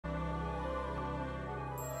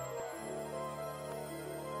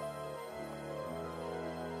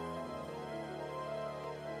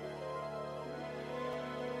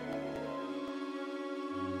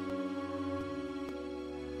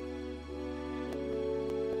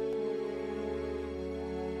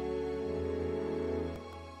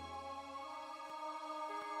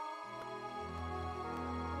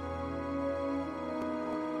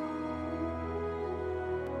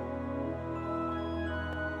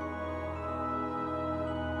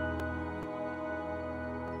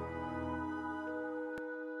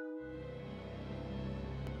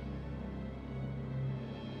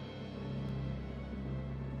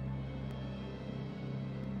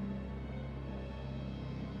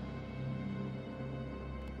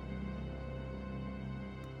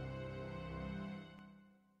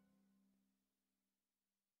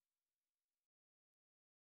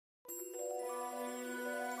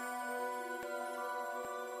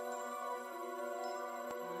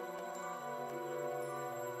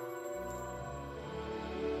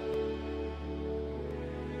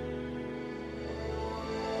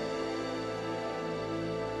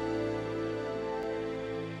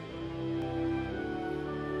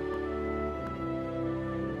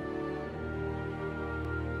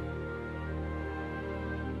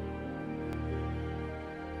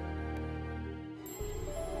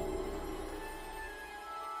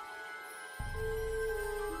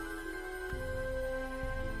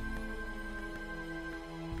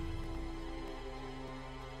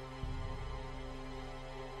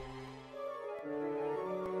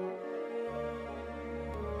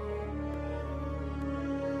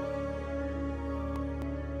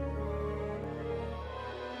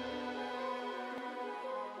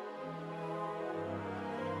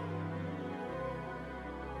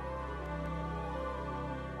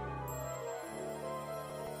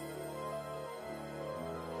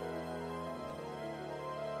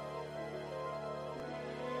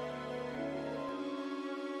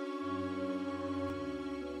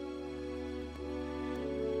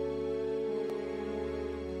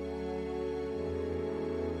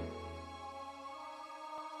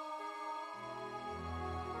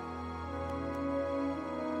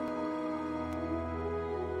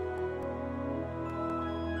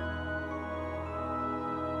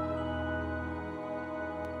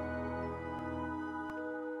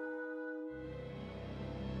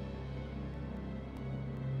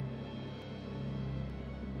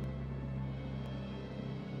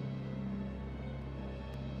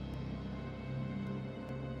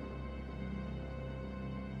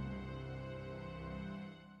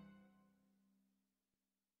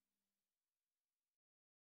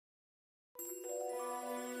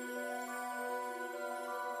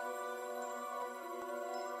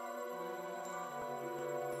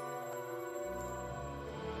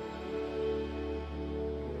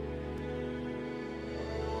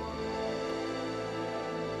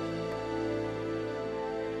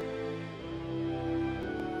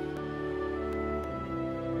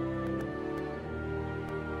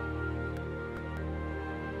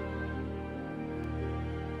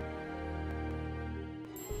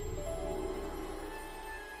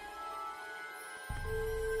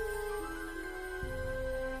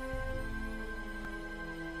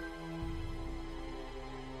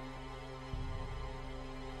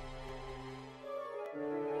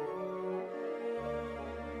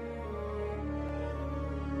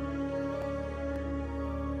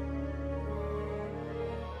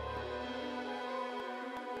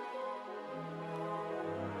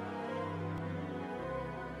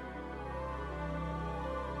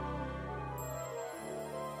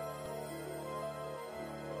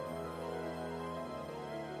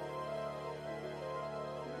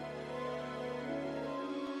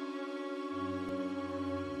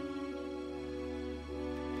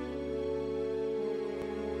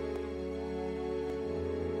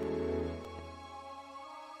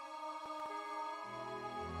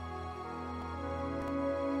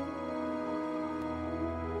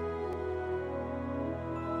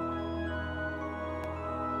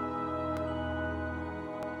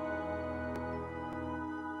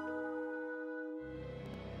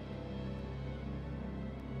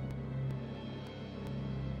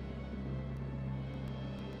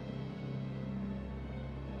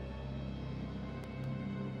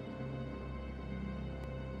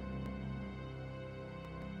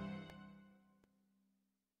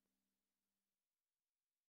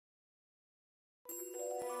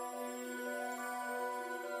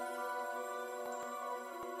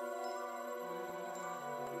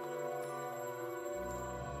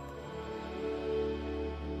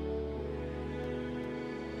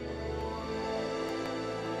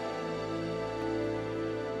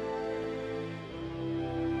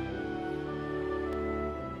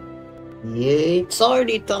Yeah, it's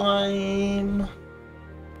already time.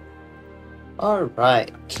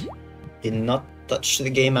 Alright. Did not touch the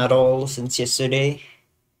game at all since yesterday.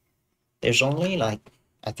 There's only like,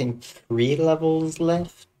 I think 3 levels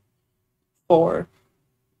left. 4?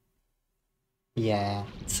 Yeah,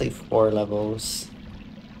 let's say 4 levels.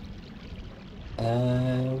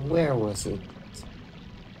 Where was it?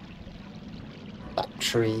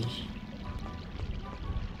 Factory.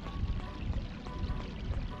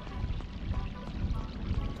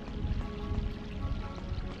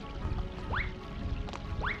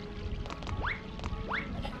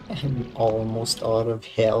 I'm almost out of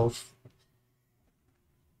health.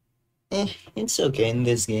 It's okay in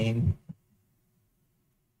this game.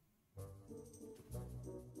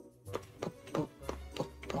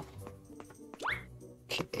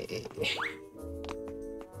 Okay.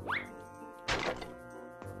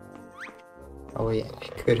 Oh yeah, I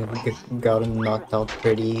could have gotten knocked out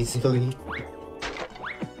pretty easily.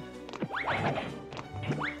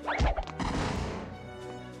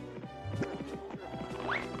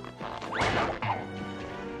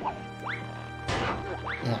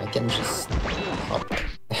 Yeah, I can just hop.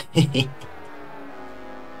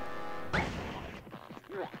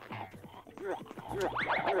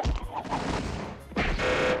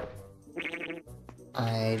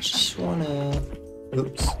 I just wanna...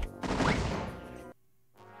 Oops.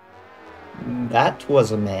 That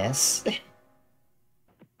was a mess.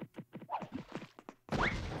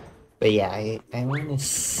 But yeah, I wanna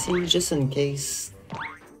see just in case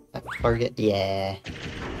I forget. Yeah.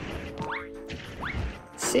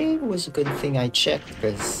 See, it was a good thing I checked,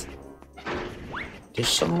 because there's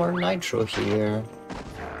some more nitro here.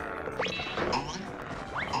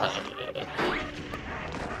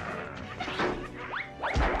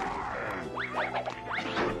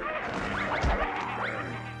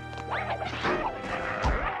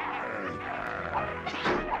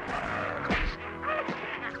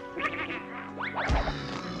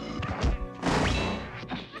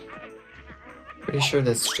 Pretty sure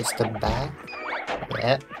that's just a bat.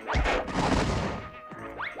 Yeah.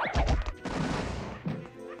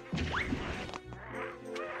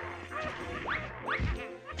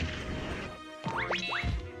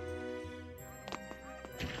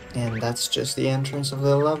 And that's just the entrance of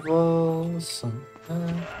the level. So,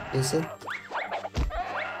 is it?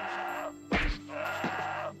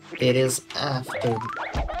 It is after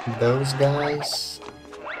those guys.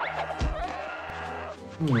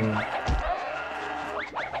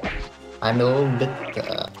 I'm a little bit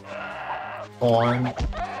torn.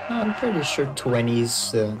 I'm pretty sure 20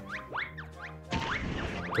 is the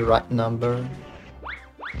right number.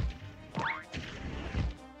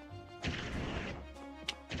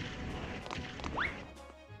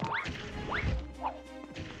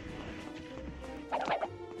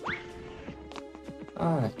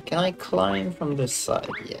 Alright, can I climb from this side?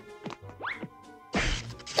 Yeah.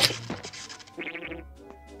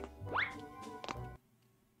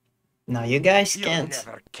 Now you guys can't... You'll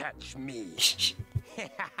never catch me.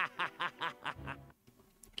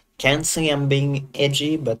 Can't say I'm being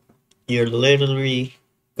edgy, but you're literally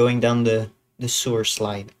going down the sewer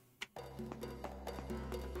slide.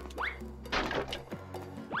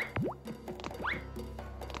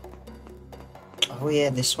 Oh yeah,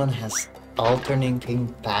 this one has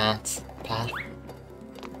alternating path.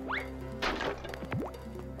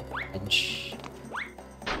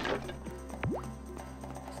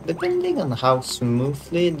 Depending on how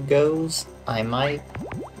smoothly it goes, I might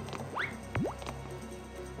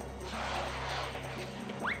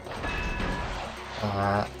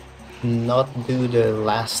not do the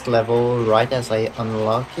last level right as I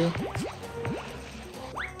unlock it.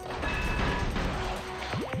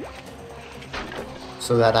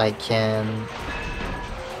 So that I can...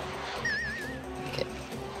 Okay.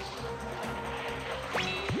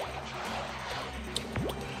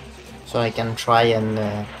 So I can try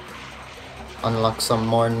and unlock some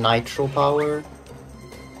more nitro power.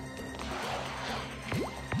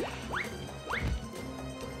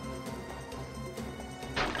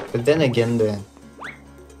 But then again,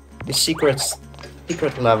 the secret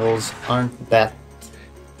levels aren't that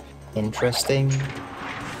interesting.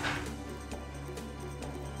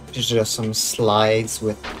 There's just some slides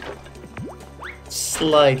with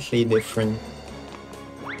slightly different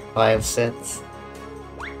file sets.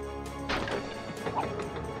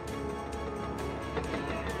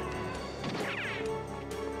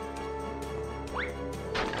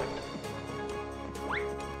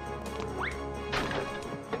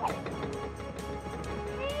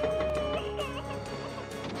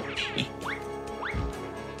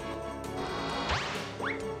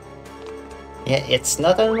 Yeah, it's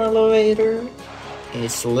not an elevator.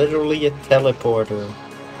 It's literally a teleporter.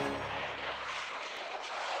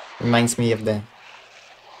 Reminds me of the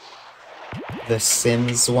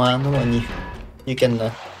Sims one when you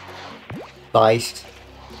can buy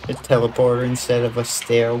a teleporter instead of a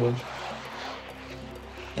stairway,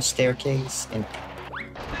 a staircase, and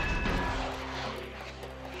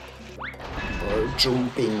or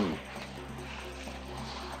jumping.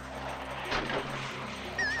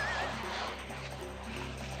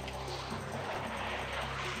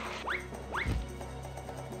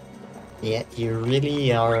 Yeah, you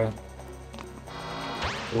really are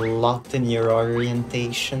locked in your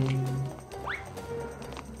orientation.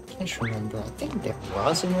 Can't remember. I think there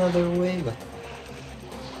was another way, but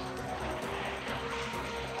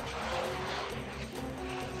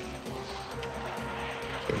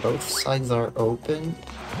okay, both sides are open.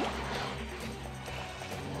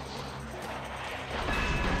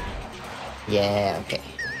 Yeah, okay.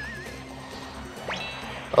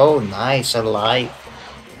 Oh, nice, a light.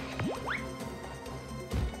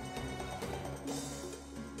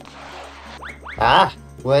 Ah,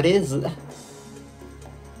 what is it?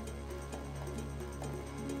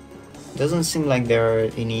 Doesn't seem like there are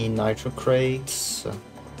any nitro crates. So.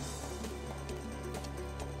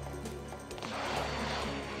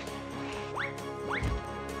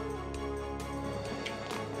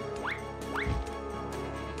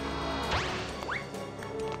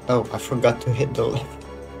 Oh, I forgot to hit the left.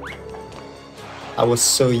 I was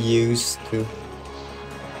so used to.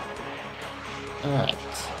 Alright.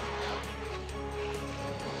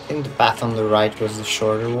 I think the path on the right was the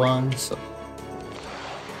shorter one, so.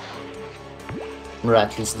 Or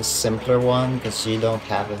at least the simpler one, because you don't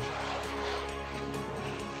have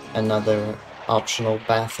another optional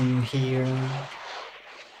path in here.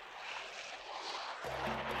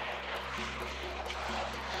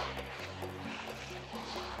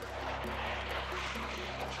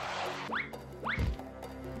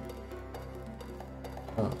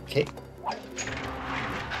 Okay.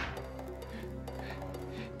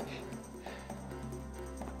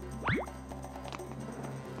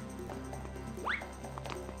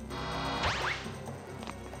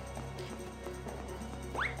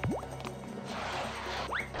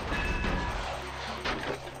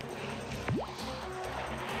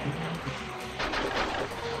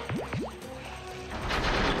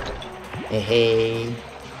 Hey.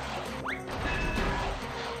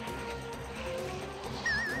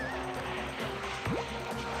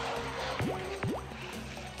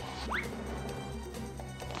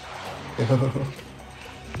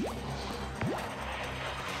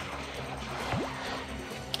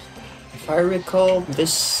 If I recall,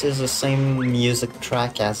 this is the same music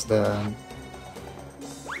track as the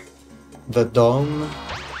dome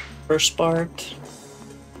first part.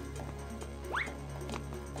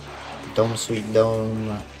 Dome Sweet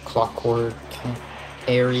Dome clockwork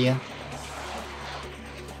area.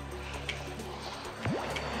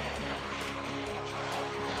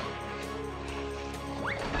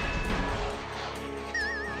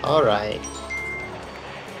 Alright.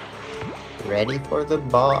 Ready for the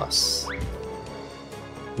boss.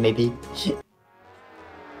 Maybe.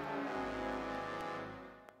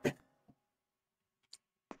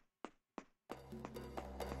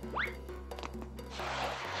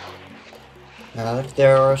 If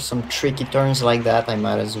there are some tricky turns like that, I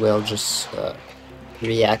might as well just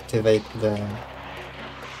reactivate the...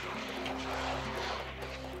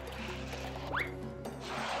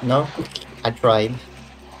 No? I tried.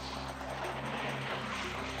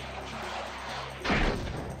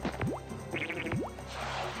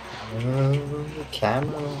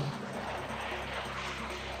 Camera.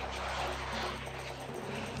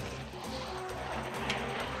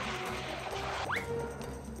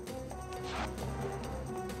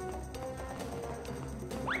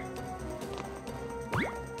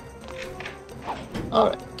 All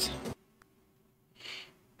right.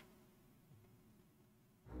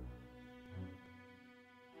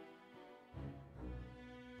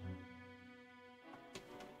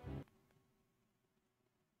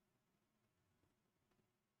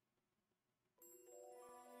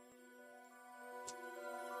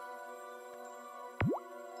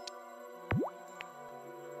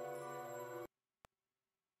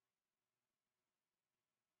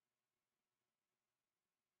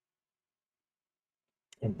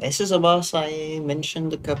 And this is a boss I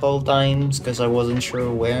mentioned a couple times because I wasn't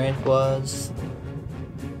sure where it was.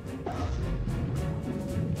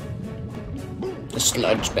 The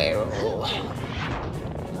sludge barrel.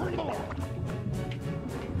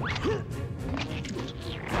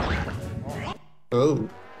 Oh,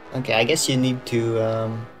 okay, I guess you need to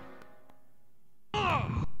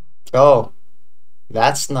Oh,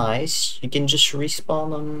 that's nice. You can just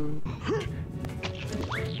respawn on...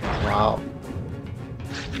 Wow.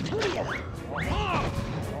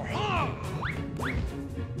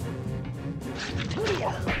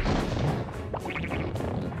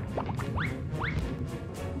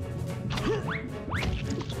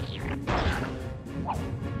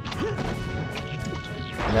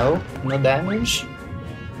 No? No damage?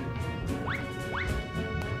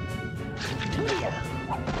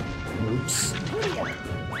 Oops.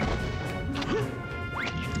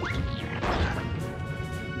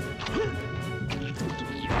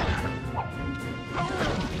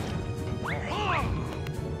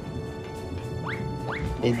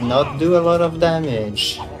 Did not do a lot of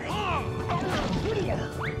damage.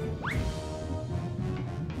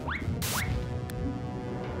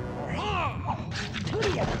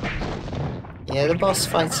 Yeah, the boss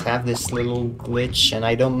fights have this little glitch, and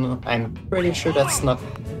I don't know, I'm pretty sure that's not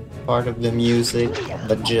part of the music,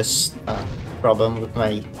 but just a problem with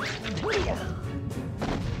my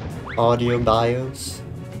audio BIOS.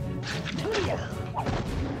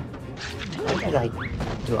 Why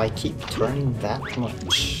do I keep turning that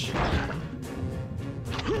much?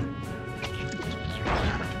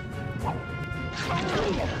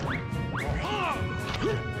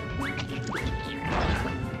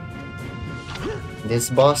 This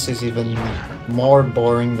boss is even more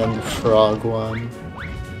boring than the frog one.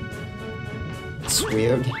 It's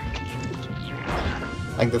weird.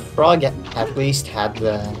 Like the frog at least had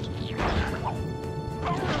the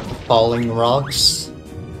falling rocks.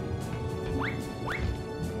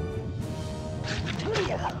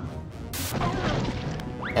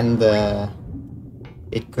 And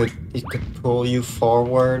it could pull you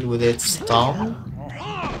forward with its tongue.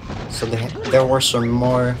 So there were some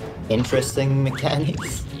more interesting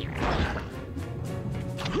mechanics.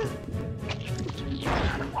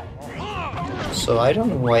 So I don't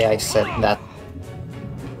know why I said that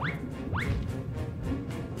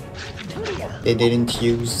they didn't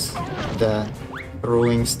use the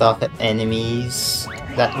throwing stuff at enemies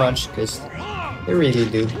that much, because they really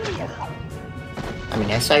do. I mean,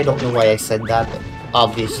 I don't know why I said that, but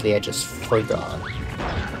obviously I just forgot.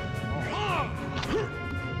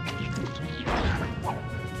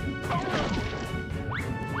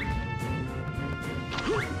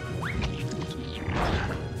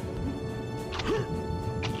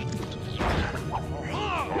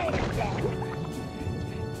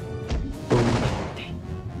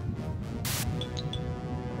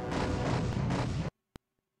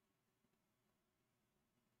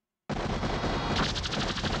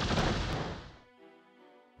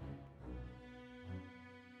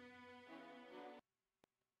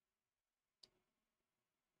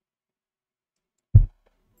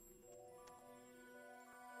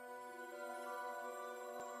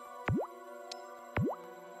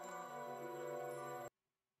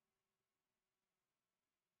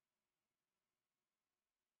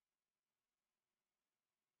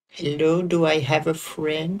 Hello, do I have a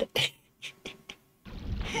friend?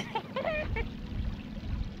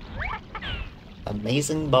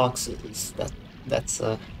 Amazing boxes. That's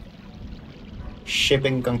a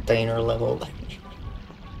shipping container level.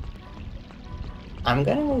 I'm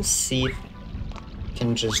gonna see if I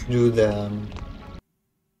can just do the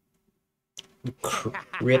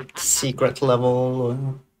crypt secret level or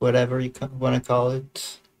whatever you wanna call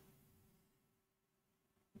it.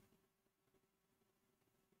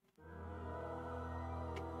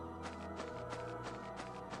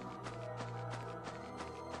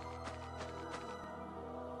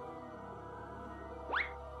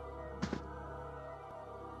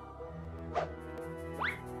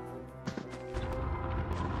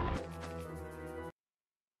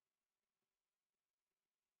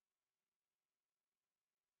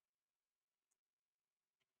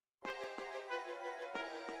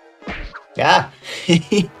 Yeah!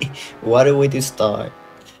 What a way to start.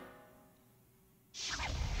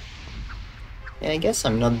 Yeah, I guess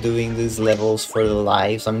I'm not doing these levels for the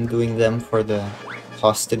lives, I'm doing them for the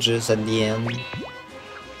hostages at the end.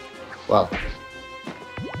 Well,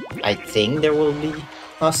 I think there will be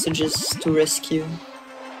hostages to rescue.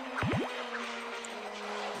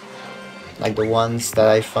 Like the ones that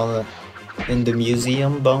I found in the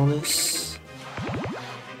museum bonus.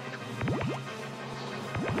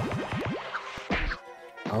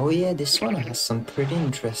 Oh yeah, this one has some pretty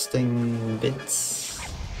interesting bits.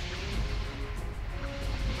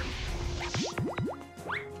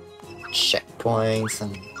 Checkpoints,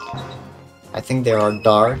 and I think there are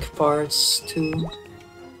dark parts too.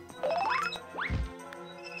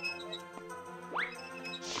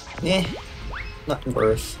 Yeah, not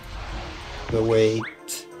worth the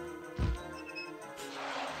wait.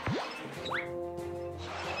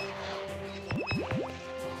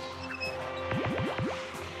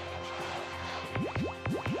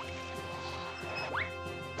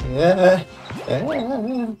 Yeah.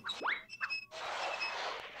 Yeah.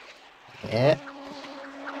 Yeah.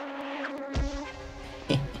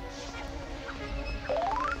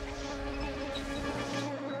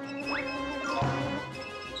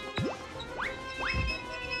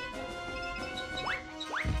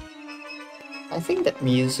 I think that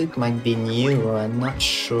music might be new, I'm not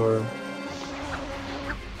sure.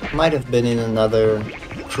 Might have been in another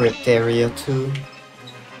crypt area too.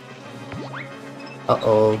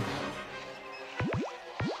 Uh-oh.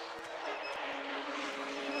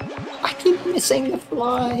 I keep missing the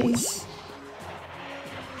flies!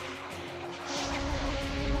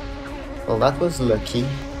 Well, that was lucky.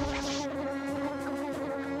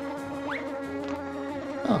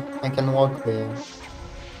 Oh, I can walk there.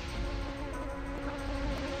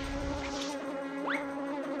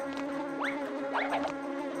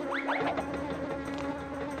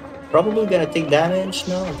 Probably gonna take damage?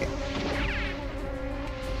 No? Okay.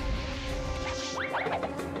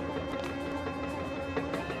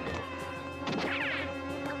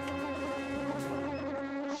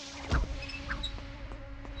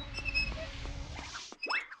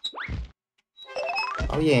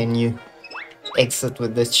 Oh yeah, and you exit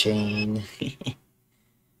with the chain.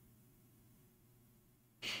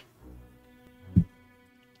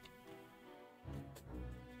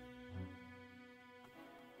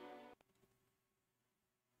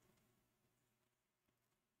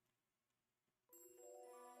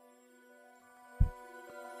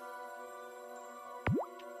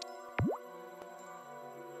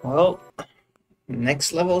 Well,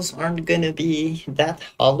 next levels aren't gonna be that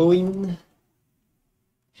Halloween.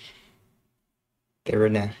 They're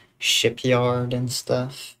in a shipyard and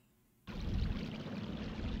stuff.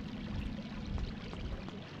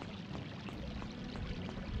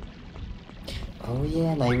 Oh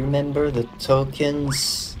yeah, and I remember the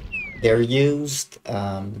tokens, they're used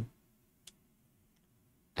as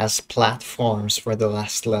platforms for the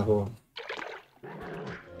last level.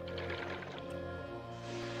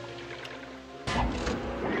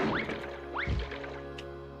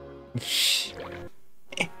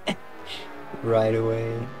 Right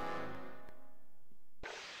away.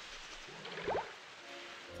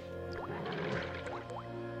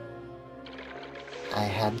 I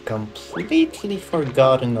had completely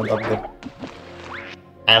forgotten about the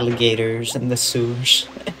alligators in the sewers.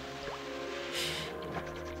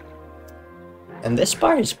 And this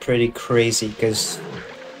part is pretty crazy because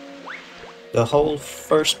the whole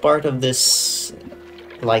first part of this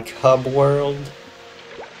like hub world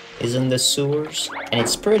is in the sewers and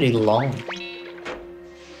it's pretty long.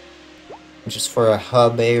 Just for a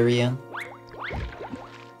hub area.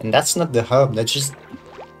 And that's not the hub, that's just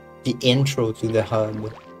the intro to the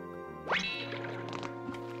hub.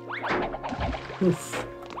 Oof.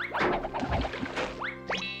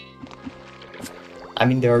 I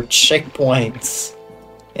mean, there are checkpoints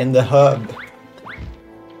in the hub.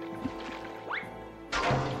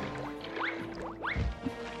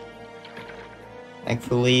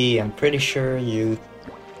 Thankfully, I'm pretty sure you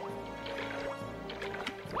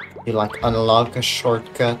like unlock a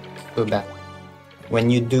shortcut so that when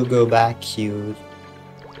you do go back, you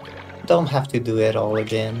don't have to do it all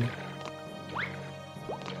again.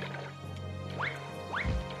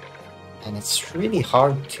 And it's really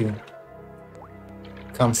hard to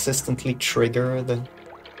consistently trigger the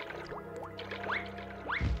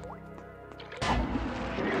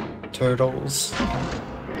turtles.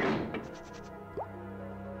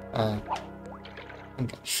 Okay.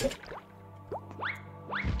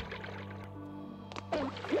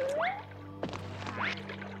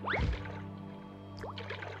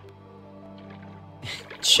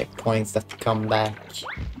 Checkpoints that come back.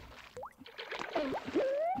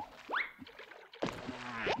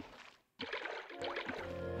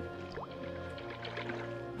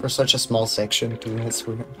 For such a small section too, that's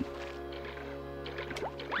weird.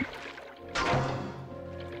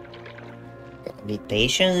 Gotta be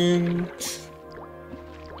patient.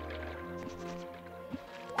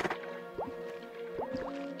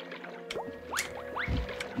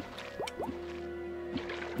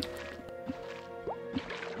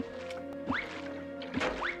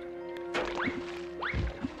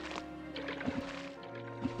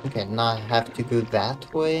 Okay, now I have to go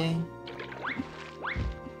that way.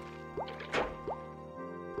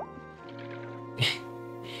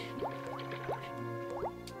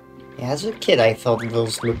 As a kid, I thought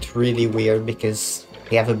those looked really weird because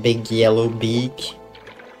they have a big yellow beak.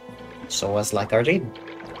 So I was like, are they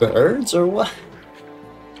birds or what?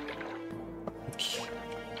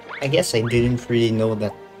 I guess I didn't really know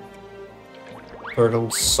that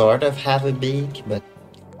turtles sort of have a beak, but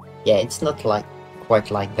yeah, it's not like quite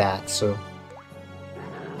like that, so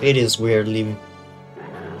it is weirdly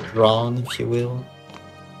drawn, if you will.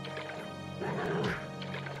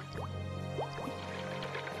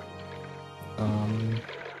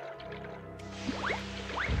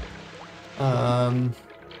 Aw.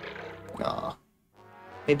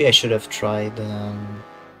 Maybe I should have tried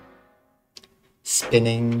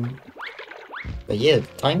spinning. But yeah, the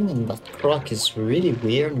timing in that croc is really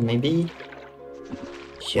weird. Maybe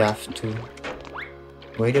you have to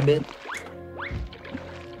wait a bit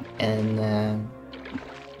and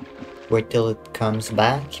wait till it comes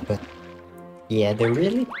back. But yeah, they're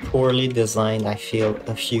really poorly designed. I feel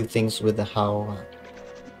a few things with how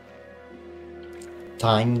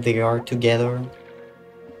timed they are together,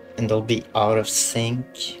 and they'll be out of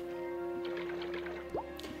sync.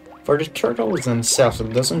 For the turtles themselves,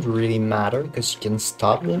 it doesn't really matter because you can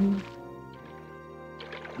stop them.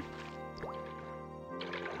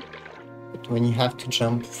 But when you have to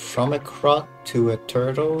jump from a croc to a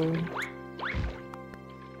turtle,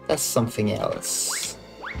 that's something else.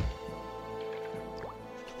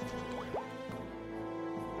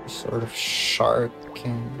 Sort of shark,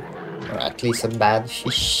 or at least a bad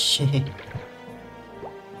fish.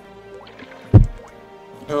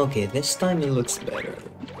 Okay, this time it looks better.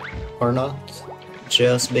 Or not.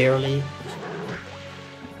 Just barely.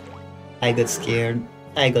 I got scared.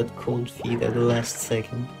 I got cold feet at the last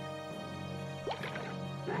second.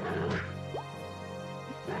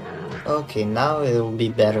 Okay, now it'll be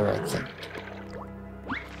better, I think.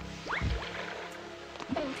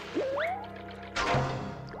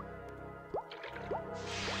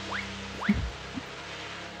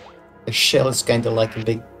 The shell is kinda like a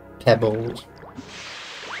big pebble.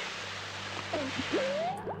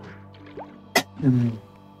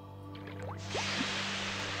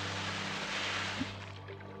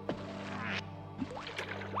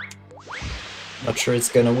 Not sure it's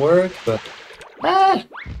gonna work, but... Ah!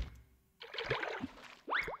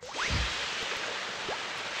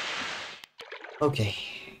 Okay.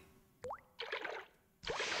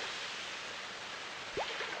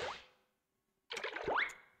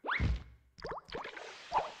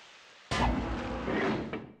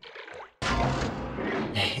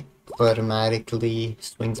 Automatically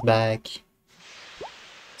swings back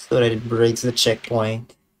so that it breaks the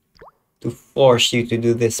checkpoint to force you to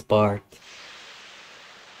do this part.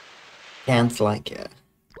 Can't like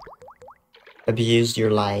abuse your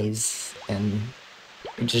lives and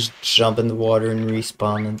just jump in the water and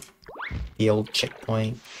respawn at the old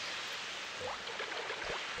checkpoint.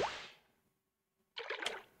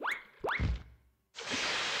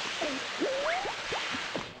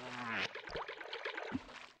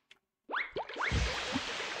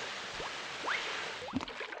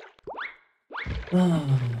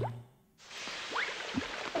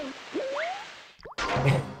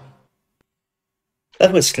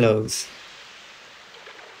 That was close.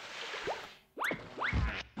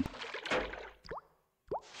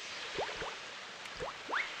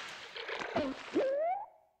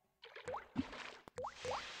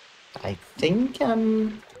 I think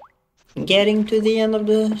I'm getting to the end of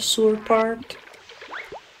the sewer part.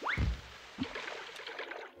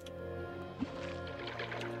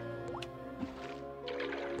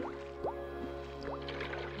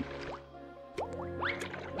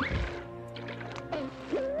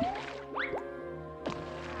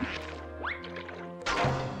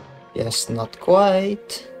 Yes, not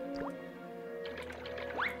quite.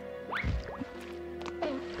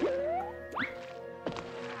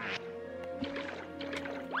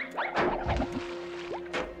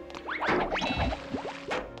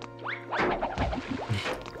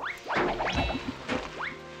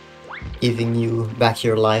 Giving you back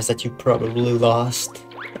your lives that you probably lost.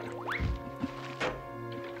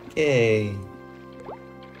 Okay.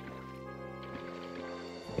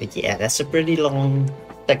 But yeah, that's a pretty long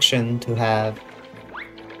section to have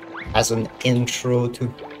as an intro to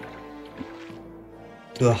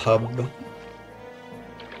a hub.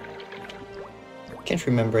 Can't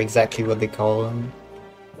remember exactly what they call them.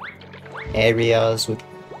 Areas with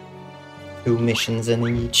 2 missions in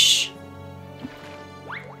each.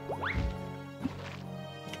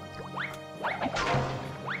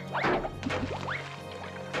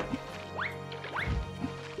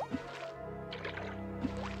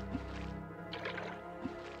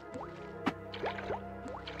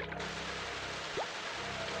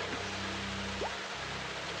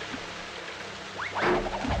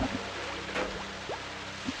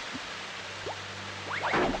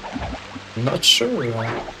 Not sure.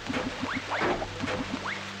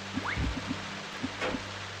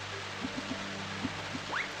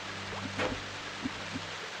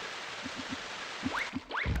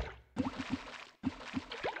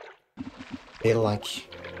 Feel like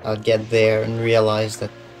I'll get there and realize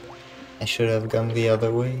that I should have gone the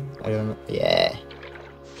other way. I don't know. Yeah.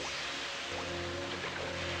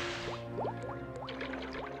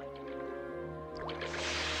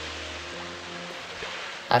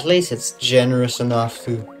 At least it's generous enough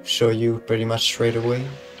to show you pretty much straight away.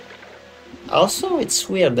 Also, it's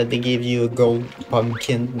weird that they gave you a gold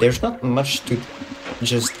pumpkin. There's not much to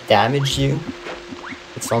just damage you.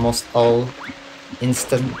 It's almost all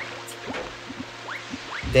instant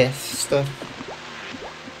death stuff.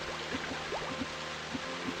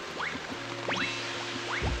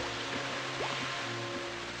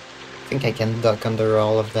 I think I can duck under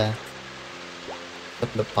all of that.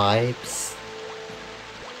 But the pipes...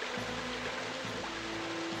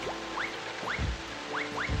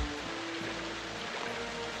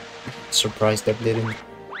 Surprised that didn't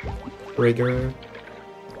trigger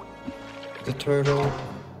the turtle.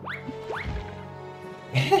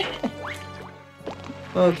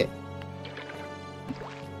 Okay.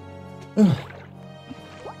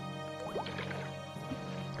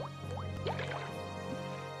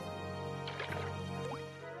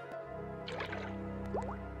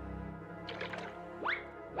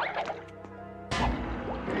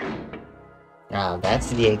 Ah,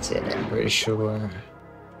 that's the exit, I'm pretty sure.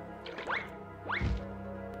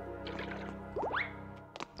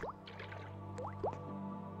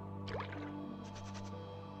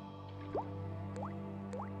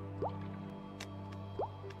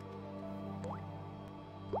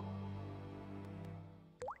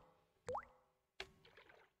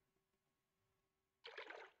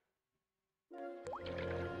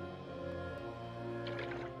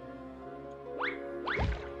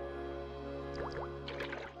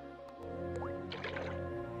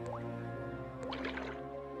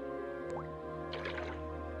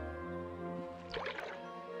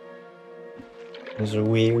 There's a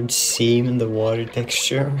weird seam in the water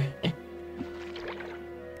texture.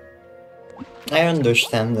 I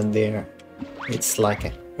understand that it's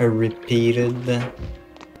like a repeated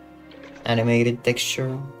animated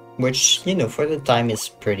texture, which, you know, for the time is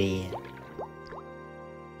pretty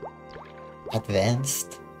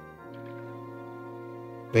advanced.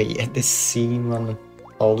 But yeah, the seam on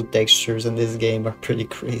all the textures in this game are pretty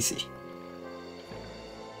crazy.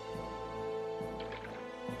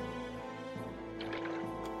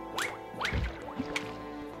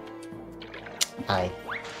 I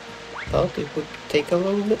thought it would take a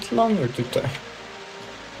little bit longer to turn.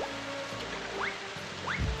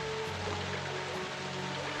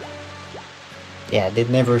 Yeah, they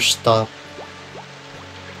never stop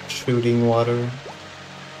shooting water.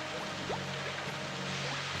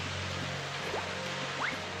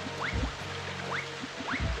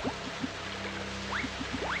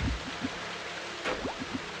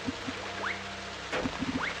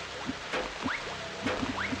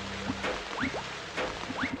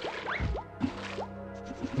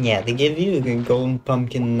 Yeah, they give you a golden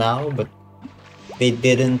pumpkin now, but they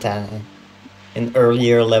didn't in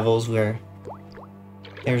earlier levels where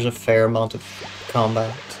there's a fair amount of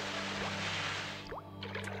combat.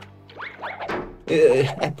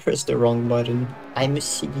 I pressed the wrong button. I'm a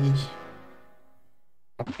C.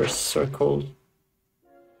 I pressed circle.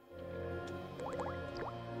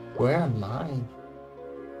 Where am I?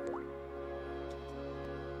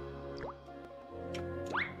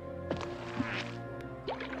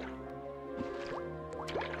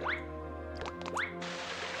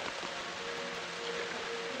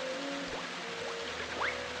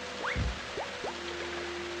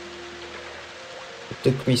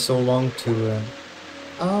 Took me so long to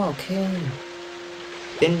oh, okay.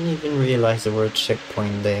 Didn't even realize there were a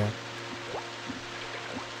checkpoint there.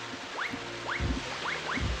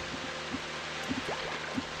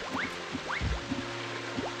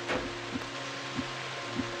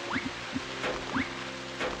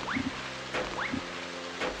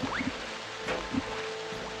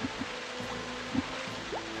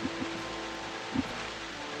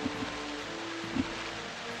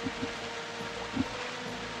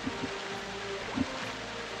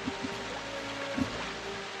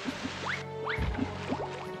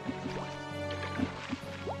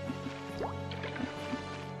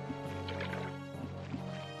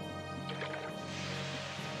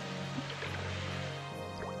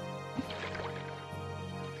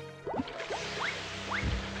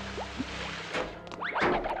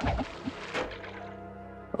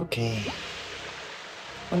 Okay.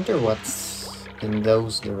 Wonder what's in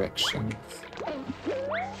those directions.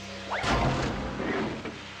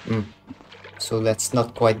 So that's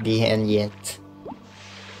not quite the end yet.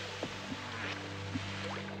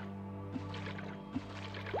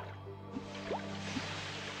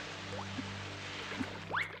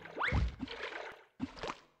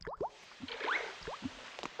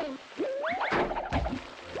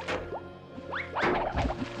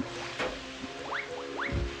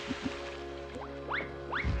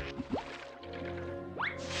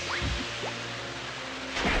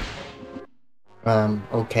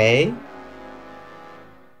 Okay.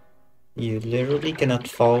 You literally cannot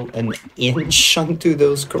fall an inch onto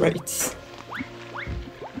those crates.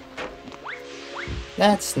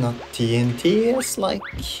 That's not TNT, it's like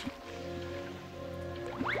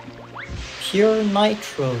pure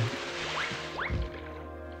nitro.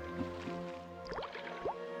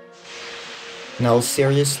 In all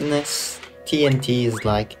seriousness, TNT is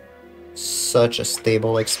like such a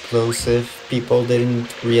stable explosive. People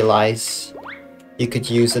didn't realize you could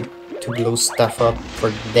use it to blow stuff up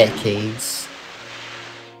for decades.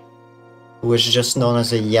 It was just known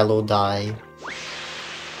as a yellow dye.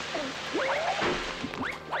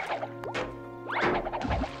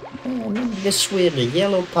 This with the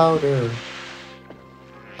yellow powder.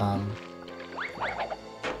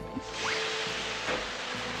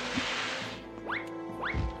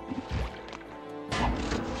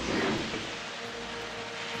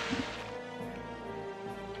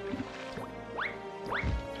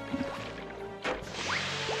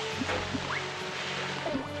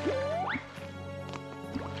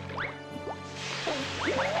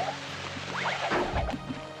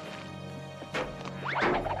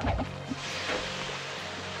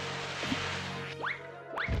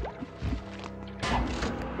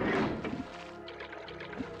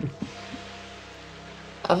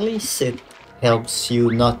 At least it helps you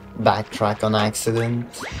not backtrack on accident.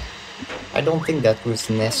 I don't think that was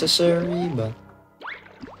necessary, but...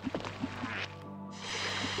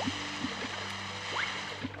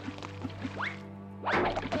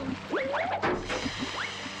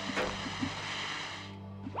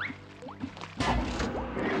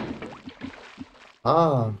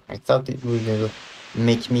 Ah, I thought it would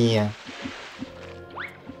make me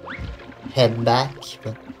head back,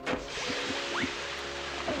 but...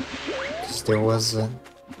 There was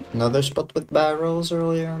another spot with barrels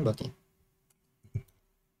earlier, but yeah.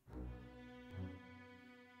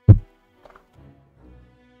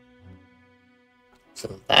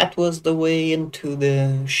 So that was the way into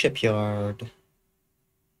the shipyard.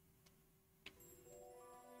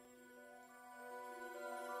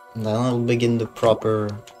 And then I'll begin the proper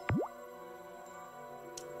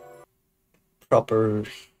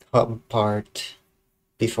hub part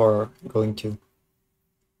before going to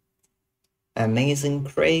amazing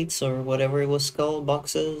crates or whatever it was called,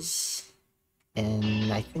 boxes,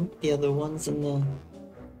 and I think the other one's in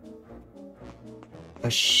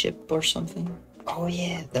a ship or something. Oh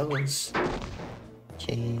yeah, those.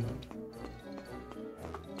 Okay.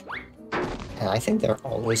 And I think they're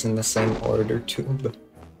always in the same order too, but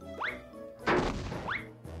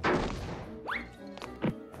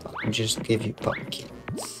I'll just give you pumpkins.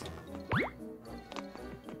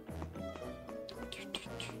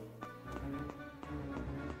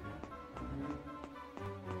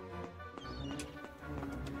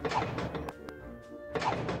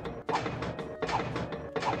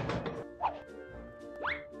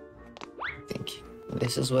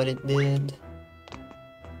 This is what it did.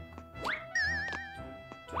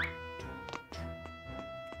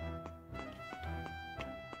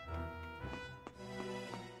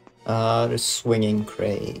 The swinging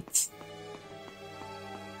crates.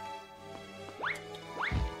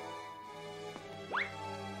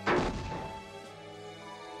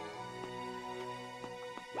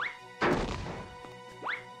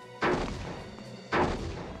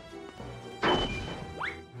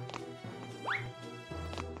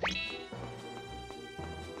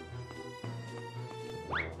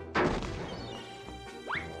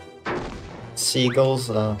 Seagulls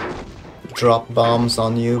drop bombs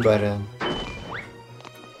on you, but I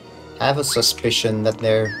have a suspicion that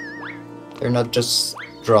they're not just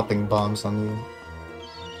dropping bombs on you.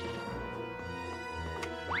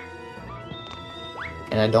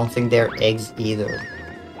 And I don't think they're eggs either.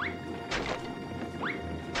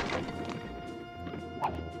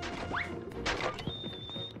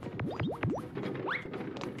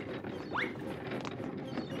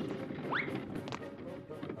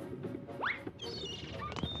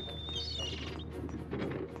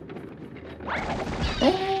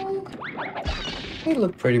 They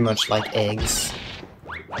look pretty much like eggs.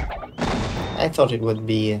 I thought it would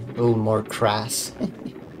be a little more crass.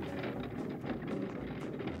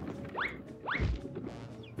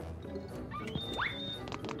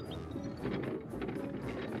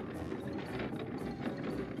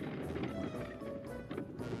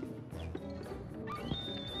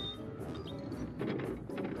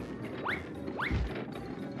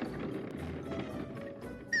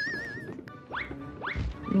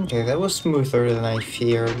 Okay, that was smoother than I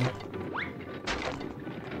feared.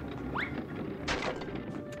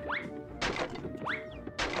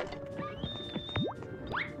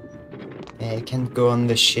 I can't go on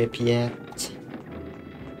the ship yet.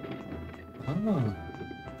 Oh.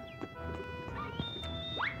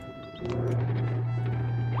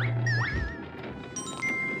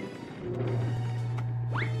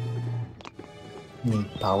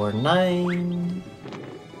 Need power 9.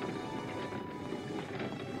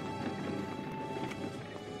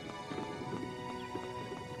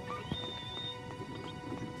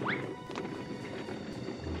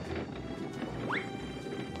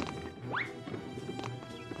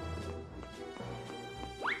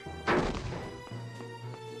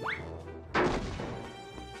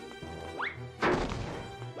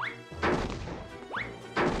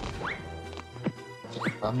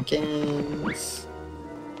 Pumpkins.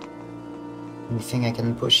 Anything I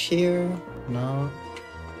can push here? No.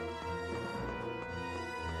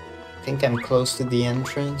 I think I'm close to the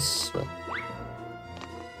entrance, but...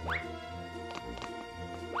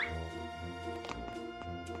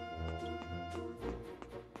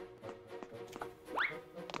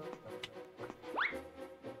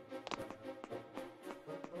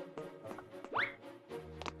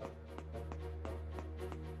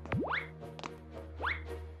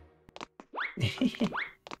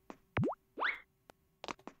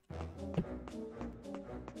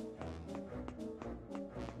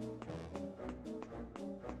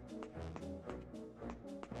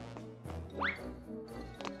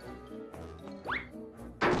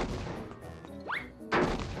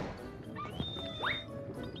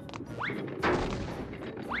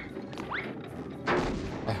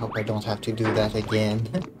 I hope I don't have to do that again.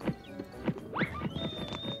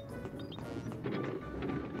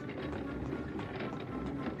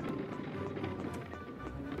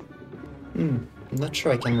 I'm not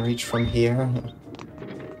sure I can reach from here.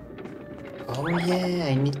 Oh yeah,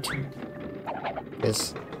 I need to...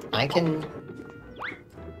 Because I can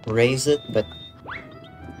raise it, but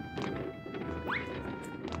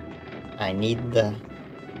I need the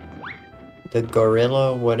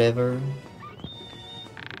gorilla, whatever.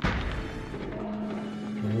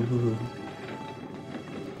 Ooh.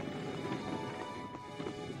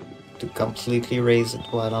 To completely raise it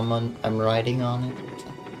while I'm riding on it.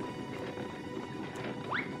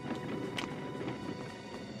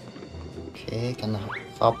 Okay, I can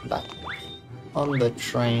hop back on the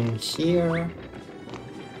train here.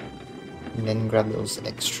 And then grab those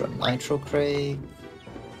extra nitro crates.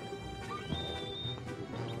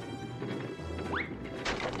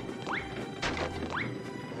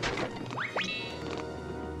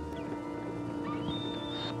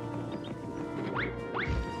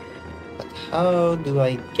 But how do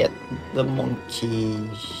I get the monkey?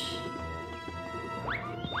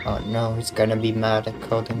 Oh no, he's gonna be mad at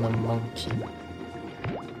calling a monkey.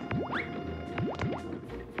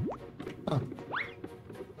 Oh.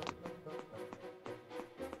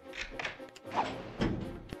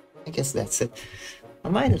 I guess that's it. I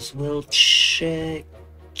might as well check.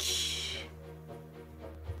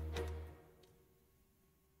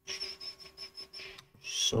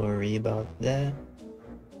 Sorry about that.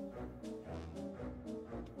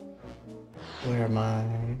 Where am I?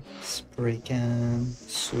 Spray can,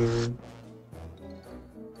 sewer.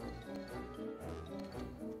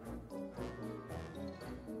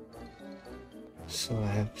 So I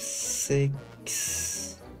have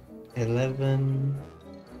 6, 11,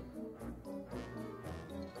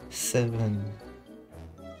 7.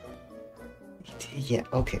 Yeah,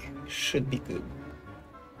 okay, should be good.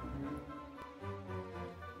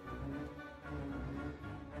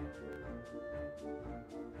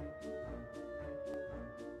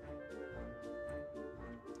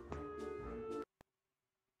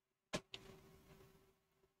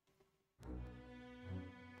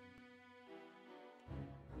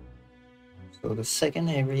 So the second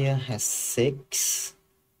area has 6.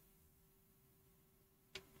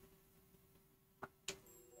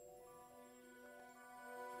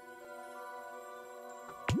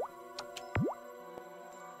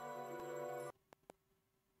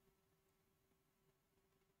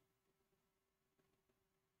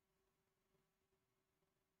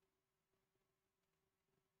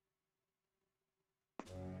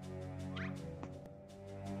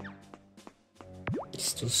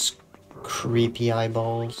 It's those creepy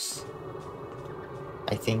eyeballs,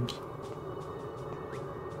 I think.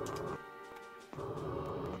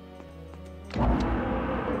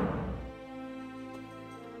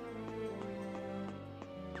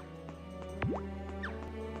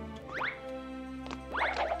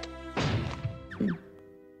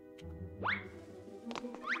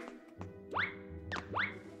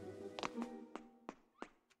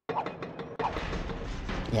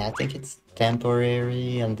 Yeah, I think it's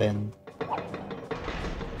temporary, and then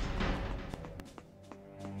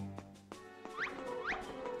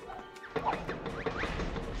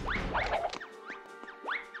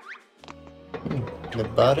The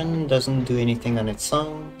button doesn't do anything on its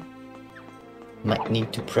own. Might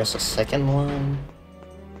need to press a second one.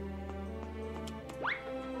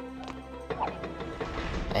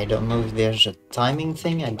 I don't know if there's a timing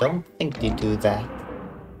thing. I don't think they do that.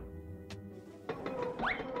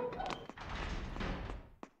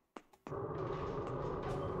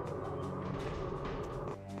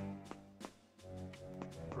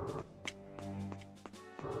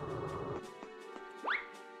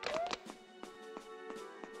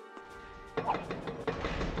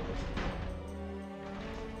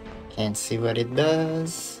 Can't see what it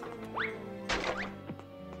does.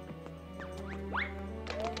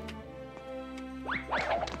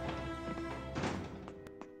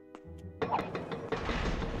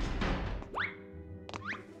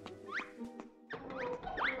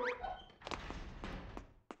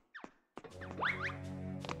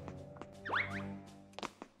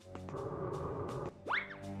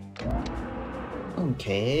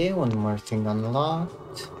 Okay, one more thing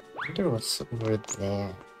unlocked. I wonder what's over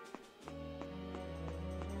there.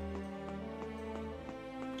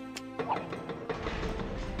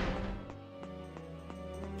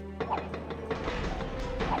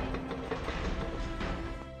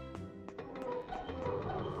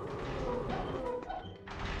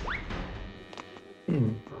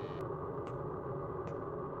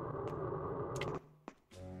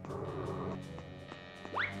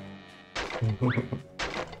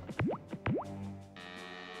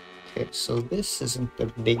 Okay, so this isn't a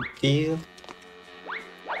big deal.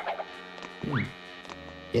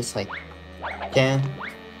 Guess I can.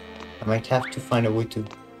 I might have to find a way to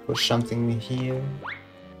push something here.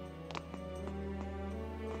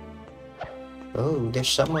 Oh, there's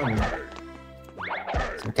someone.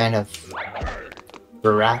 Some kind of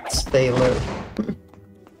rat tailor.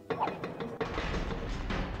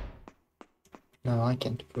 No, I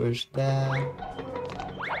can't push that.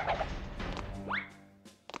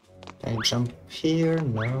 Can I jump here?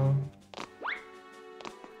 No.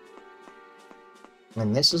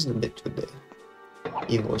 And this is the bit with the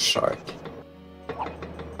evil shark.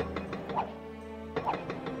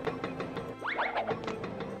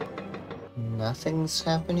 Nothing's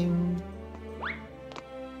happening.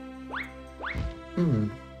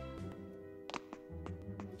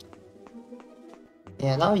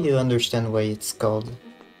 Yeah, now you understand why it's called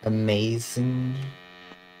amazing.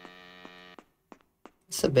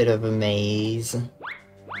 It's a bit of a maze.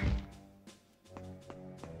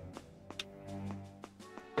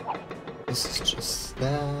 This is just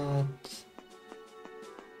that.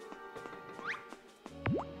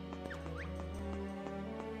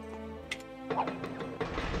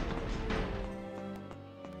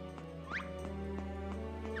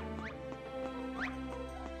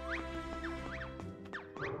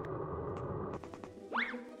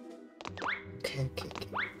 Okay.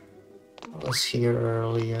 I was here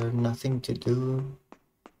earlier, nothing to do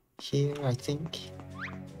here, I think.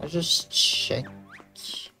 I'll just check.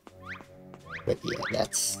 But yeah,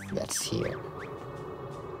 that's here.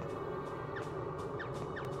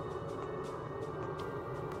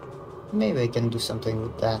 Maybe I can do something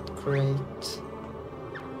with that crate.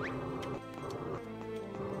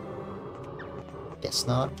 Guess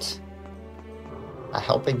not. I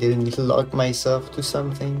hope I didn't lock myself to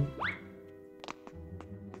something.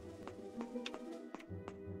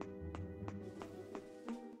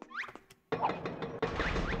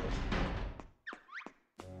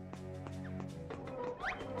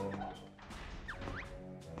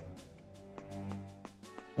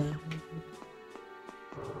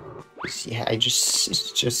 Yeah, I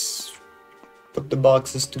just put the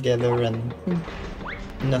boxes together and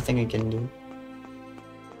nothing I can do.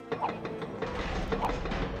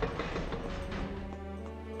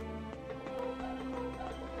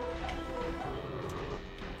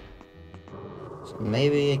 So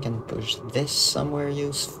maybe I can push this somewhere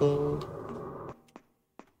useful.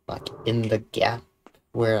 Like in the gap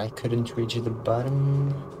where I couldn't reach the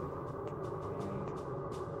button.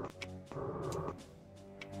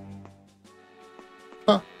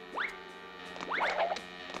 Huh.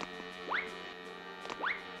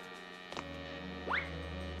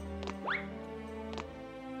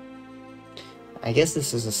 I guess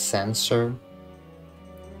this is a sensor.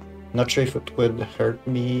 Not sure if it would hurt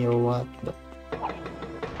me or what, but...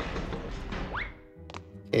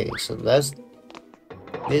 Okay, so does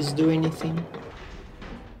this do anything?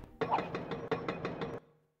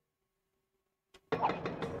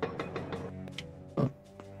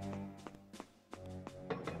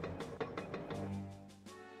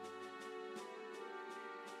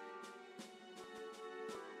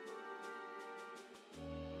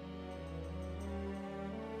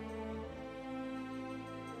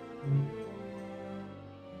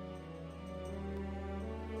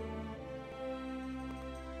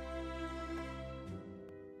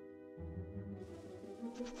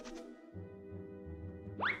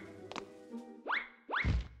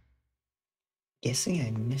 Guessing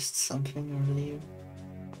I missed something earlier.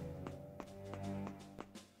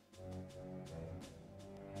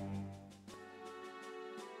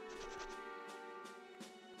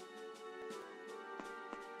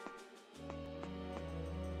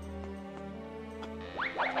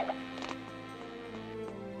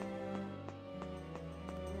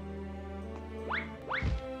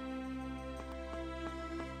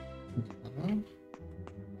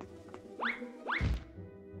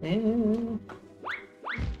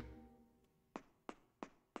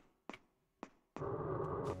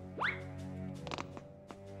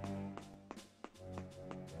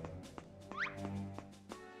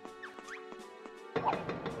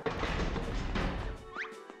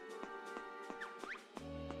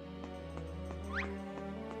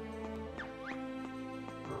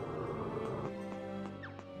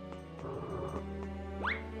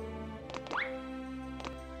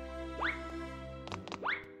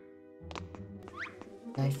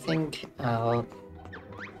 I think I'll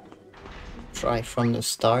try from the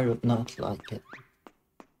start, but not like it.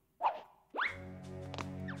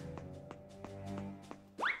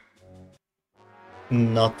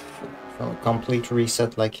 Not from a complete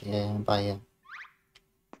reset, like by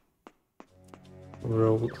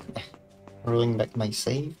rolling back my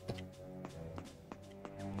save.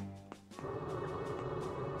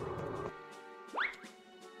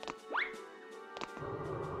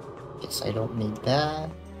 Guess I don't need that.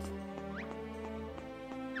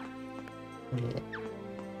 Yeah.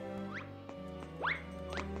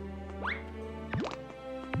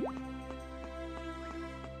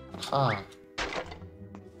 Aha.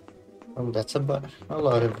 Oh, that's a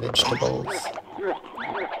lot of vegetables.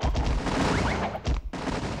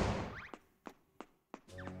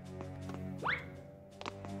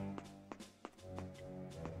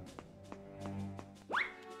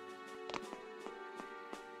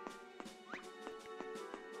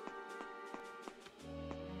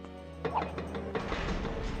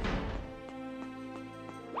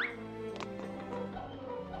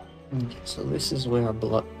 Okay, so this is where I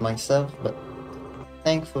blocked myself, but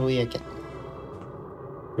thankfully I can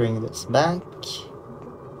bring this back.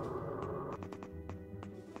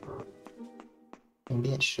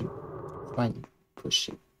 Maybe I should try and push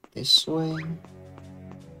it this way,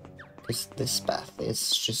 because this path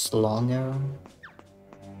is just longer.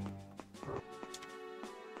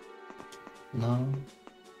 No.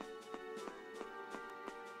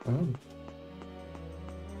 Oh.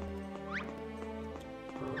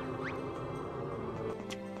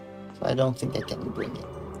 So I don't think I can bring it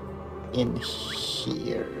in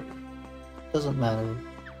here. Doesn't matter.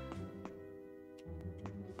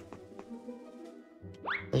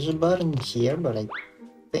 There's a button here, but I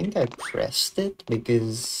think I pressed it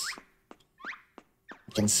because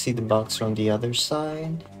I can see the box from the other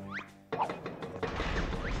side.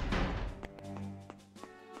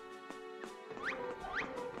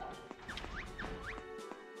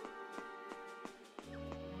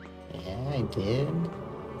 Yeah, I did.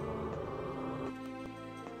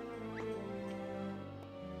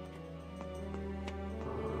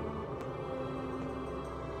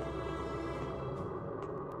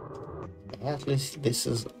 At least this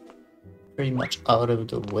is pretty much out of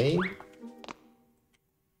the way.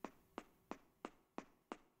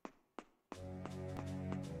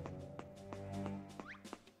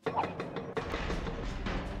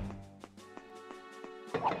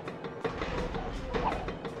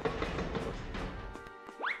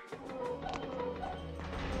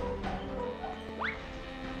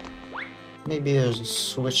 Maybe there's a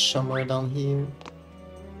switch somewhere down here.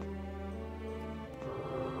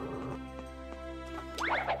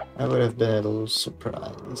 I would have been a little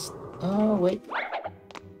surprised. Oh, wait.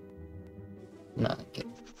 Nah, okay.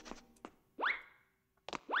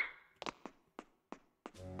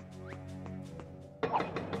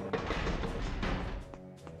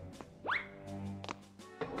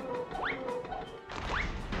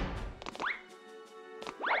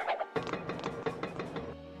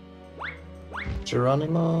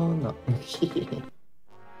 Geronimo? No.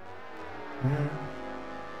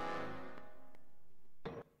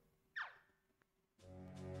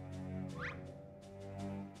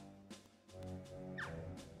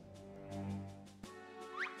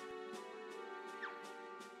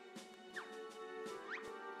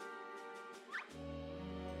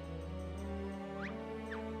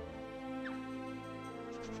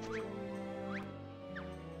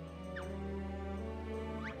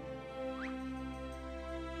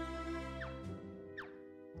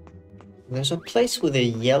 There's a place with a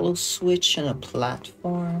yellow switch and a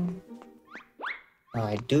platform. Oh,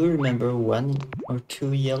 I do remember 1 or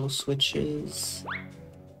 2 yellow switches.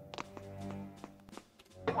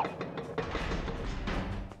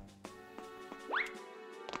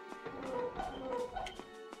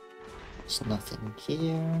 There's nothing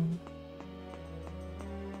here.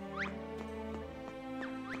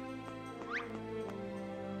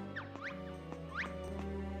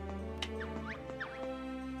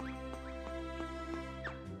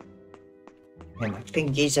 And my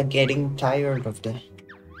fingers are getting tired of the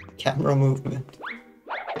camera movement.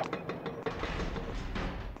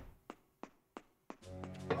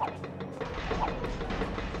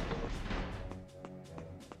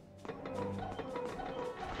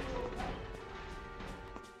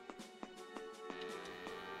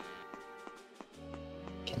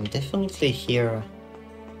 Can definitely hear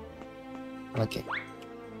like a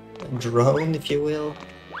drone, if you will.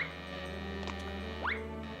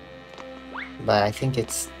 But I think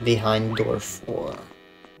it's behind door 4.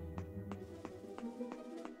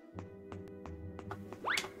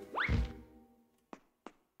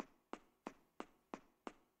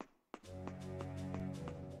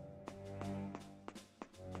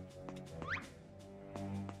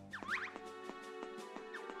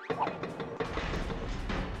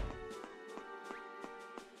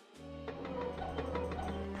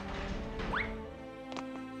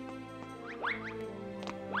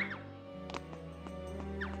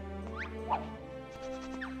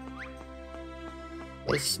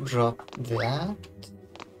 Let's drop that.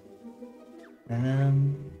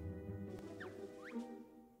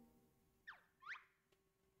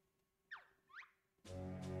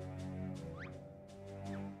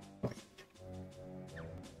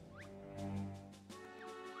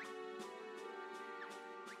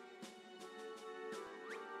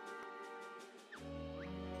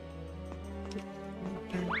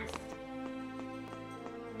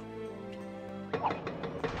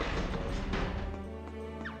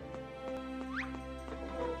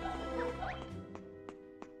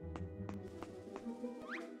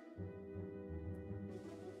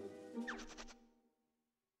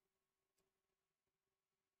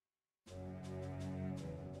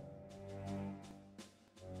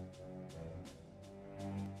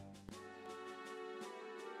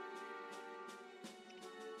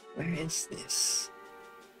 Where is this?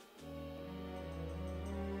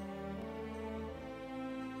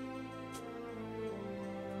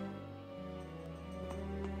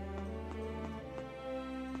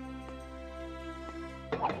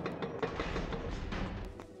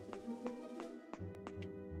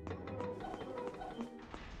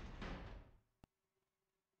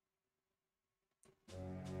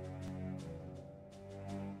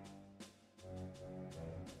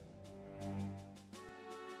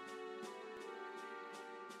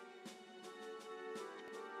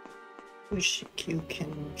 Wish you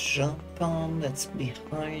can jump on, that's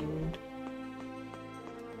behind.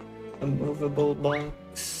 A movable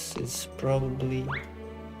box is probably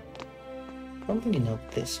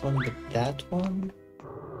not this one, but that one.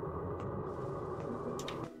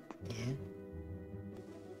 Yeah.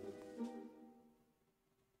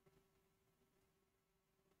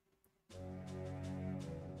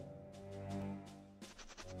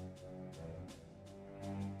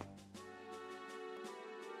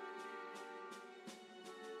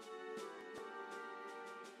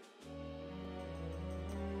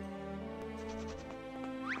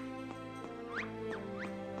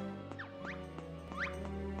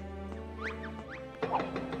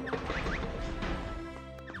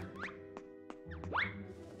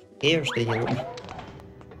 Here's the yellow.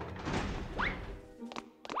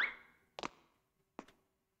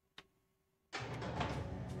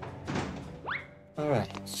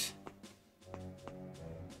 Alright.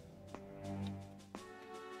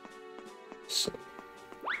 So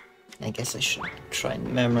I guess I should try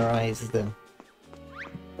and memorize the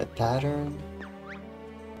pattern.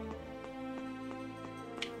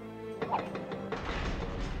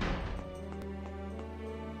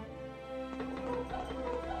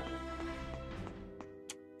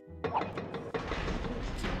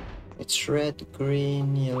 It's red,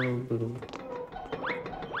 green, yellow, blue.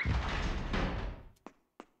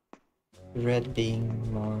 Red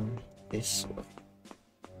being more this way.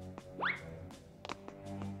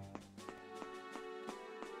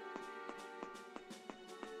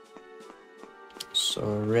 So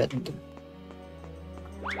red.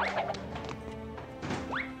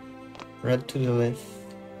 Red to the left,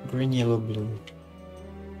 green, yellow, blue.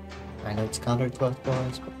 I know it's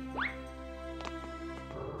counterclockwise, but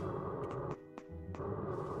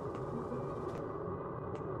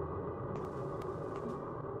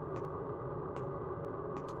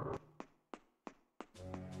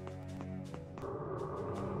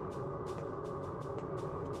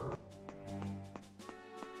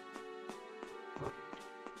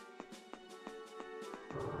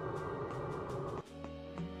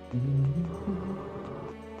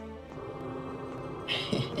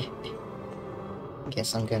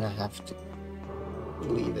Guess I'm gonna have to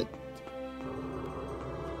leave it.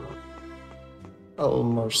 Oh,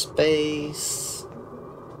 more space.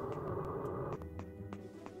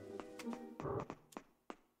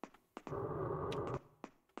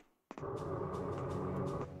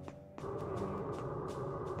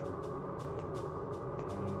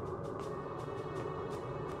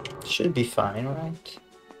 Should be fine, right?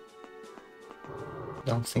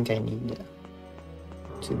 Don't think I need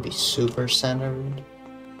to be super centered.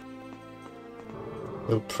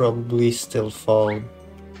 Will probably still fall.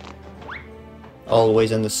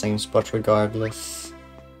 Always in the same spot regardless.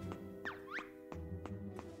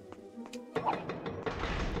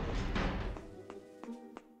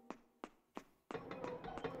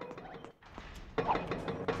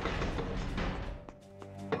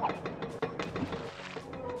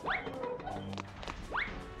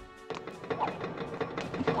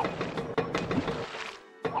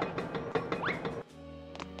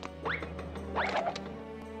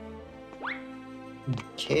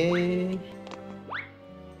 Okay.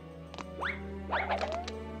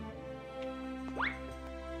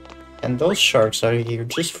 And those sharks are here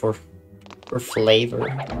just for flavor.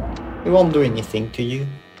 It won't do anything to you.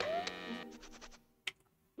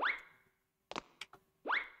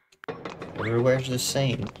 Everywhere's the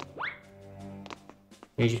same.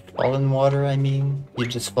 You fall in water, I mean, you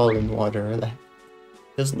just fall in water. That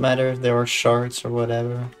doesn't matter if there are sharks or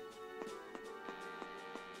whatever.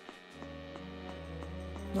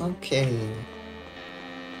 Okay.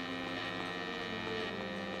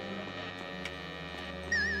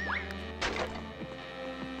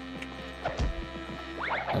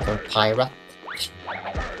 Another pirate.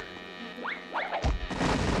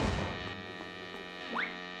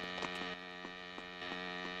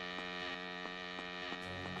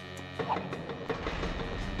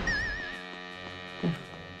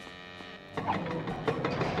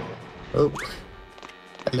 Oh,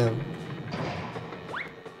 hello.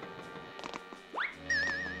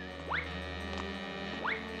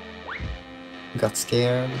 Got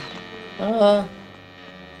scared. Ah.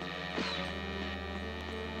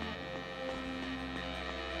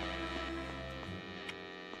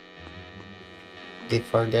 They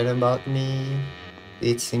forget about me.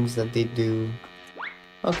 It seems that they do.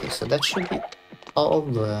 Okay, so that should be all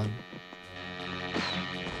the...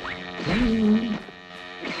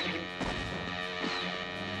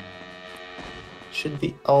 Should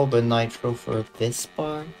be all the nitro for this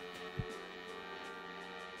part.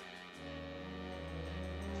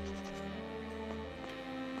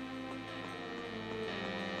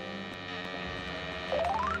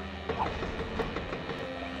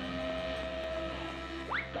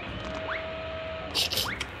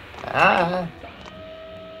 Ah!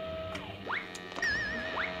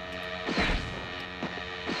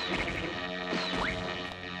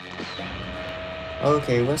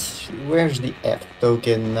 Okay, where's the F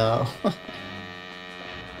token now?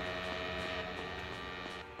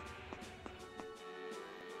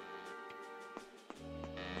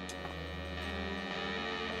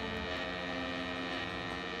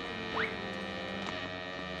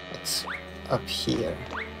 It's up here.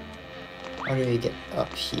 How do we get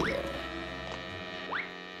up here?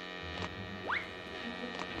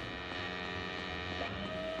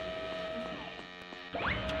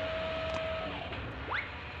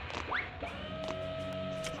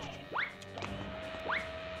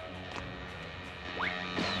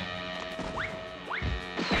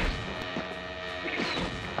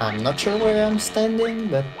 I'm not sure where I'm standing,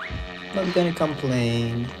 but not gonna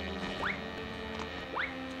complain.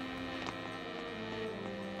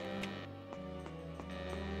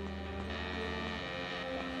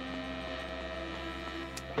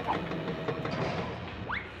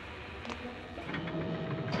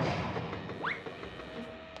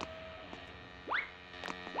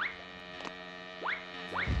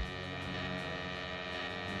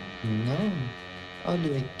 No. How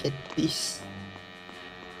do I get this?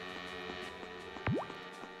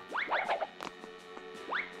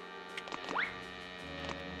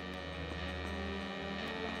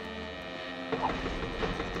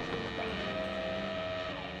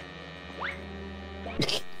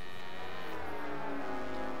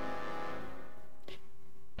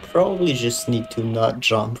 Probably just need to not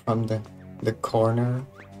jump from the corner.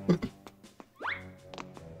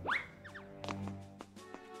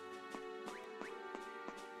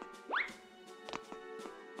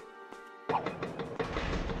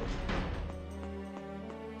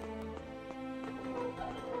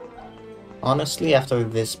 Honestly, after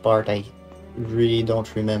this part, I really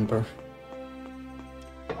don't remember.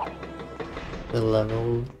 the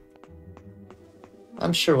level.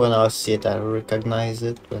 I'm sure when I'll see it I'll recognize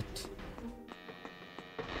it, but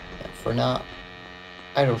yeah, for now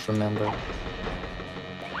I don't remember.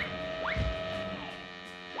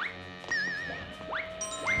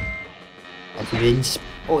 I've been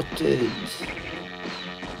spotted.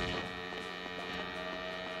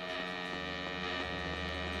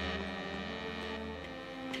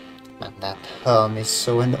 Man, that hum is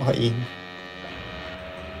so annoying.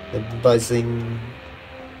 The buzzing.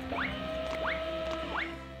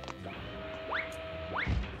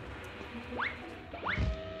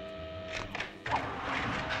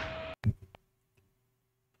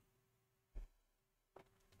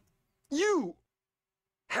 You!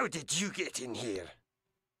 How did you get in here?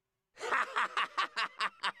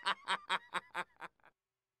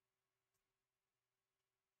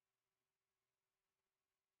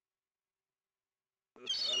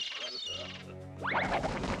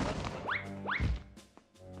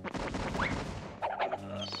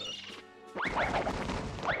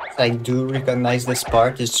 I do recognize this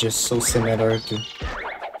part, it's just so similar to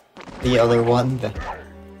the other one that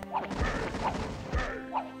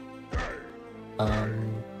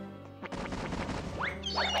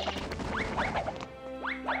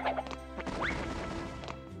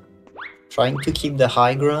trying to keep the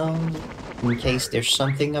high ground in case there's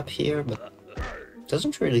something up here, but it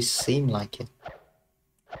doesn't really seem like it.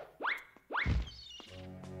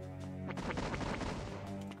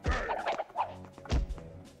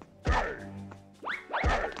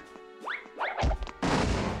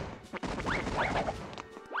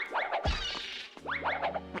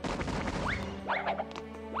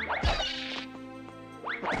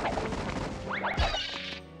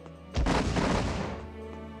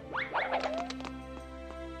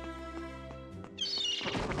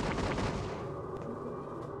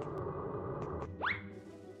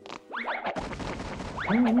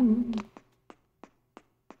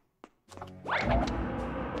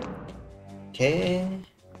 Okay.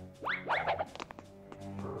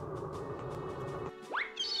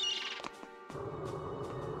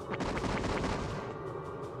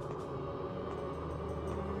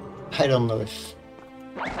 I don't know if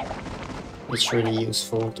it's really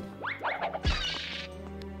useful to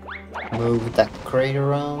move that crate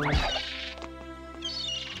around.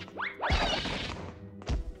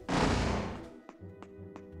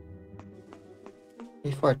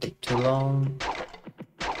 Before I take too long.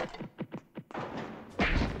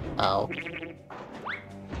 Ow.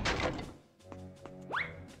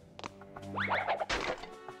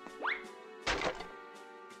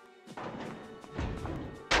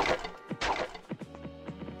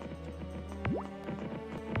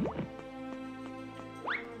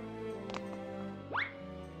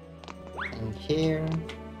 And here,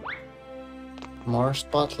 more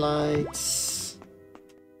spotlights.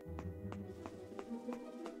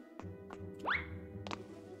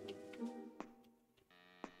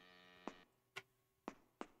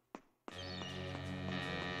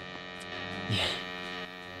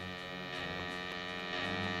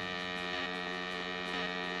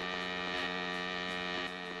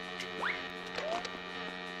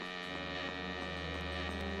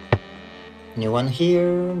 Anyone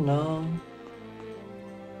here? No.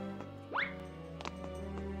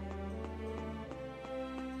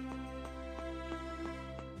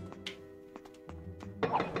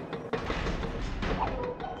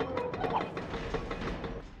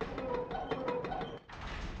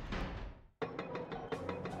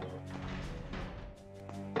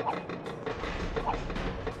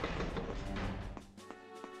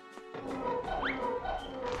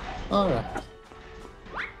 All right.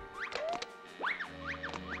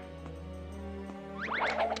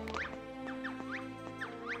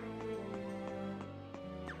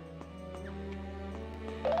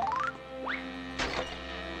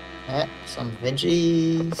 Some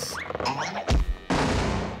veggies.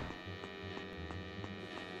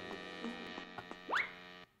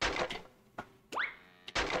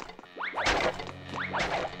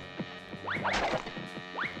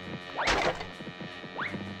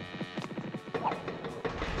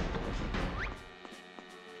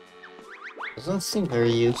 Doesn't seem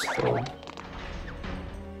very useful.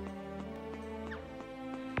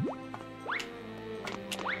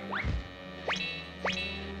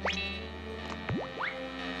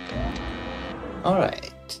 All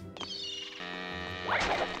right.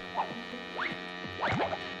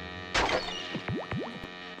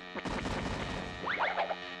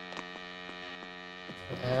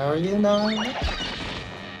 Where are you now,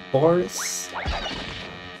 Boris?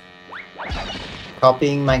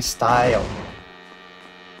 Copying my style.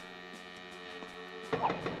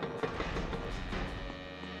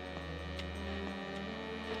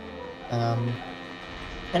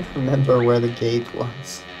 Can't remember where the gate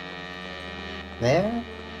was. There?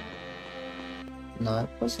 No, it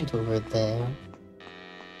wasn't over there.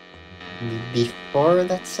 Before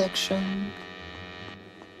that section?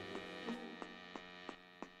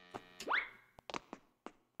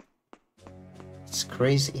 It's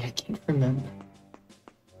crazy, I can't remember.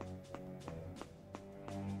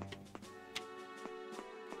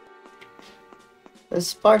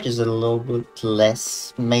 This part is a little bit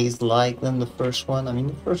less maze-like than the first one. I mean,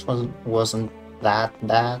 the first one wasn't that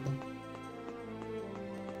bad.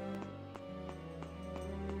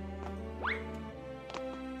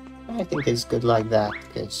 I think it's good like that,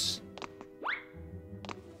 because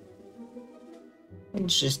it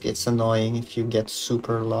just gets annoying if you get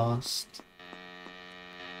super lost.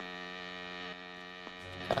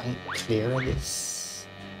 Can I clear this?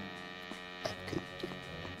 I could.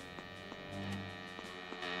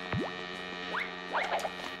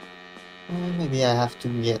 Maybe I have to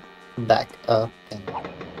get back up, and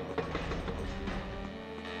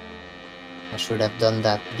I should have done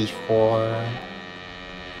that before.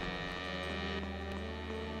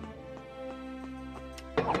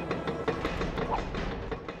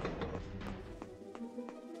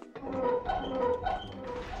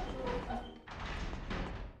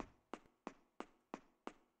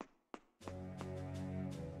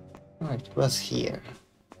 Alright, it was here.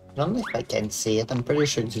 I don't know if I can see it. I'm pretty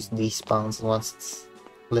sure it just despawns once it's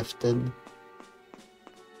lifted.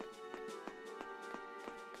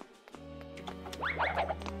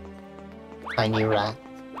 Tiny rat.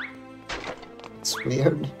 It's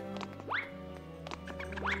weird.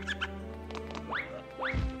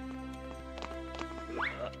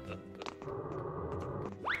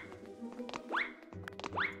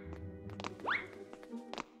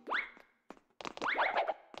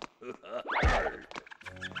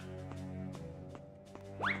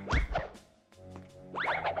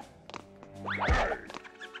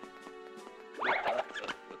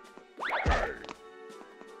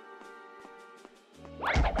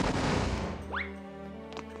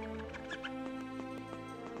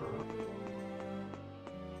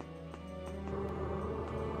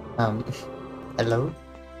 Hello?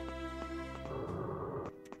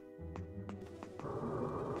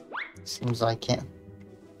 Seems I can't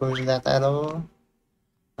push that at all.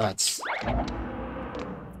 Oh,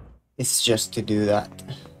 it's just to do that.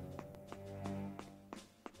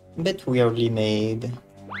 A bit weirdly made.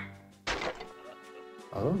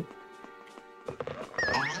 Oh.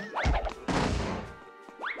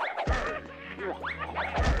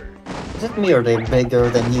 Is it me or are they bigger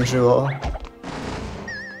than usual?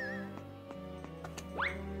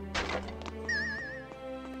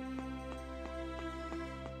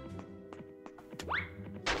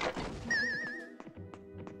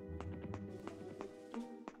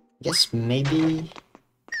 Guess maybe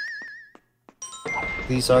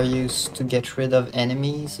these are used to get rid of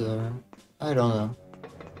enemies, or I don't know.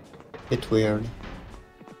 Bit weird.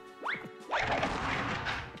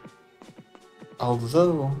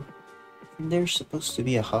 Although there's supposed to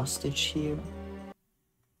be a hostage here.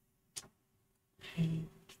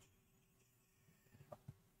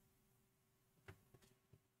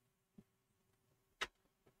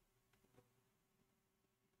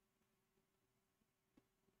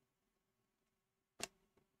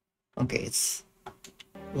 Okay, it's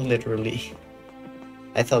literally...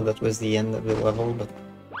 I thought that was the end of the level, but...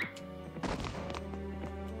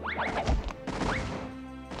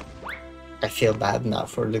 I feel bad now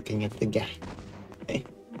for looking at the guy. Okay.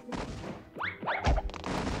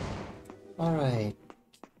 Alright.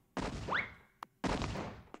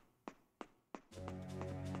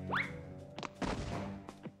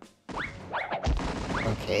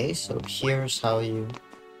 Okay, so here's how you...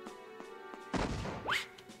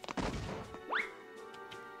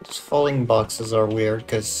 These falling boxes are weird,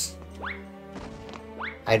 because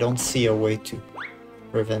I don't see a way to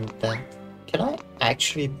prevent that. Can I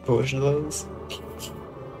actually push those?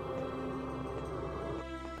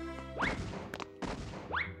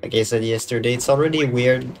 Like I said yesterday, it's already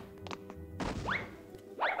weird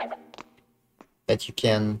that you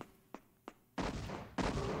can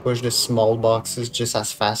push the small boxes just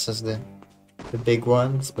as fast as the big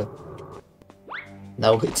ones, but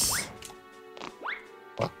now it's...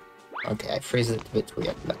 Well, okay, I phrased it a bit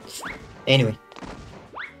weird, but anyway.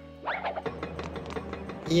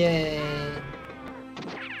 Yay!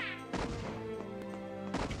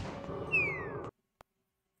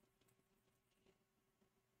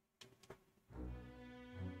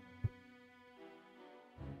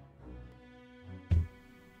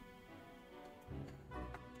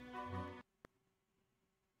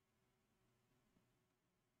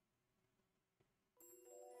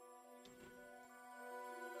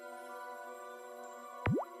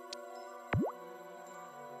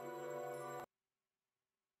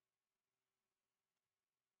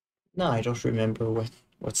 No, I don't remember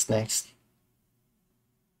what's next.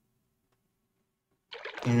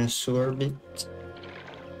 In a sewer bit.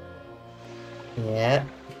 Yeah.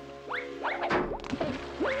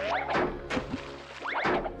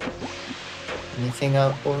 Anything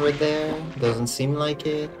out over there? Doesn't seem like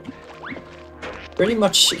it. Pretty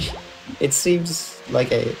much, it seems like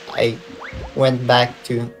I went back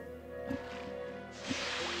to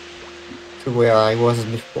where I was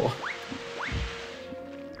before.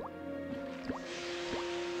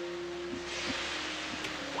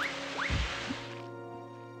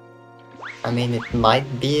 I mean, it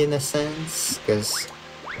might be in a sense, because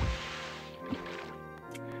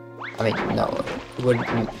I mean, no,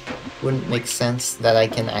 it wouldn't make sense that I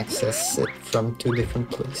can access it from two different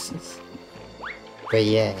places. But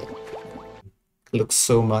yeah, it looks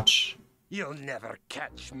so much You'll never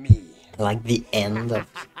catch me. like the end of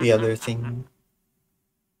the other thing.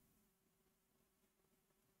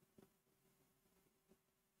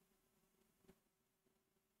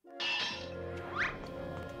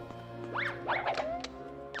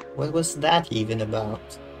 What was that even about?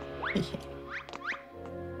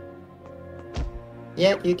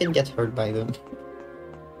 Yeah, you can get hurt by them.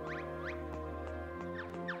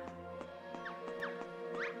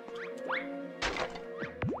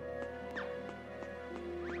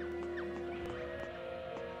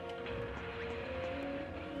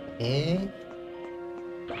 Eh?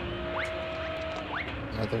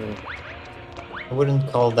 Another... I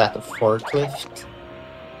wouldn't call that a forklift.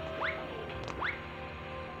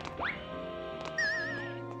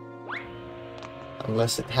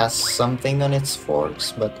 Unless it has something on its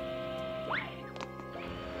forks, but...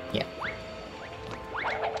 yeah.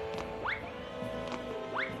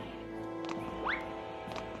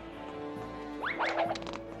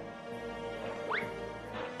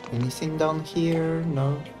 Anything down here?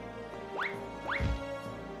 No.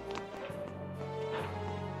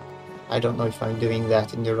 I don't know if I'm doing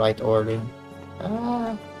that in the right order.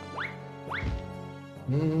 Ah.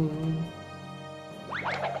 Hmm.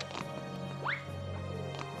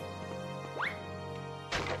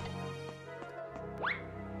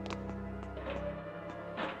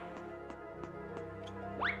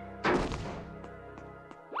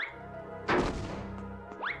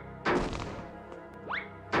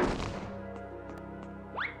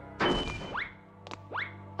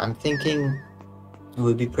 I'm thinking it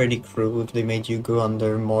would be pretty cruel if they made you go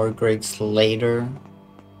under more grades later.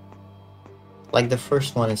 Like, the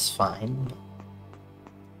first one is fine.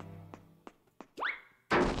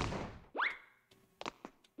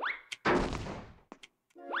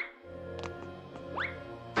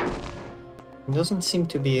 It doesn't seem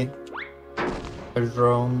to be a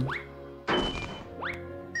drone.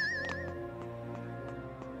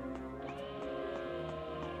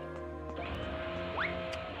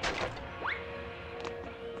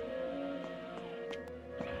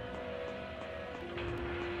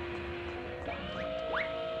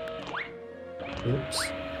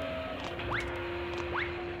 Oops.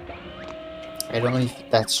 I don't know if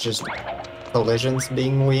that's just collisions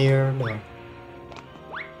being weird or...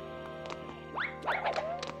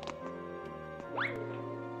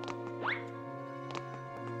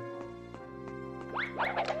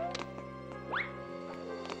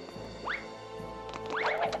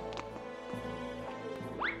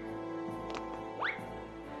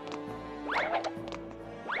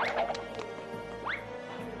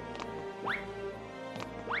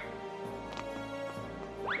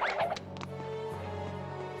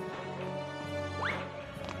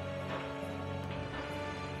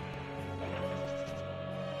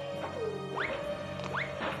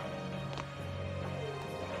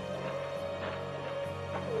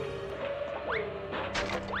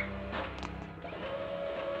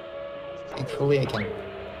 Thankfully I can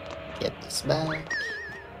get this back.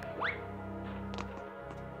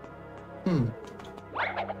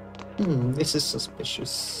 This is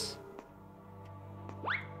suspicious.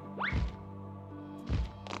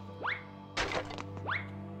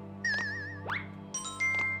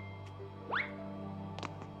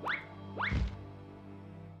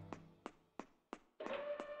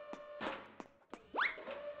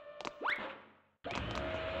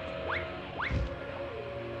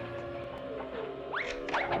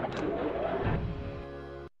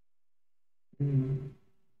 Hmm.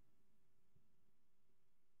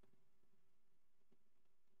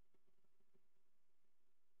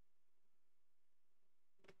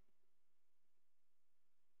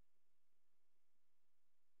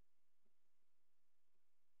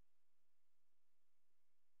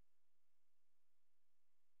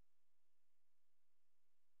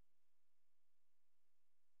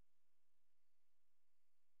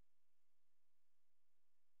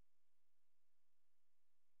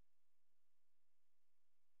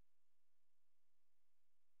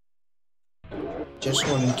 Just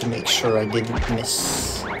wanted to make sure I didn't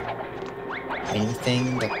miss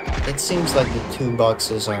anything, but it seems like the 2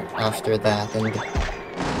 boxes are after that and the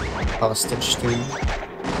hostage too.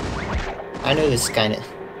 I know this kinda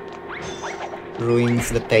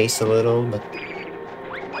ruins the pace a little, but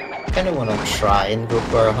I kinda wanna try and go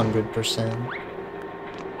for 100%.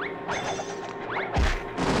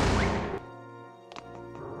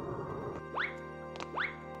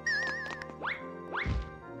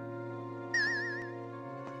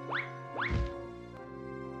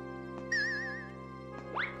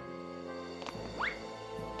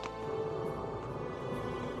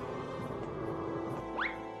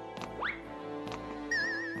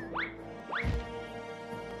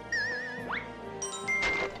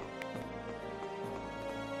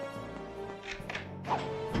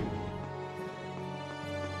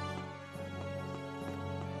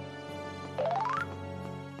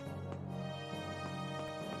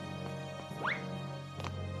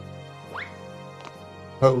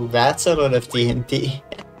 Oh, that's a lot of TNT.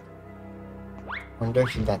 Wonder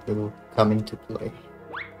if that will come into play.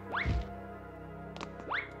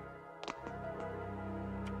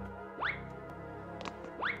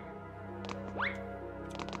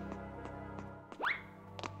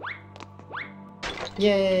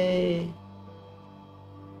 Yay!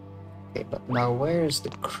 Okay, but now where's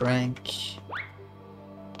the crank?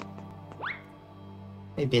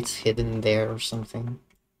 Maybe it's hidden there or something.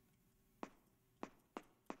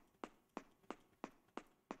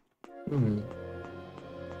 You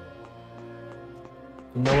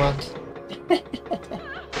know what?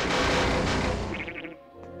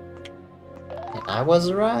 I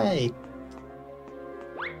was right.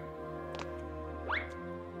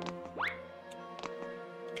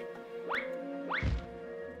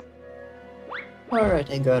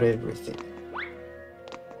 Alright, I got everything.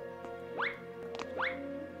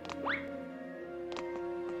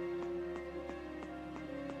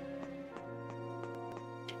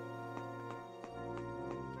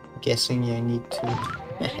 Guessing I need to...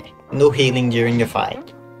 No healing during the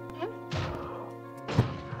fight.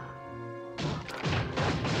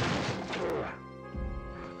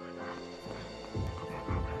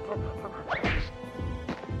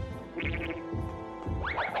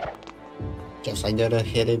 Guess I gotta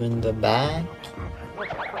hit him in the back.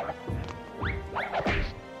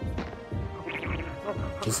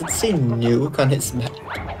 Does it say nuke on his back?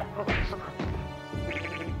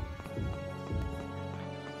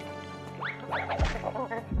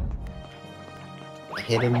 I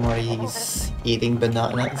hit him while he's eating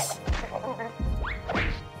bananas.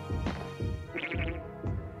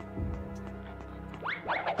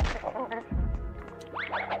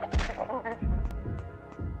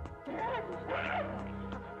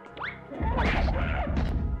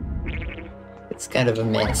 It's kind of a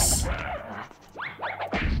mess.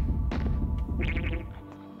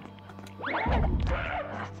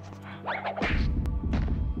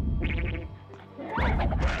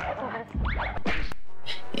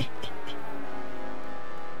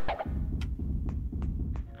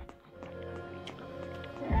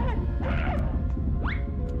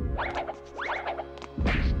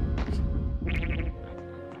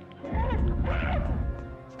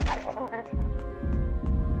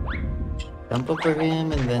 Jump over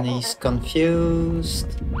him and then he's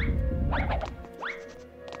confused.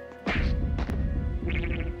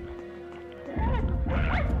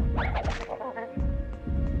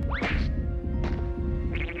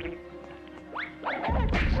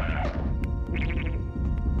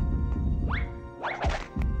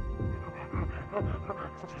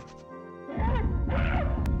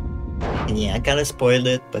 And yeah, I kinda spoiled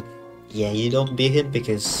it, but yeah, you don't beat him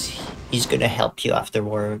because he's gonna help you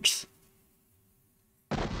afterwards.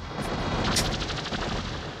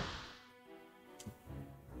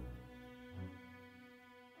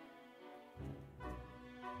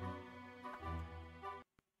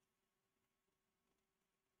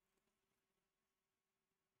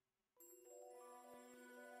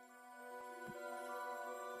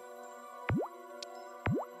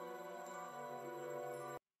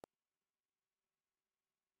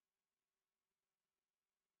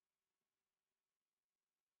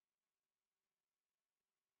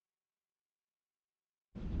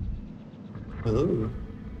 Ooh.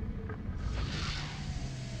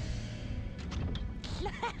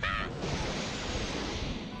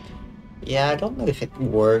 Yeah, I don't know if it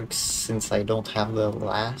works since I don't have the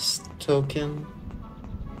last token.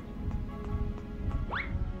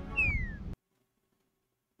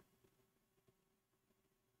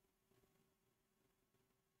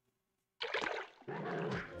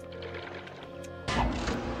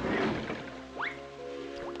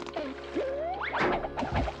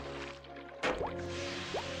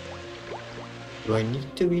 Do I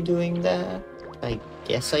need to be doing that? I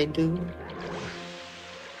guess I do.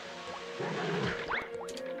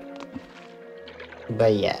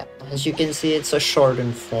 But yeah, as you can see, it's a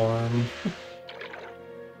shortened form.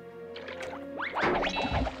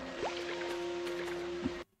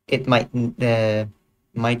 It might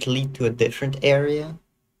lead to a different area.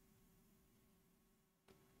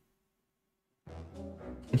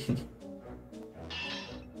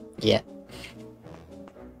 Yeah.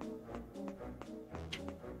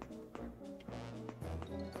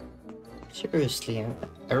 Seriously,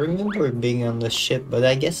 I remember being on the ship, but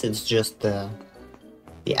I guess it's just the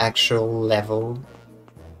actual level.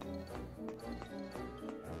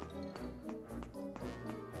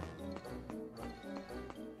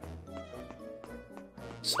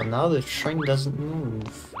 So now the train doesn't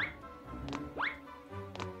move.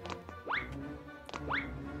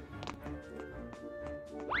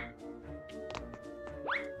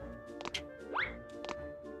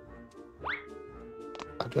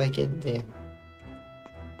 How do I get there?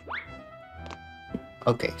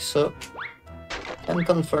 Okay, so can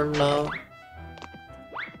confirm now.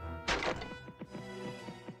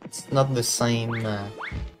 It's not the same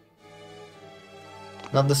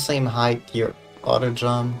height your auto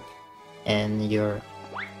jump and your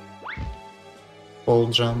full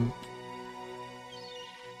jump.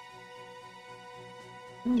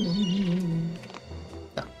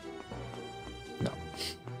 No. No.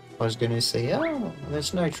 I was gonna say, oh,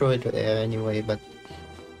 there's no droid there anyway, but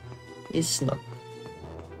it's not.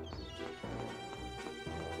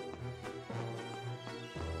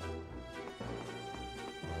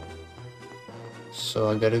 So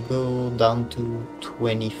I gotta go down to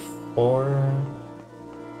 24.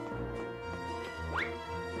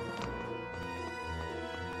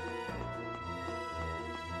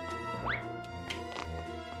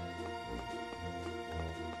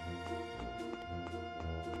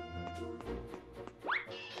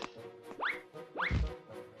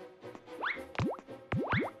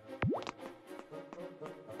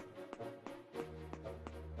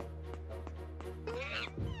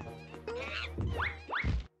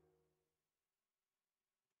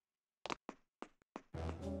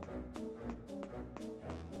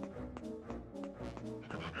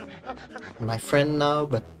 My friend now,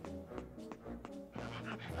 but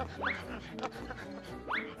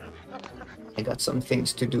I got some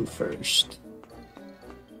things to do first.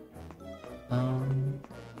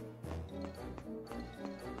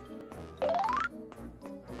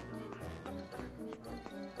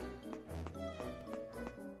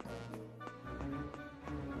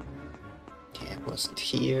 Yeah, it wasn't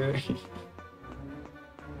here.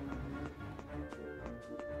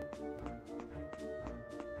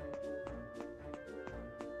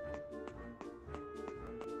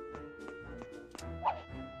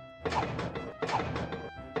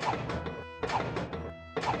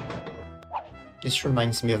 This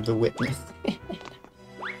reminds me of The Witness.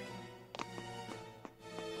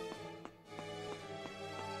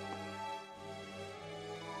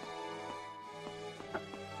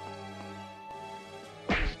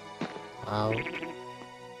 Wow.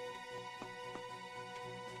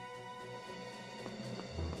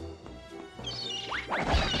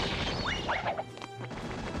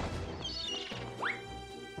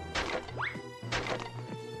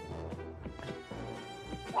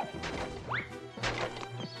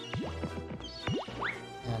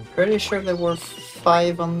 I'm pretty sure there were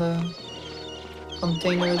 5 on the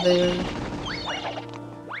container there.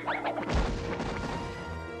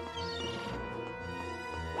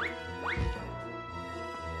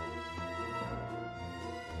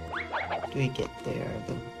 Do we get there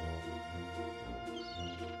though?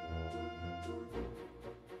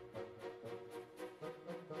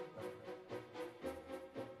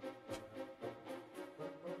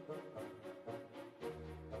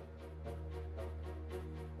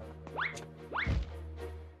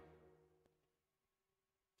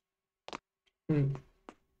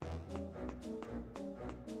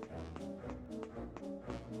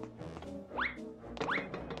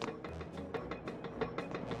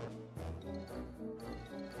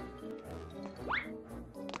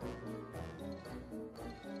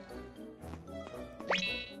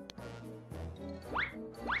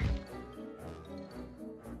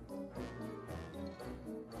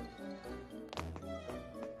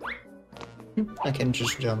 I can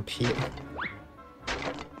just jump here.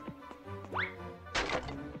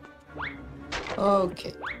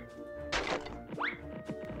 Okay.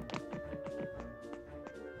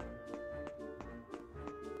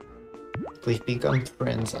 We've become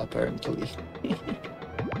friends, apparently.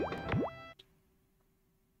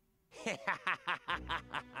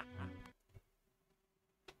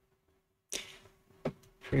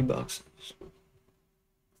 3 boxes.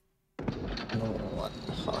 No one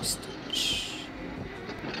hostage.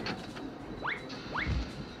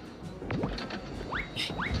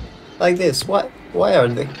 Like this, why are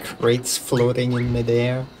the crates floating in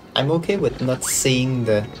midair? I'm okay with not seeing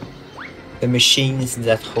the machines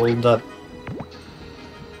that hold up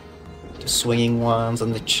the swinging ones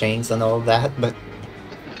and the chains and all that, but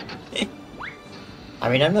I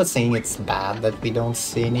mean, I'm not saying it's bad that we don't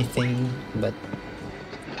see anything, but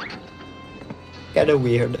kinda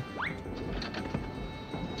weird.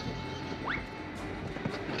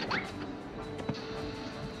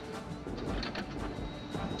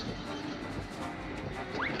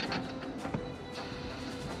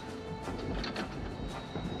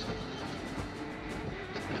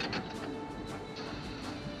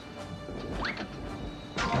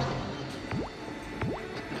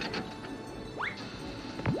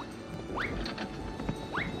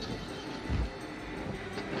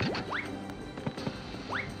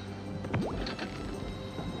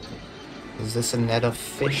 Is this a net of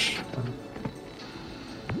fish?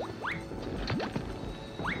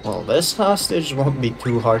 Well, this hostage won't be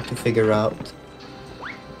too hard to figure out.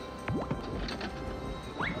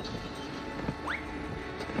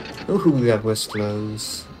 Ooh, that was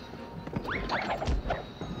close.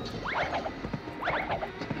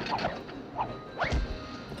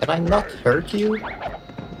 Can I not hurt you?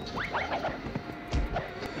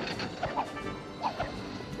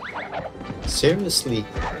 Seriously?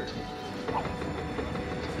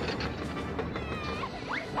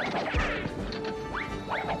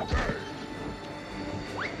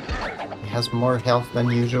 He has more health than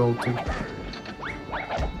usual too.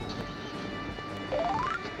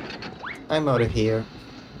 I'm out of here.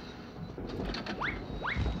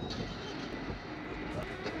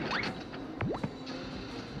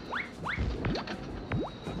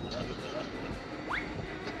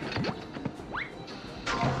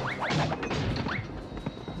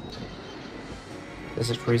 Does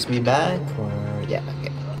it raise me back or yeah,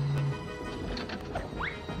 okay.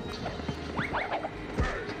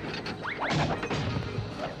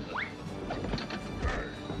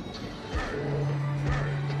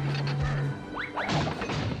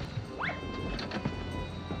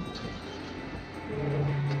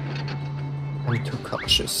 I'm too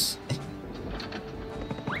cautious.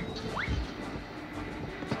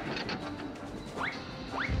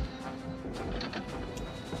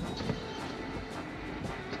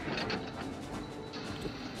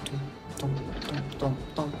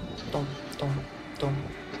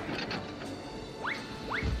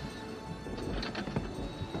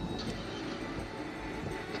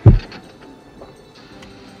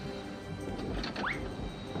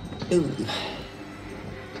 Ooh.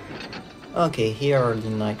 Okay, here are the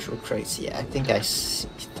nitro crates. Yeah, I think I see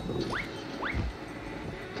through.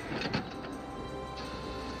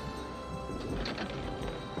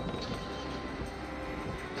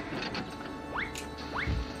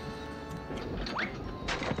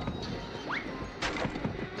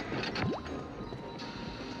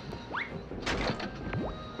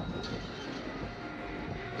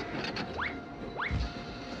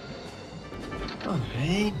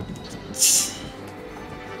 Alright.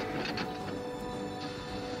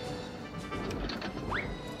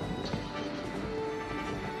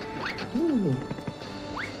 Ooh.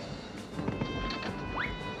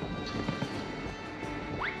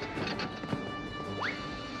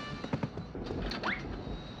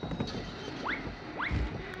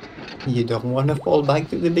 You don't want to fall back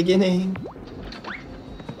to the beginning.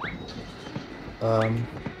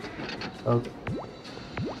 Okay.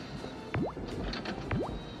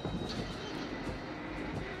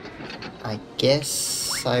 I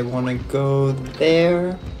guess I want to go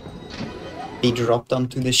there. Be dropped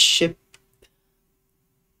onto the ship.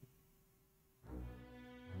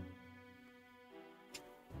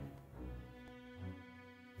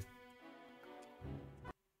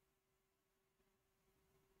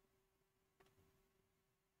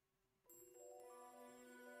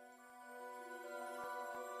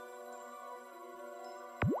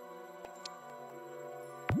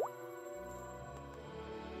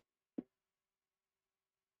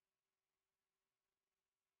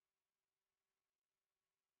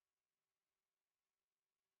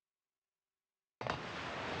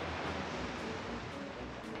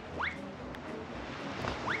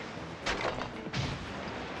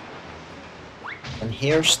 And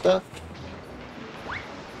hear stuff.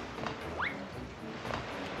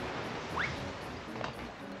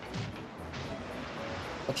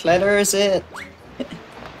 What letter is it?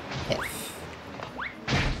 F.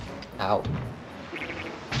 Ow.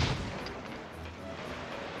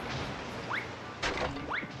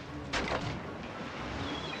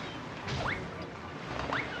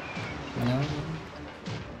 No.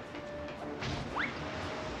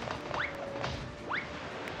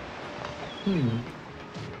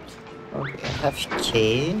 Okay, I have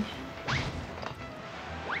K.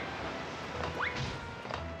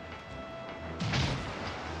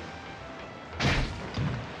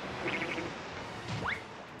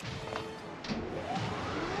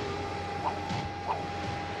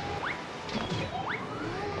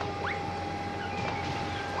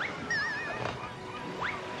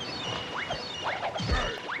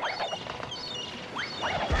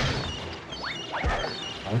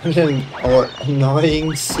 Or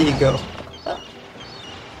annoying seagull.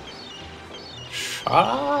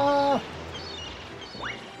 Ah!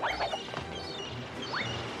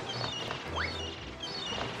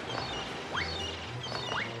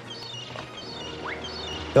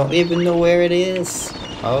 Don't even know where it is.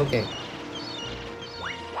 Okay.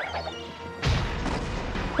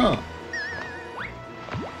 Huh.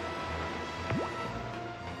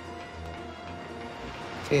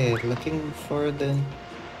 Okay, looking for the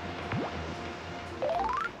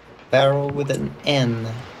barrel with an N.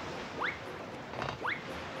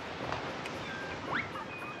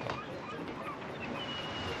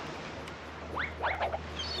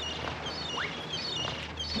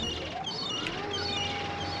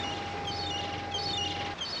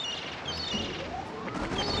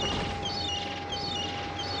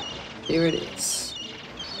 Here it is.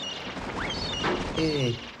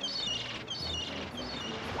 Okay.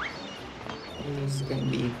 It's gonna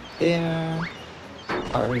be there.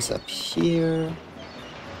 R is up here.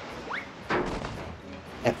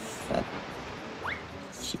 F up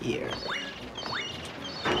here.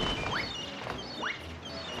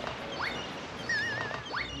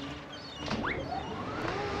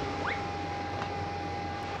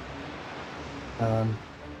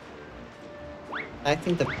 I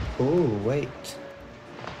think the... Oh, wait.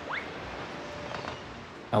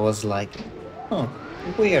 I was like, oh,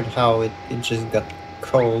 weird how it just got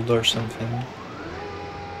cold or something.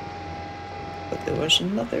 But there was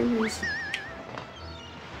another reason.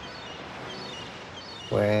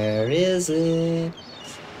 Where is it?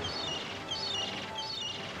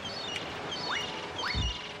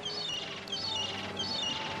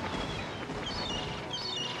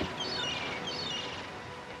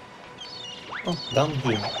 Oh, down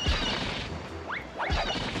here.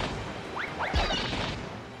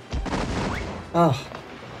 Oh,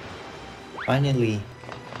 finally.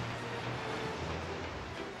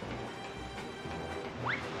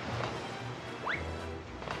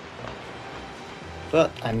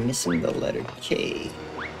 But I'm missing the letter K.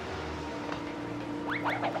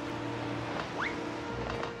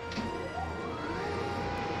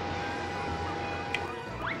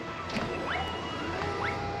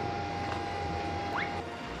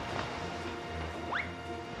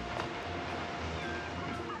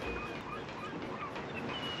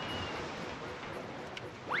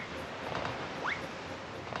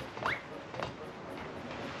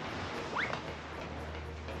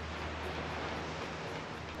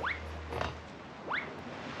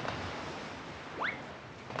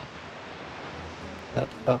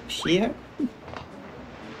 Up here?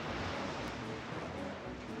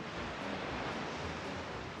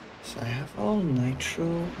 So I have all nitro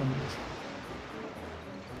and...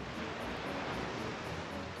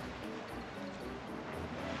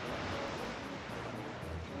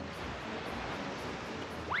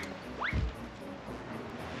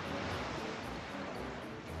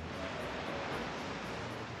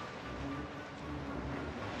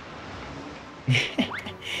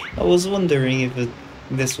 I was wondering if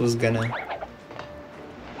this was gonna...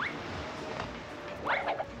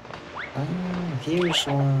 Ah, here's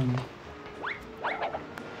one.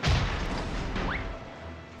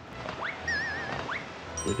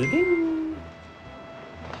 Doo-doo-doo.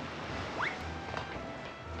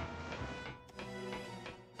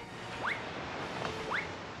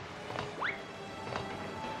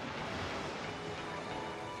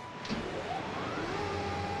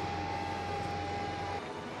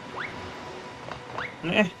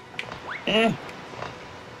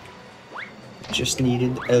 Just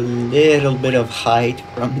needed a little bit of height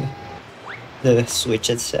from the switch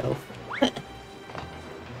itself.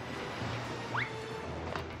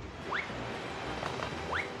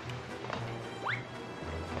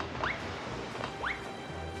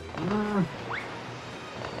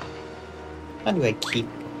 How do I keep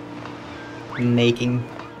making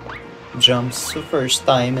jumps the first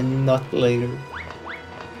time and not later?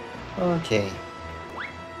 Okay.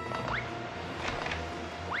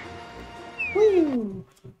 Woo!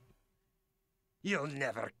 You'll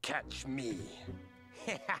never catch me.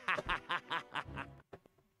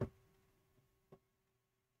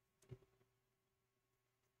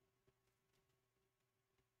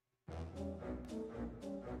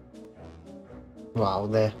 Wow,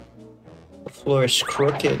 the floor is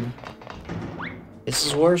crooked. This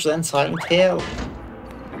is worse than Silent Hill.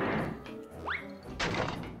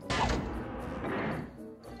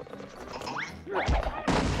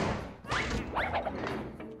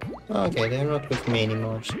 Okay, they're not with me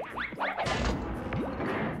anymore.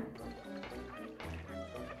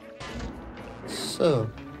 So,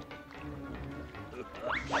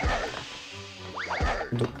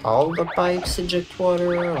 do all the pipes eject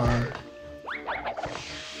water, or...?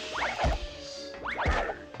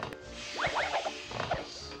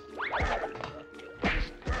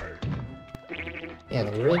 Yeah,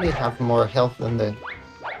 they really have more health than the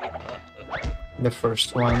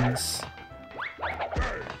first ones.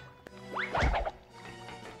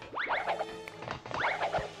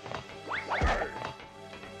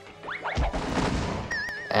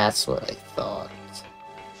 That's what I thought.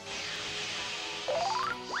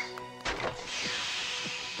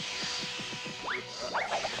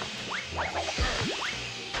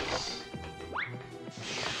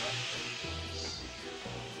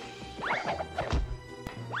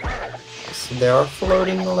 So there are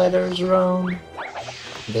floating letters around.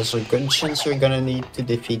 There's a good chance you're gonna need to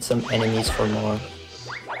defeat some enemies for more.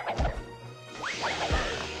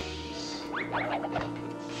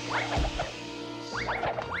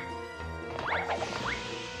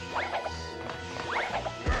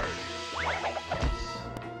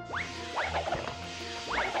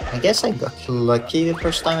 I guess I got lucky the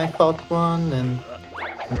first time I fought one and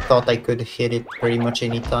thought I could hit it pretty much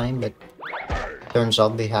any time, but turns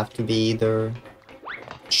out they have to be either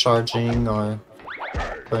charging or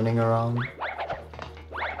turning around.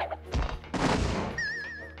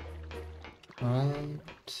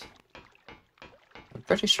 Right. I'm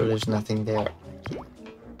pretty sure there's nothing there.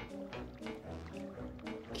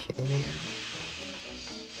 Okay.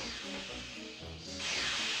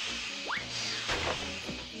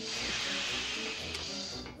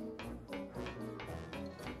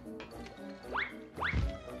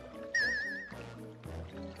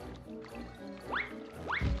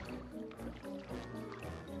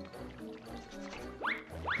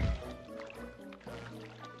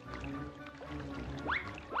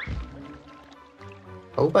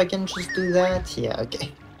 Hope I can just do that? Yeah,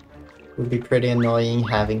 okay. Would be pretty annoying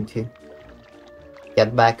having to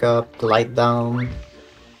get back up, glide down,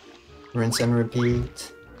 rinse and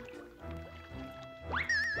repeat.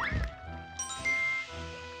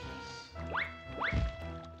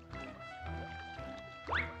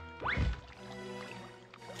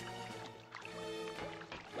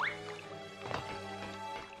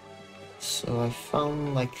 So I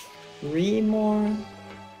found like 3 more.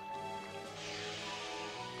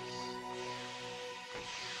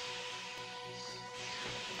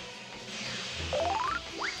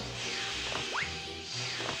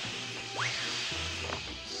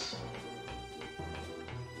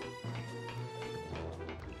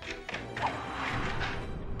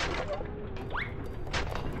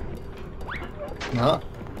 No.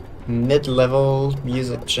 Mid-level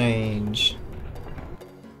music change.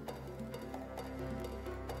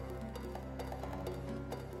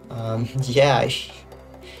 Yeah,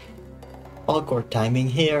 awkward timing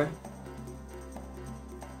here.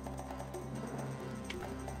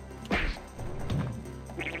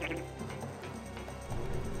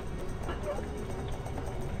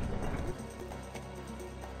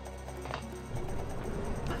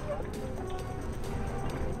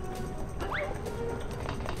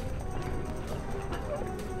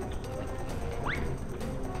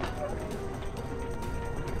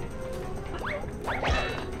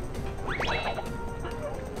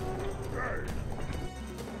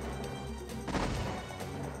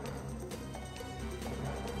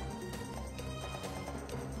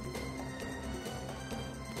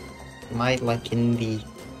 Might like in the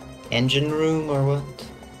engine room or what?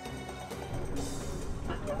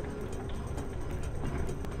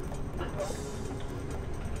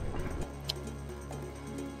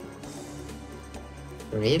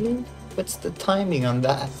 Really? What's the timing on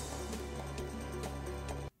that?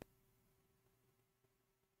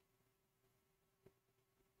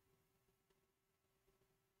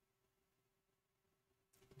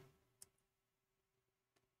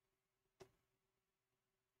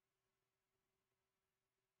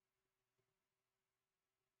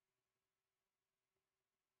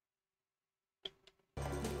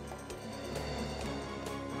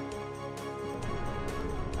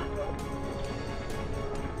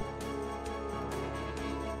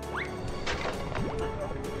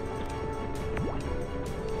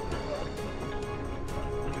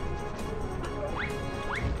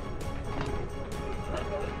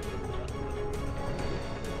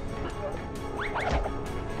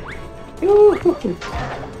 Okay.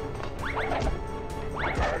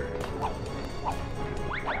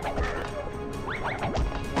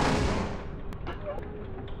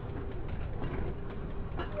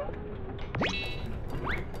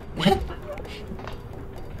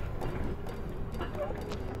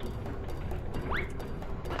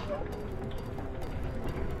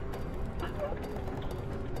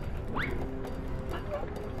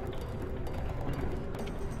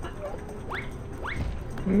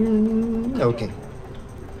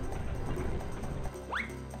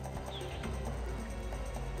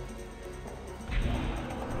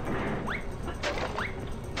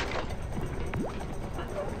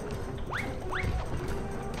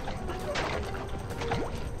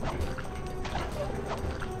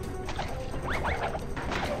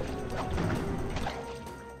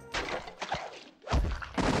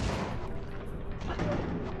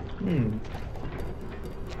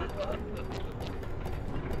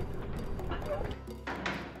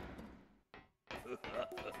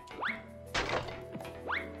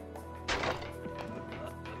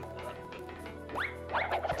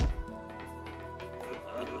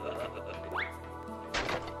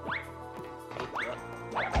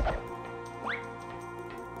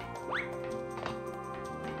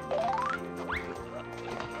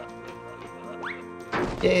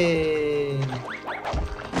 Yay!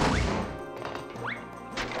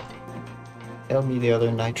 Tell me the other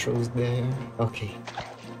nitros there. Okay.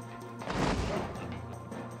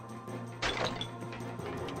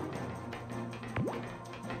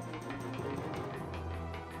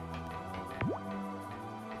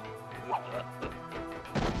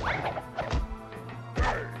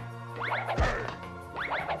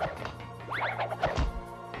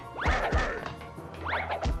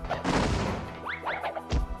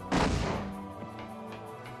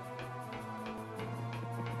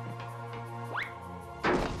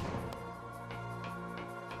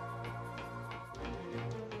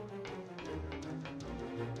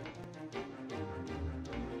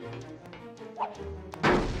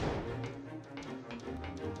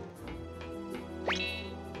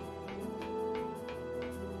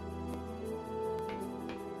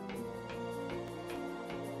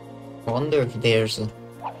 I wonder if there's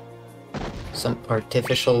some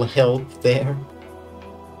artificial help there.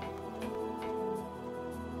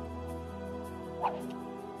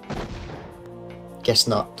 Guess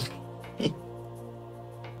not.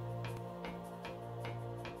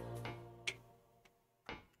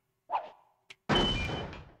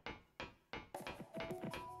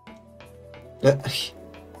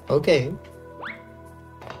 Okay.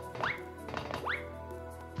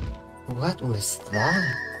 What was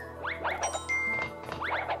that?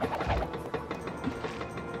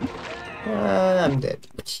 I'm dead.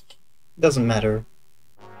 Doesn't matter.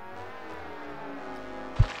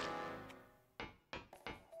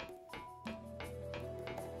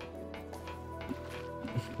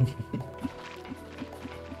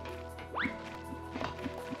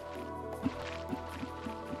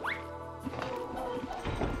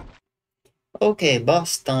 Okay,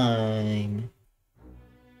 boss time.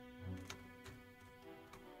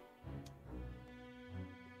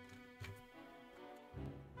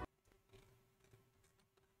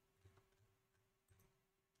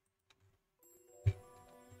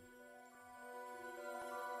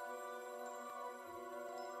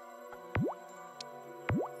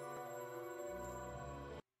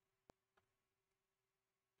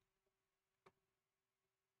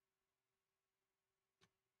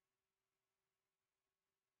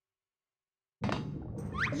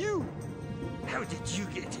 You! How did you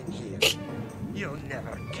get in here? You'll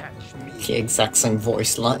never catch me. The exact same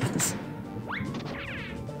voice lines.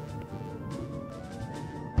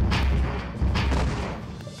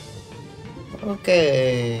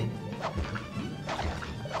 Okay.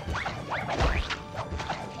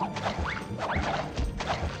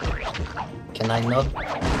 Can I not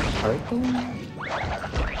hurt them?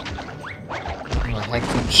 I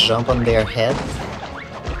have to jump on their head?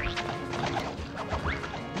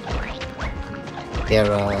 They're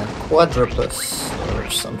a quadrupus or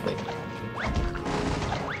something.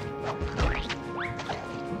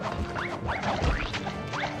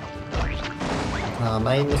 Am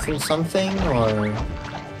I missing something, or...?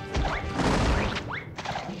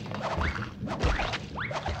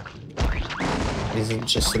 Is it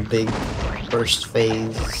just a big burst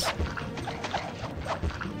phase?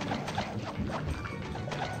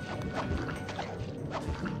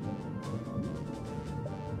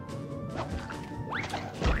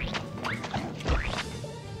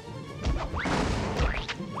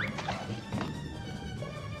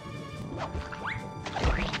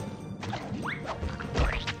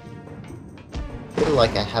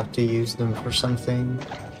 like I have to use them for something.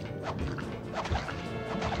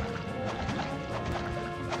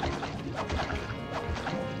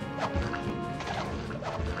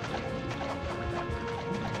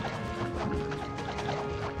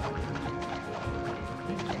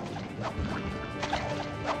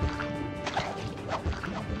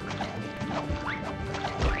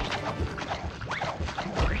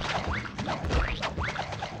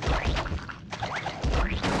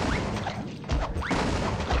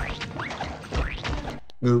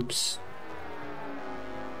 Oops.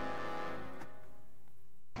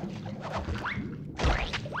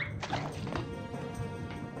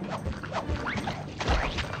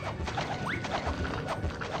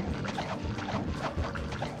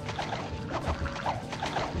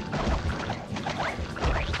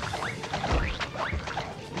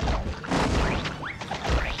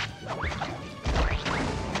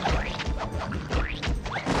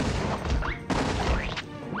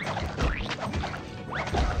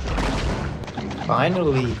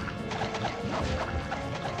 Finally.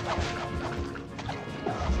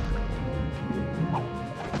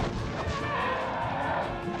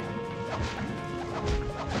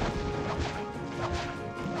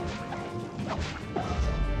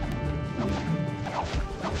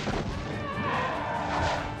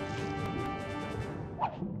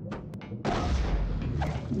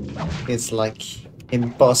 It's like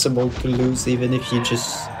impossible to lose even if you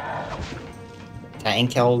just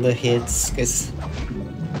tank all the hits, cause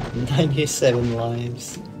 97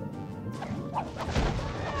 lives. I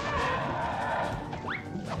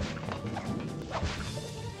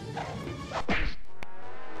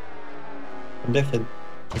wonder if it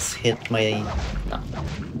just hit my... No.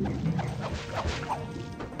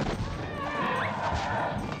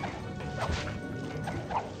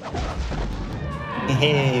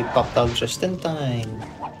 Hey, popped out just in time.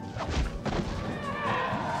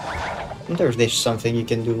 I wonder if there's something you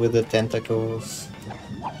can do with the tentacles.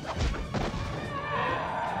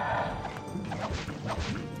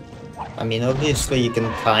 I mean, obviously you can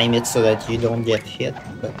time it so that you don't get hit,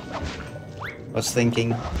 but I was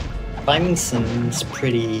thinking timing seems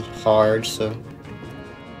pretty hard, so...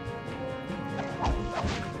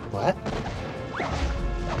 What?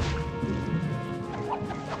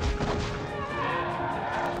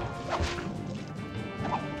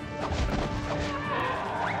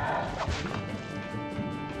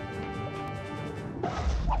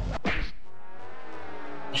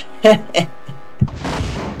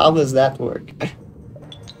 How does that work?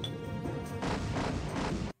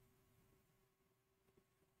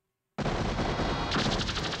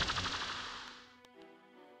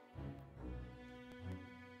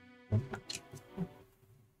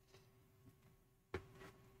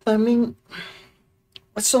 I mean,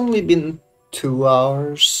 it's only been 2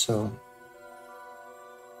 hours, so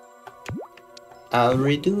I'll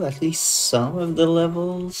redo at least some of the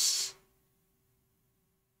levels.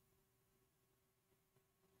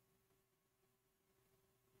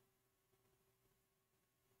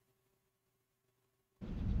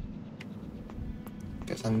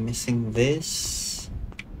 Because I'm missing this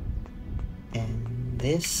and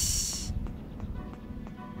this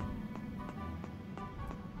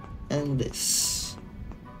and this.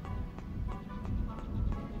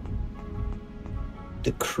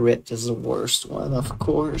 The crit is the worst one, of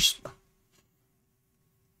course.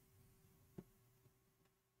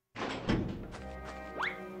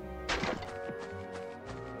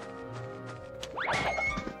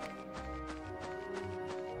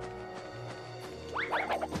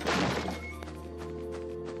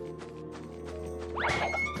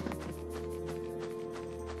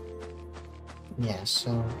 Yeah, so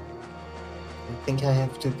I think I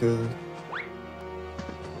have to go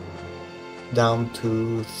down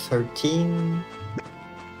to 13.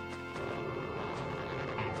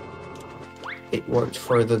 It worked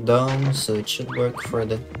for the dome, so it should work for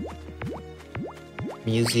the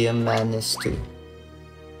museum madness too.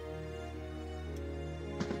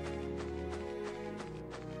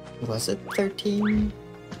 Was it 13?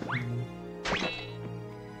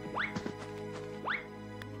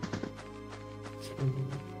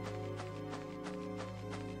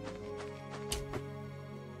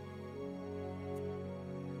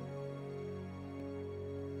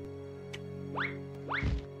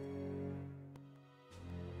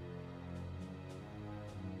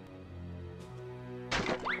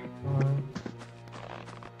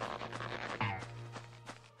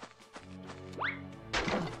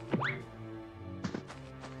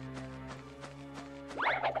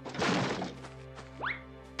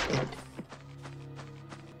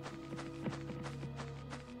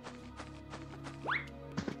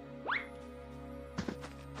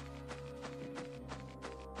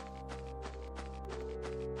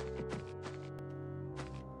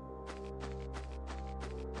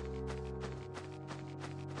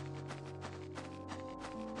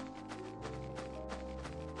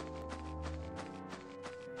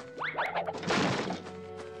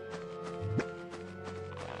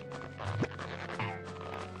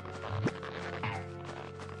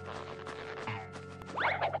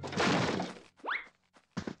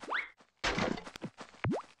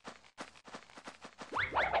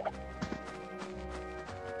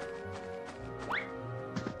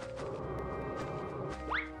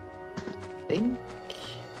 think.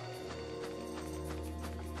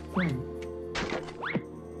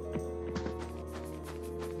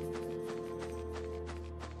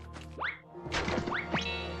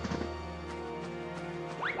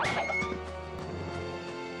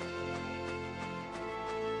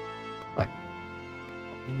 What?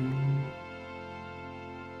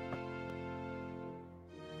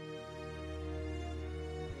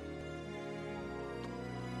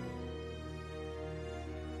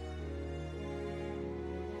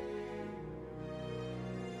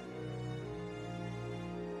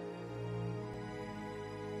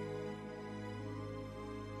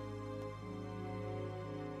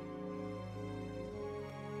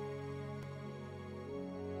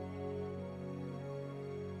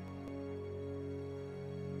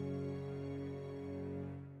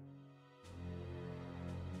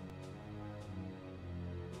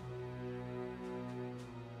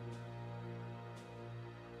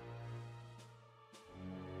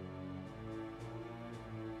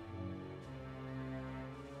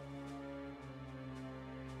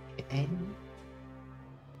 Okay.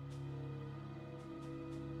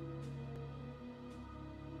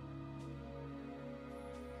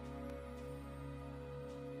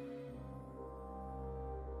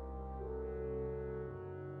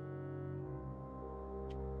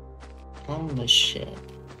 On the shed.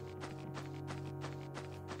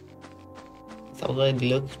 I thought I'd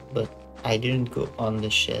looked, but I didn't go on the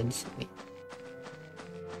sheds.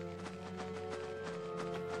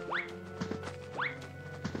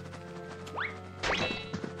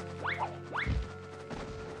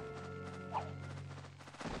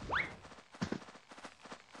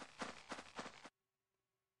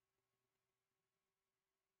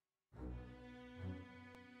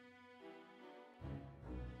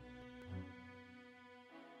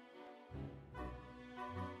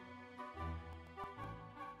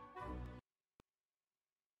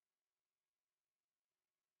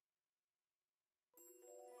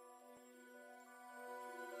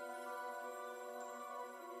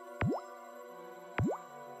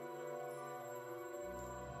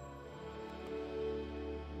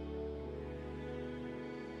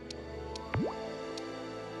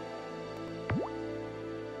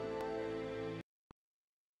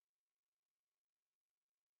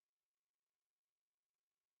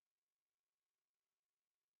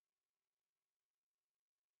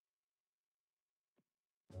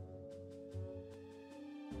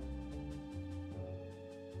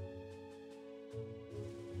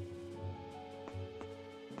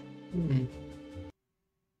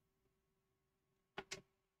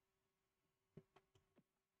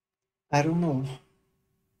 I don't know.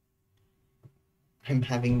 I'm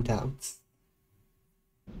having doubts.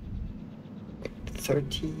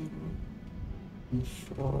 13 and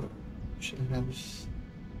 4 should have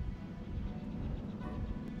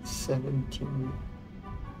 17.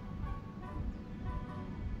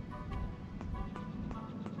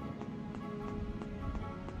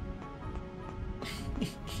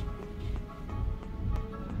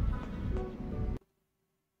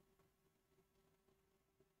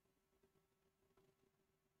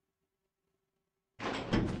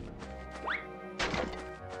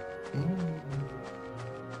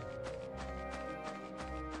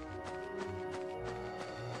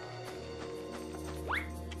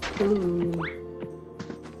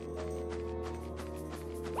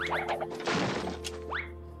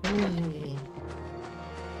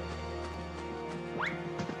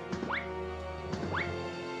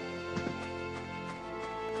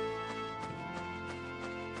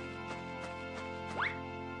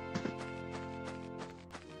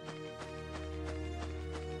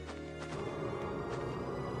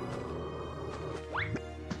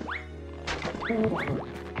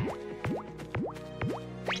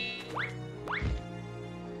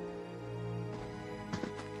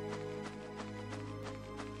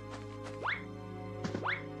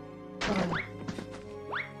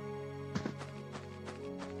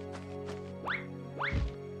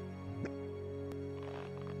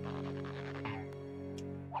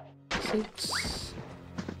 Six.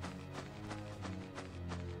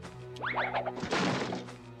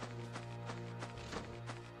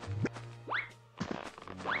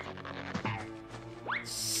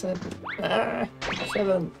 7.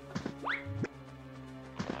 7.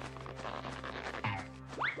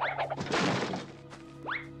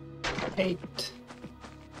 8.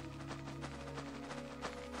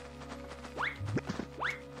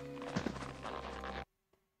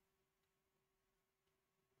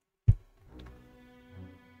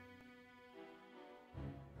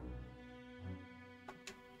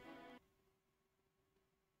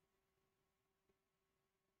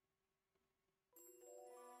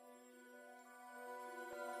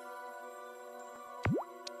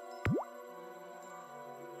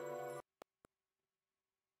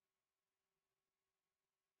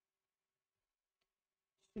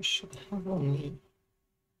 I should have only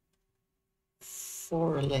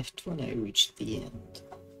 4 left when I reach the end.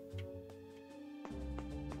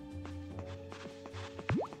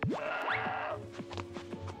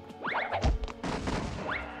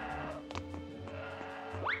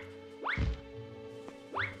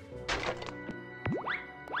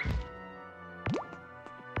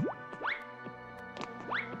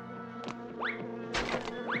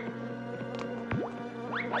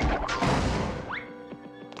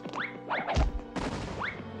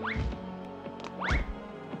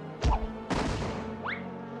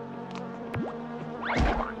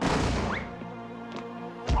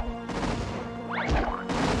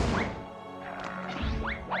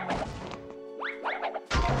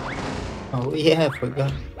 Oh yeah, I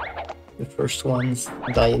forgot. The first ones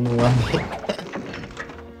die in one hit.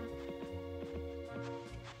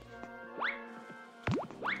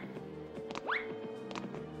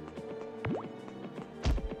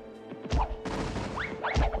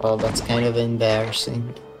 Oh, that's kind of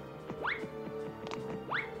embarrassing.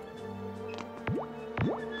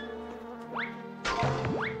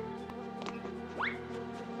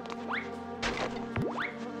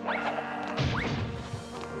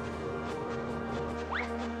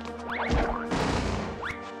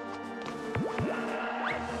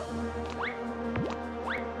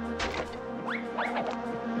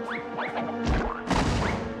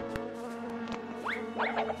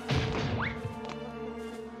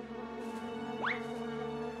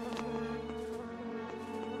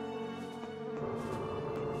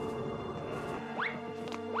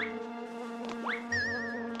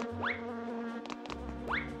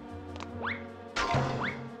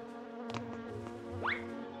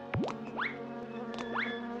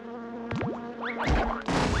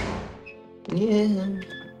 Yeah.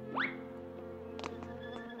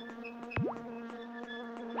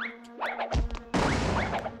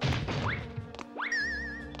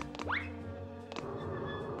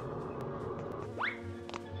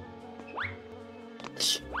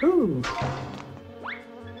 Ooh.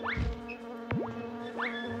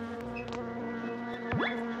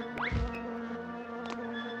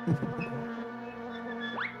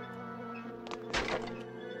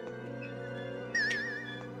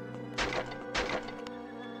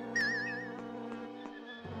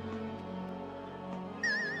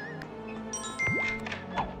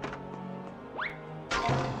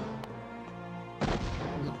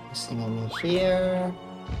 Nothing on me here.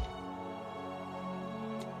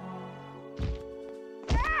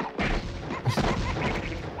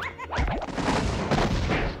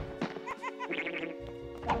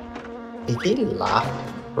 Did he laugh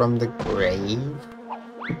from the grave?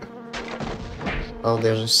 Oh,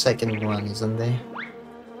 there's a second one, isn't there?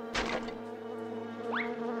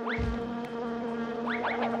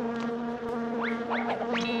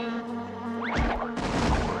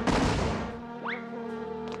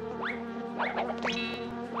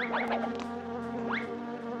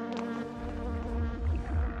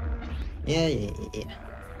 Yeah.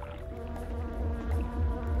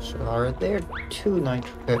 So are there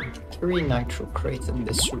three nitro crates in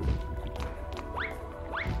this room?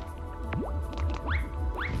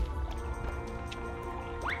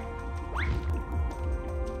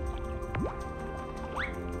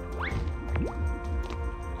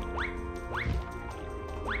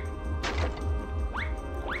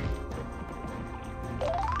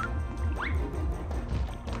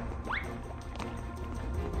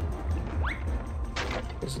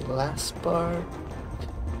 This is the last part.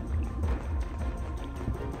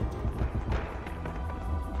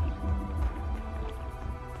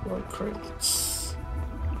 Four crates.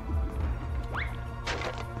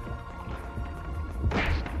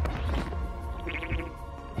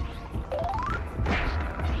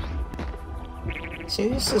 See,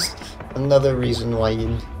 this is another reason why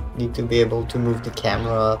you need to be able to move the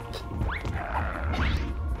camera up.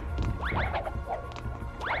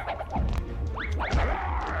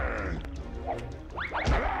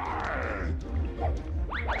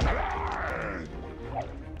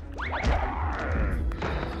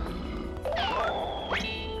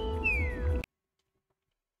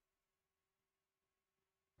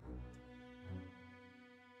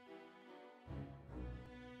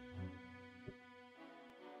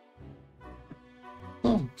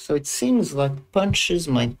 Oh, so it seems like punches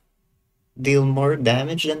might deal more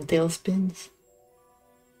damage than tailspins.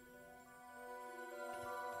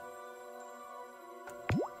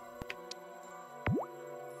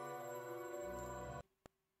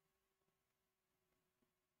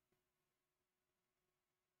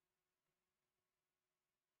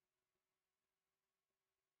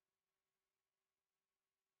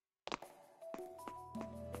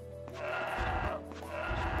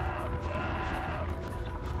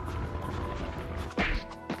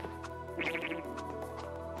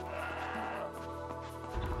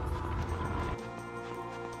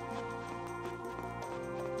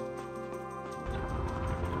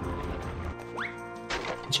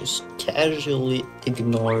 Just casually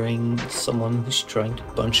ignoring someone who's trying to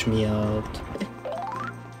punch me out.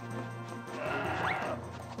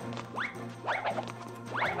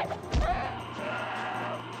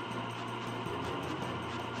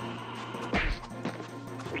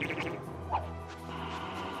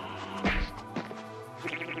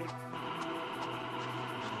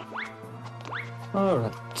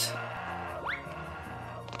 Alright.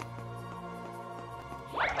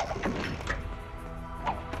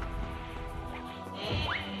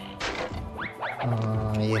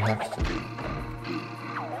 You have to.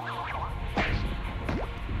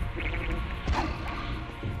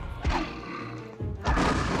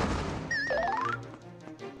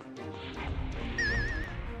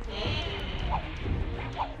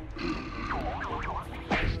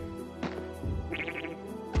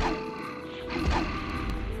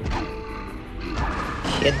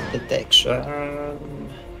 Hit detection.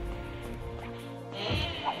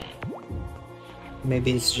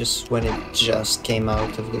 Maybe it's just when it just came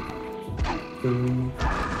out of the room.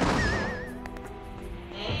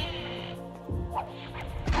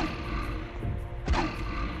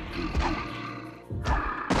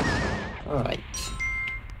 Alright.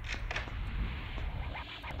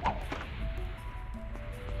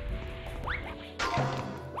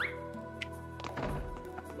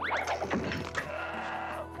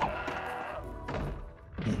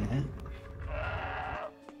 Yeah.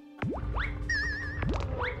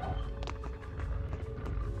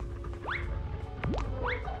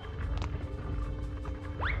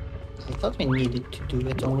 I thought I needed to do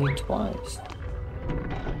it only twice.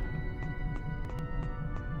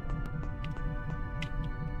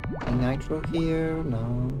 A nitro here?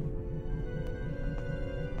 No.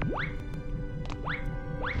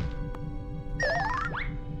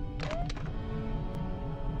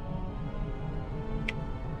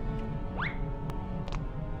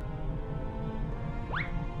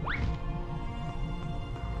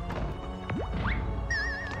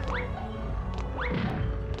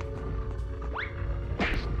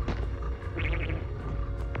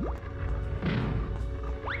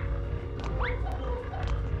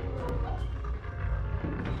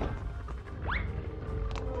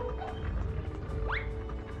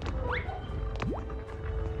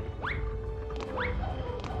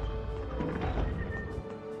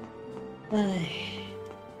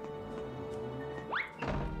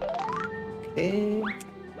 Okay.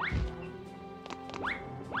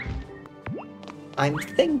 I'm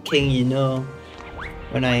thinking, you know,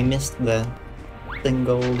 when I missed the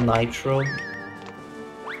single nitro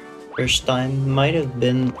first time, might have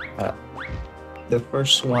been the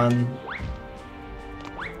first one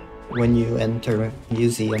when you enter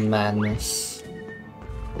Museum Madness,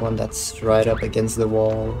 the one that's right up against the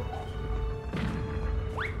wall.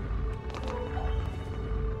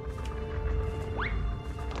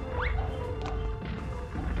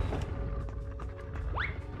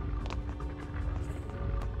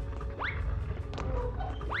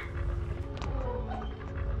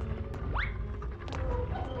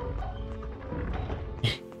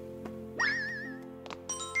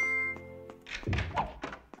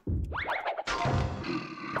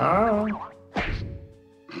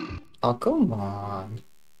 Oh, come on.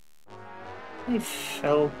 I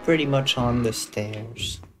fell pretty much on the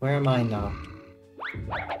stairs. Where am I now?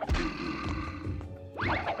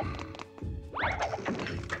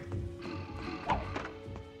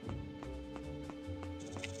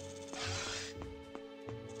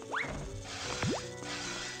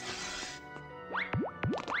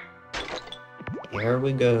 Here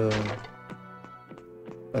we go.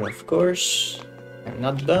 But of course, I'm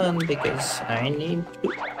not done because I need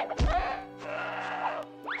to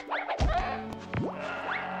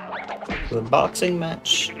do a boxing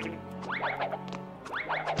match.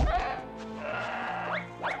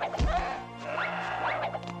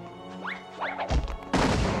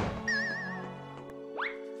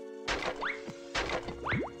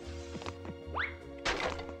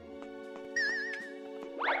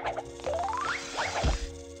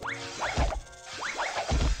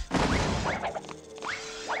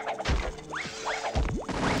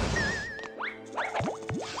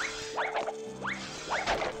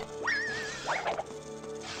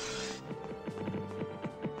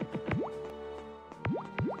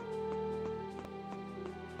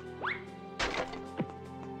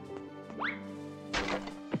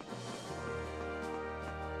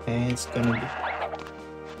 And it's gonna be...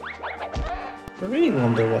 I really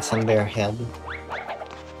wonder what's on their head.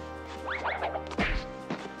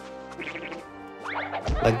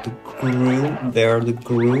 Like the groom, they're the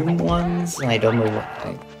groom ones? I don't know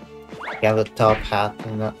what. They have a top hat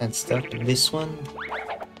and stuff. This one?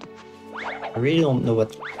 I really don't know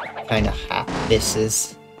what kind of hat this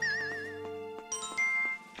is.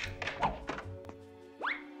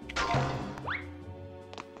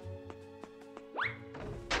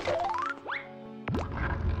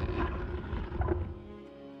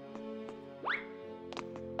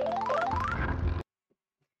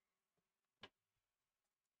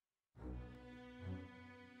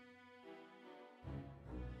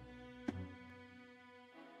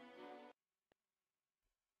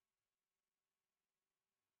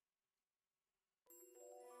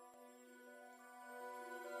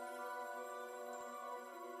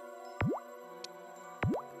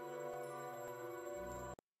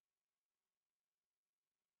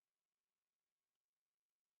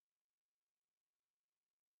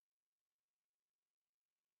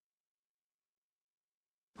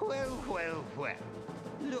 Well.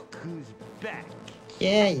 Look who's back.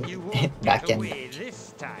 Yeah, You won't back get and away back.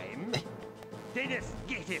 this time. Dennis,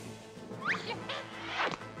 get him.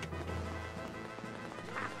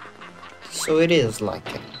 So it is like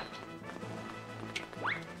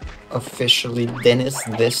officially Dennis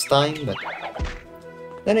this time, but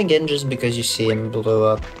then again, just because you see him blow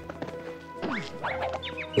up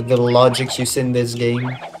with the logic used in this game.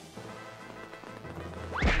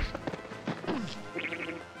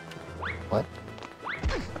 What?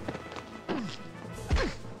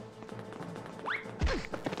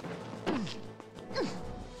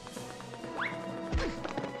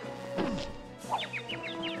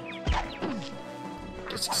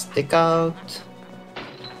 Does it stick out?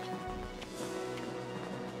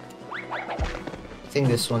 I think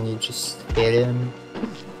this one you just hit him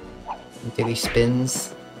until he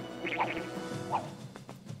spins.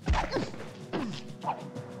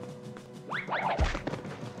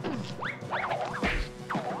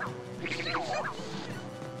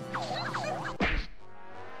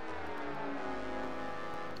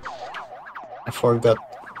 I forgot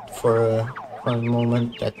for a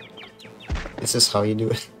moment that this is how you do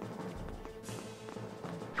it.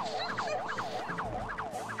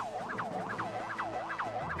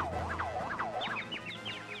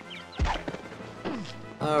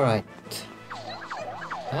 Alright.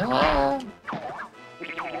 Ah.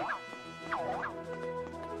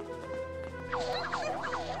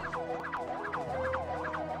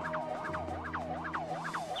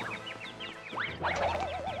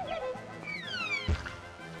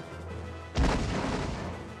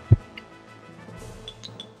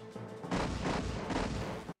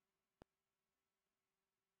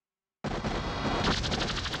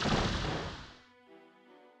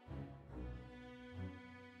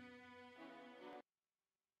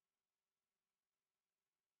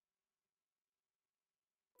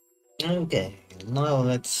 Okay, now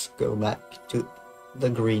let's go back to the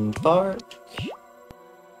green part.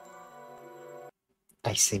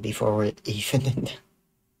 I see before we're even in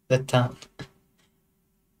the town.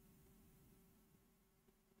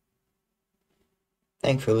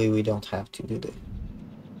 Thankfully, we don't have to do the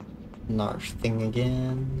Knarf thing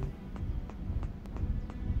again.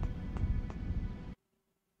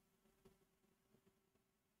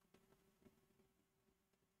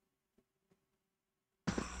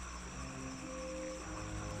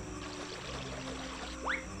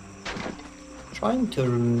 Trying to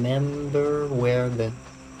remember where the...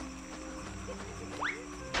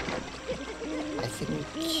 I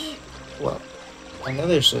think... Well, I know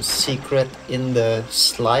there's a secret in the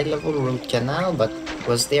slide level root canal, but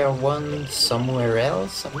was there one somewhere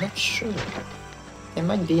else? I'm not sure. There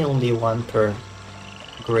might be only one per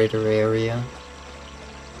greater area.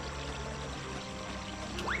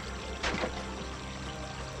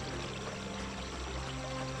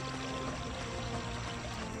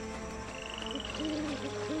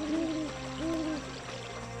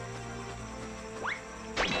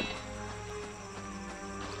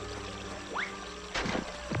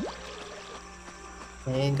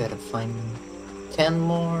 Okay, gotta find 10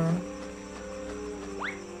 more.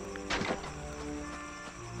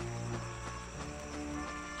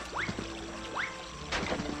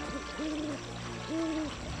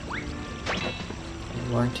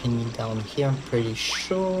 There weren't any down here, I'm pretty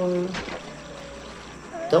sure.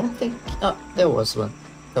 Don't think... Oh, there was one.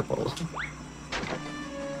 Couple.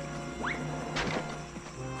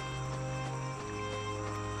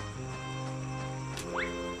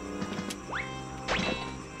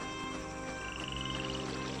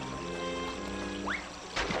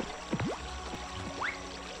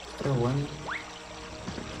 There one.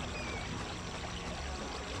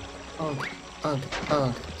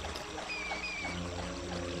 Okay.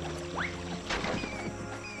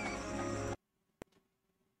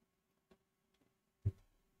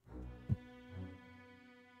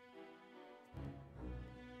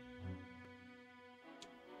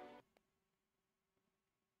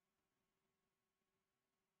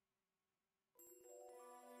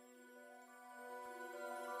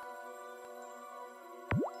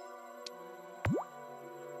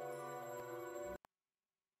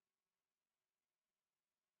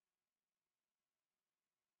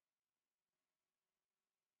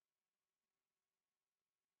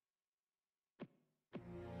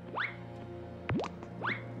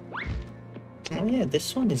 Oh yeah,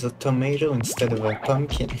 this one is a tomato instead of a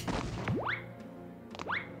pumpkin.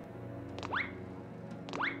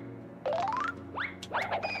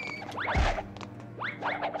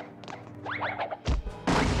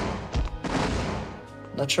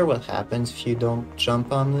 Not sure what happens if you don't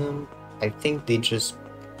jump on them. I think they just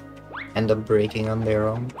end up breaking on their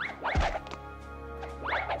own.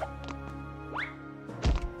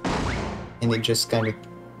 And they just kind of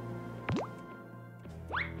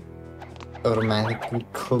automatically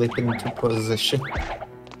clip into position.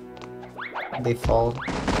 They fall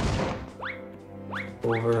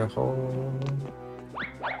over a hole.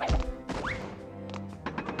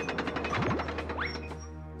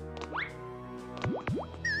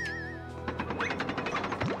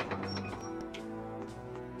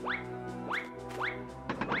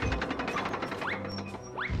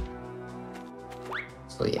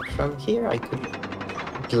 So yeah, from here I could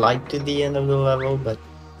glide to the end of the level, but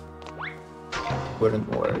it wouldn't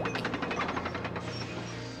work.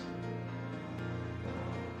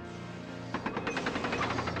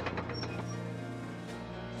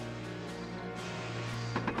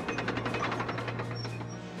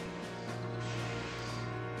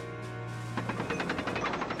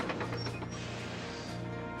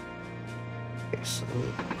 Okay, so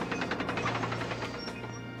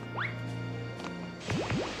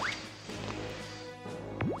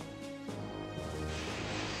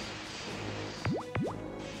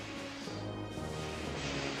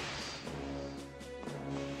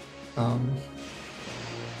oh,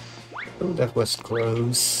 that was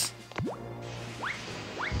close.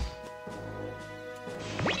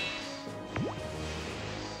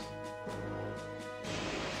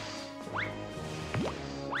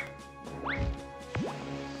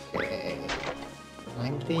 Okay,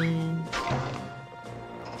 19.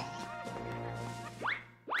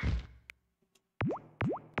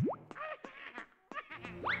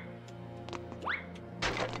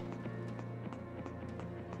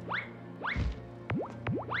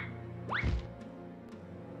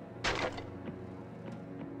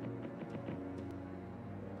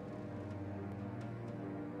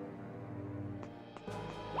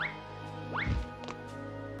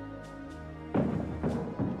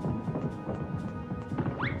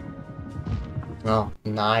 Oh,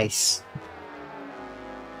 nice.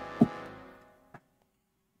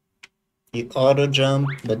 You auto jump,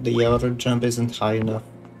 but the auto jump isn't high enough.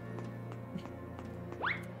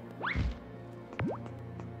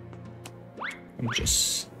 I'm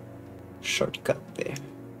just shortcut there.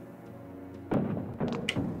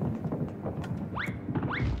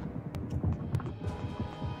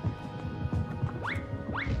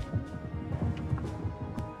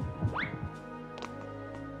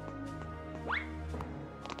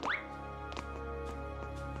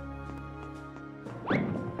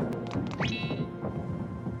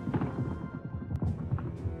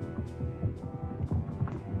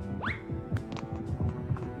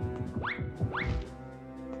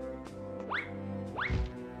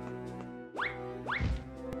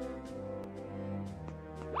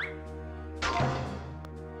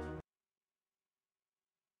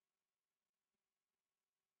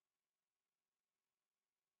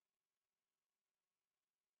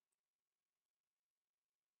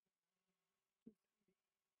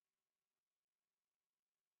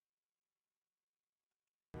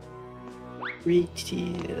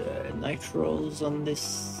 Pretty nitros on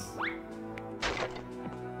this.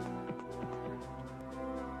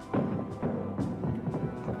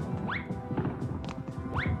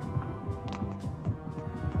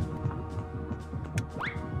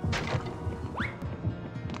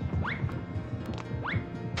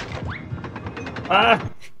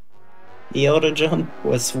 Ah! The auto jump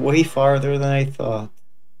was way farther than I thought.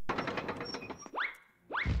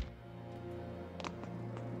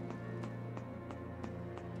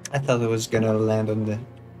 I thought it was gonna land on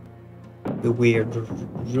the weird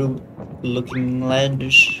root looking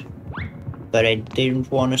ledge, but I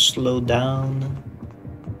didn't want to slow down.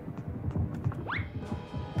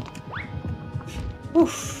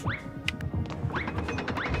 Oof.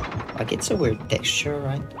 Like, it's a weird texture,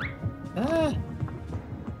 right? Ah!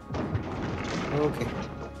 Okay.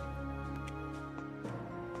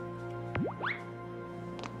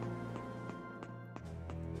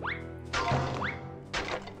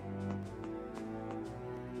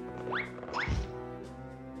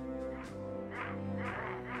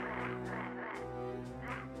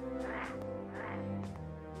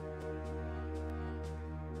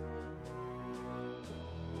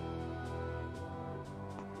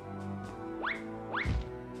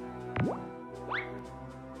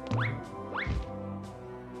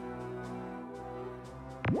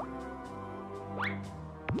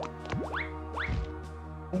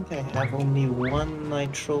 I have only one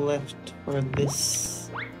nitro left for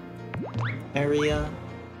this area.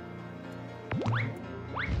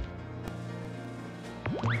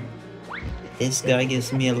 This guy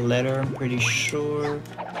gives me a letter, I'm pretty sure.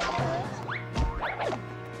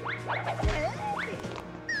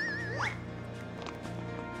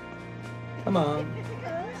 Come on.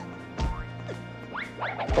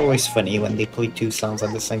 Always funny when they play two sounds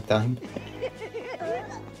at the same time.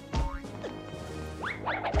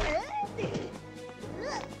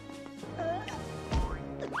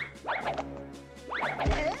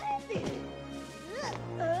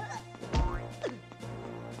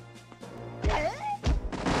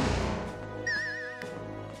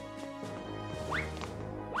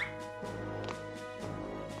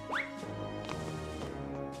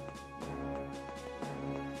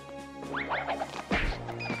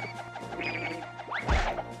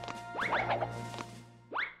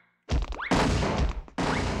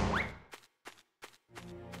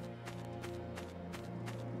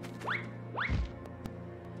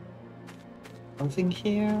 Something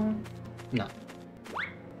here? No.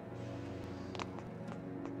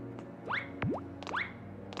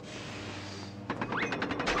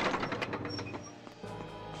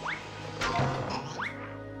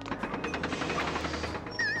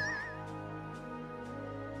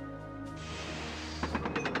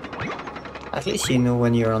 At least you know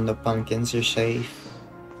when you're on the pumpkins, you're safe.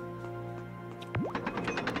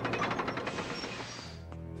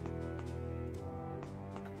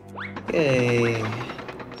 Okay.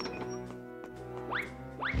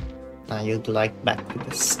 Now you'd like back to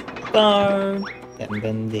the start, and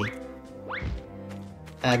then they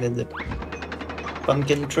added the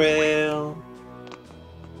pumpkin trail.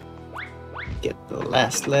 Get the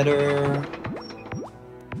last letter.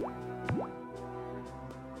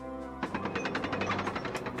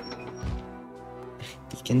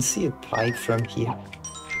 You can see a pipe from here.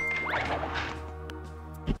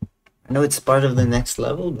 I know it's part of the next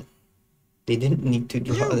level, but they didn't need to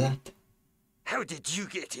draw that. How did you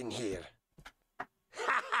get in here?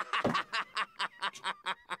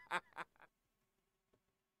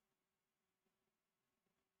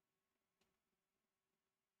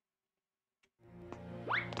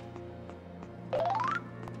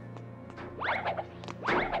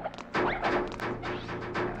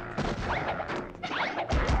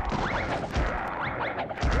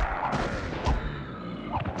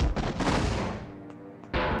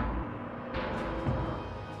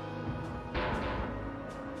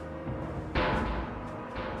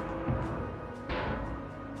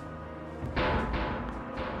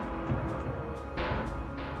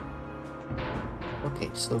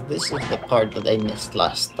 Okay, so this is the part that I missed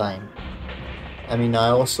last time. I mean, I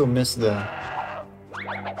also missed the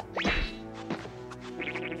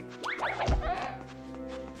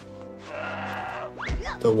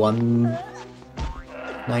one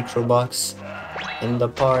nitro box in the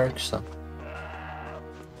park, so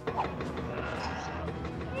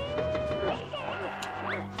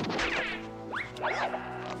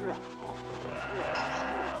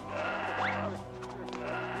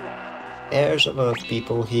there's a lot of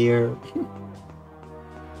people here.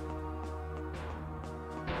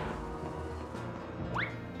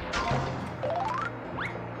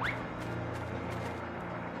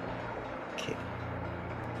 Okay.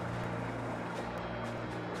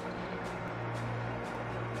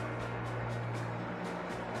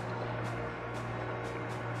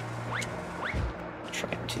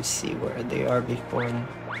 Trying to see where they are before I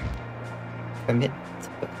commit.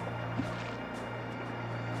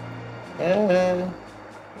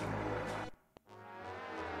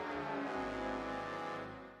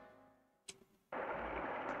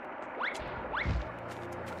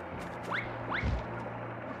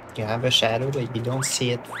 You have a shadow, but you don't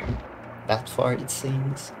see it from that far, it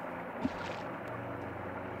seems.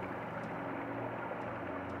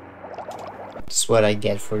 That's what I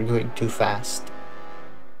get for going too fast.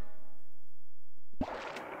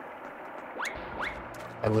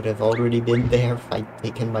 I would have already been there if I'd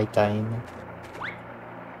taken my time.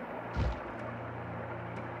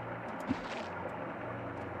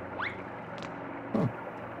 Huh.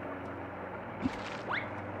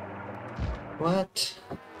 What?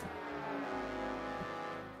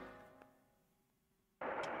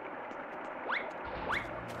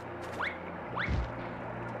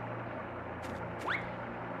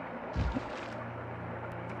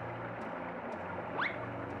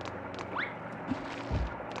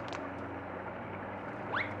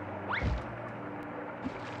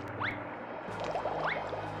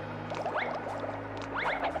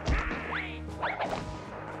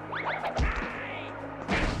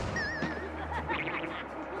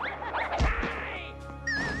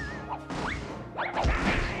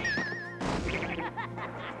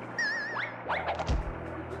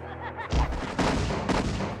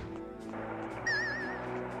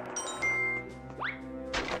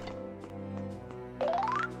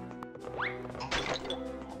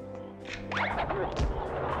 Okay.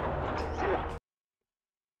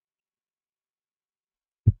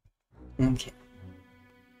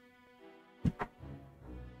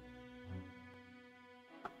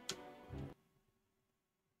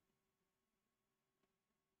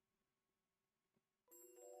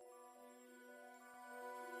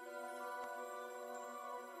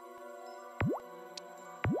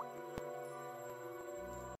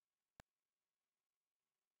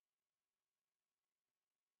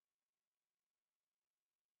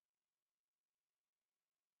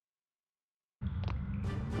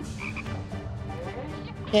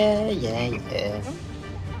 Yeah.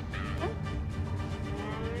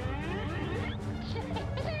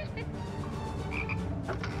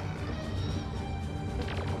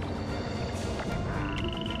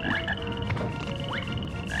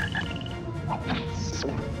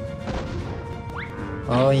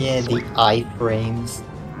 Oh yeah, the iframes.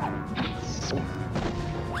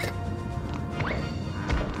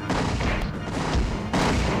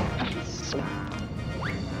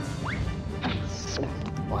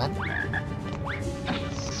 What?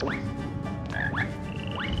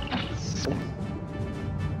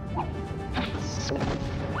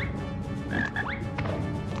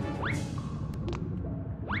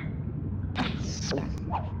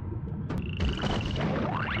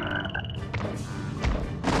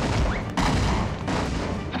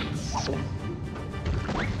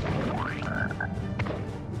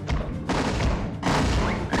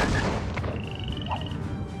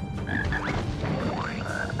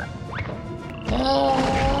 Ah!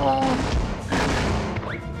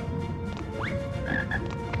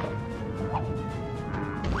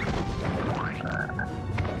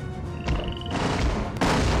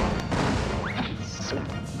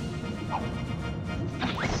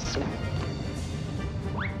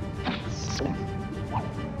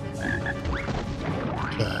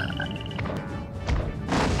 Okay.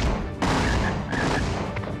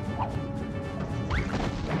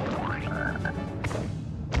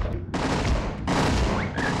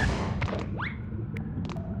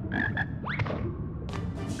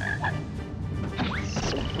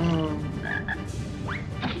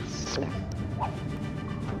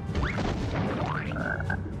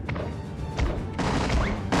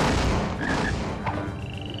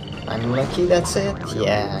 I'm lucky, that's it?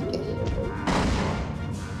 Yeah, okay.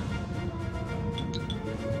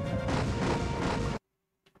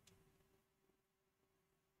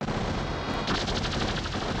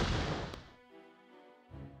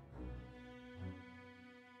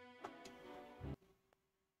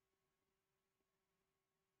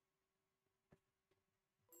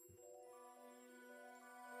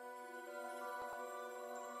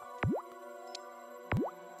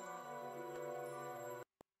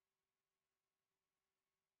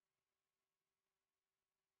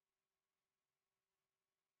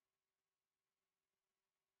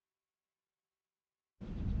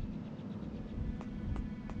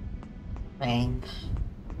 Fine.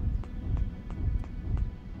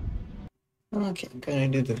 Okay, I'm gonna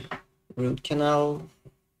do the root canal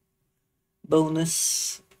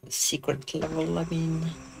bonus secret level, I mean.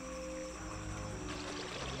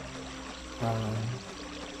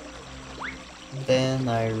 Then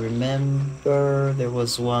I remember there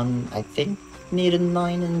was one, I think, needed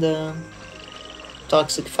 9 in the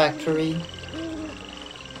toxic factory.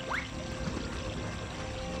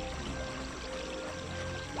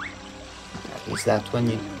 Is that when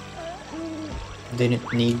you didn't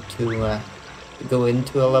need to go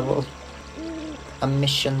into a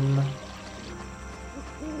mission?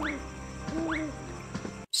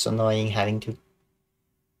 It's annoying having to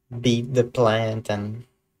beat the plant and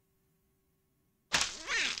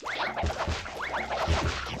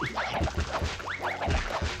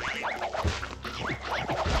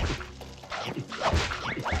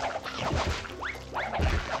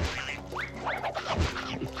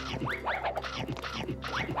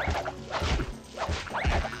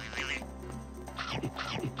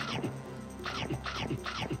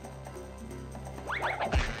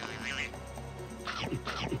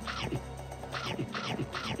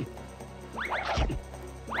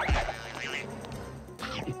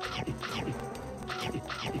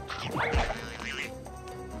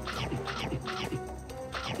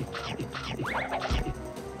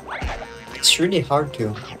it's really hard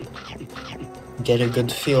to get a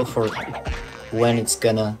good feel for when it's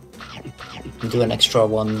gonna do an extra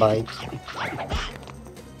 1 bite.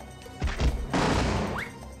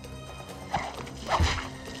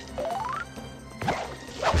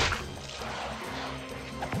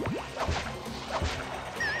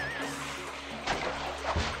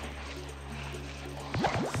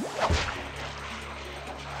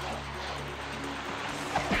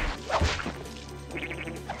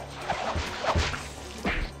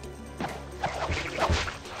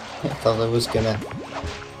 thought I was gonna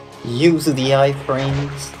use the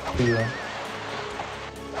iframes to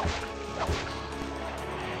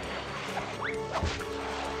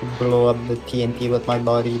blow up the TNT with my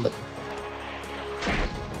body, but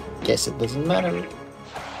guess it doesn't matter.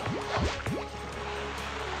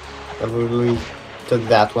 I really took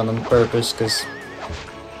that one on purpose because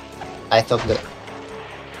I thought that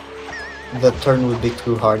the turn would be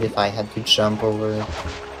too hard if I had to jump over it.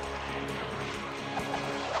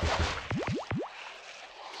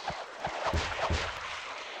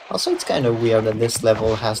 Also, it's kind of weird that this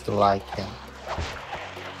level has the like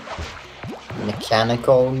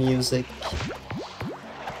mechanical music.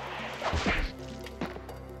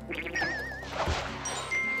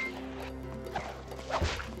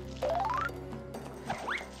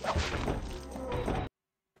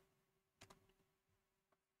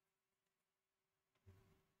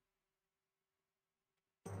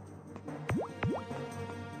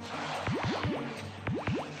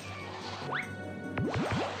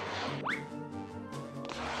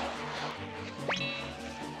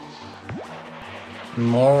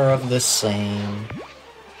 More of the same.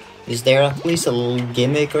 Is there at least a little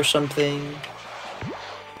gimmick or something?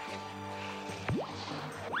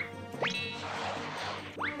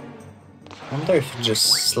 I wonder if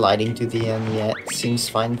just sliding to the end yet seems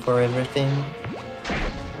fine for everything.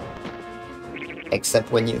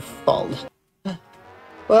 Except when you fall.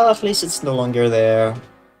 Well, at least it's no longer there.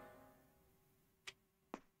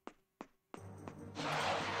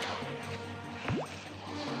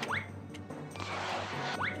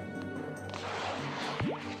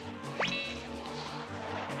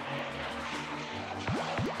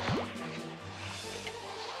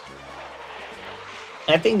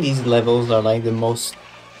 I think these levels are like the most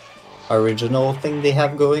original thing they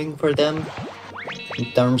have going for them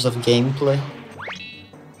in terms of gameplay.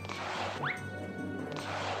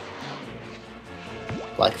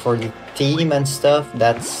 Like for the theme and stuff,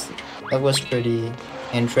 that was pretty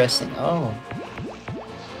interesting. Oh.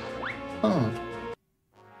 Hmm.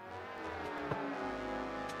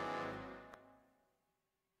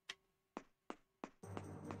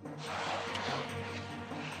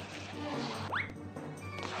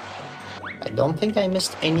 I don't think I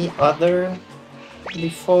missed any other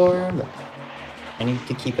before, but I need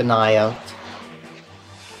to keep an eye out.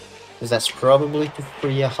 Because that's probably to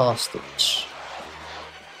free a hostage.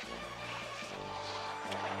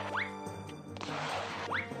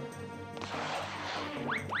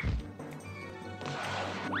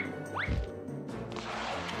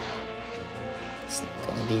 It's not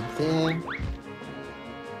gonna be there.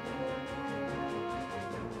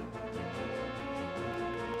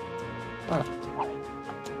 Oh.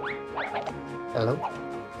 Hello?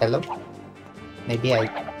 Hello? Maybe I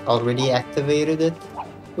already activated it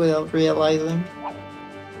without realizing.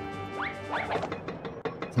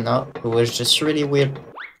 No, it was just really weird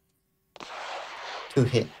to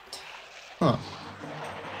hit. Huh.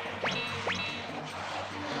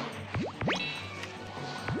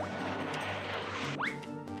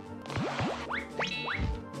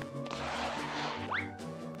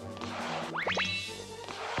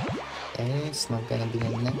 It's not gonna be the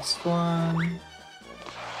next one.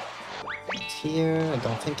 It's here. I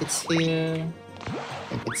don't think it's here.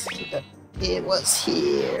 I think it's here. It was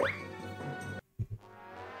here.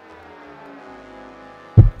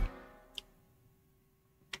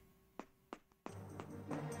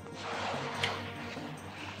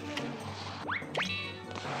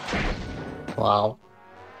 Wow.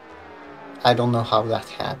 I don't know how that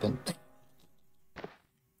happened.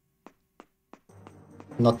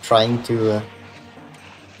 Not trying to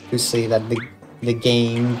say that the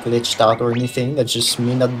game glitched out or anything. That's just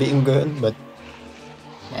me not being good. But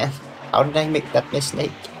man, how did I make that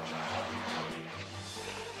mistake?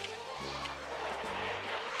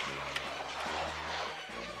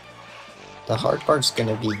 The hard part's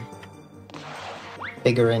gonna be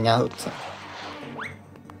figuring out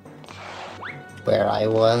where I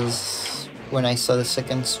was when I saw the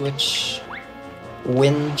second switch.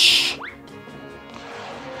 Winch.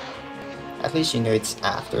 At least you know it's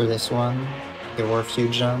after this one. There were a few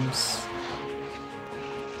jumps.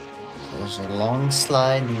 There's a long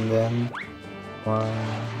slide and then 1,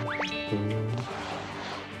 2,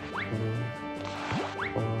 3,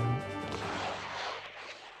 4,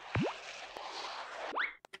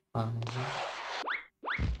 5.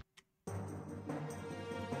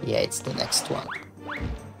 Yeah, it's the next one.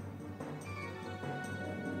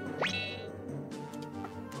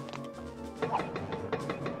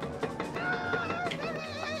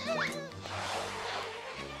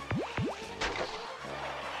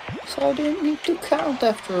 So I didn't need to count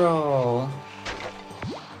after all.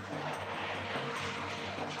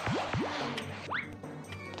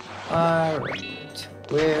 Alright,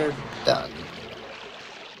 we're done.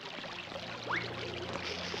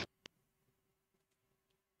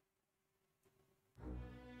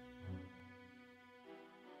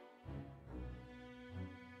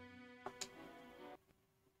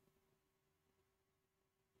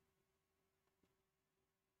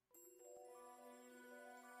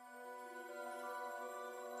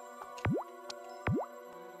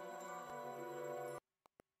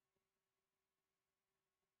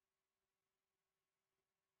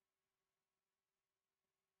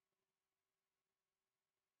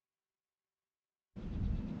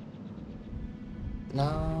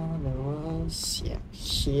 No, there was, yeah,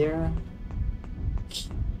 here.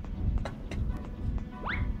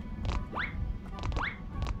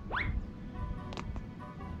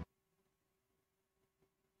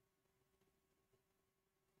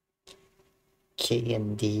 K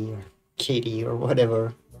and D or KD or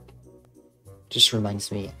whatever. Just reminds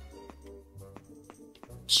me.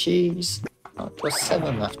 Jeez. Oh, it was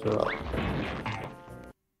 7 after all.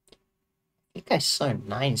 I think I saw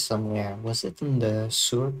 9 somewhere. Was it in the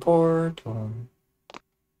sewer port or...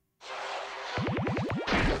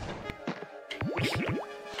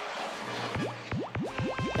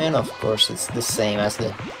 And of course it's the same as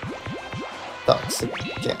the toxic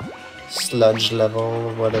sludge level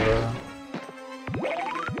or whatever.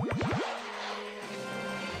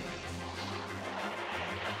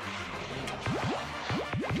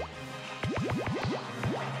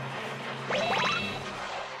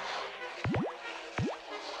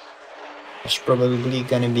 There's probably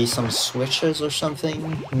gonna be some switches or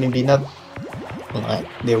something. Maybe not, like,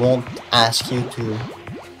 they won't ask you to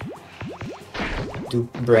do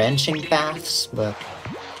branching paths, but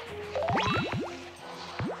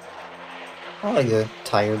I like the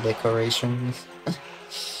tire decorations.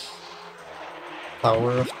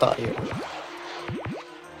 Power of tire.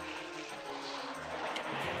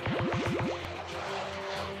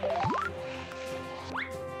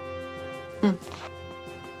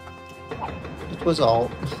 It was all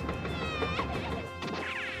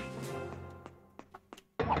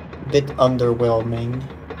a bit underwhelming.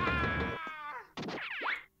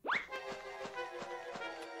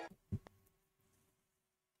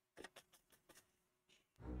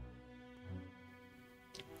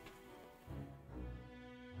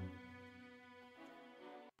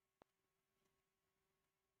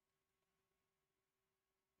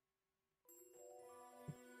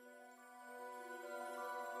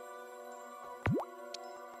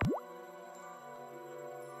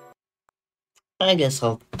 I guess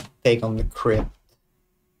I'll take on the crypt.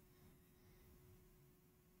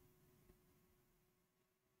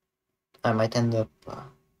 I might end up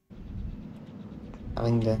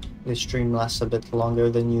having the stream last a bit longer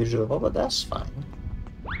than usual, but that's fine.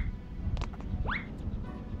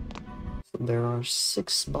 So there are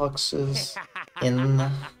 6 boxes in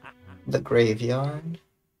the graveyard.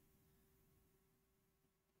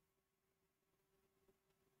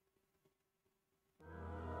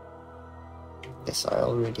 Guess I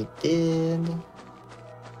already did.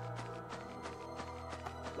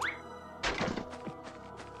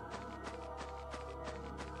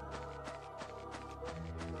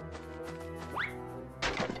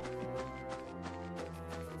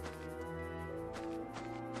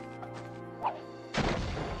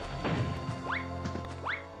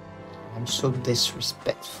 I'm so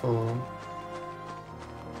disrespectful.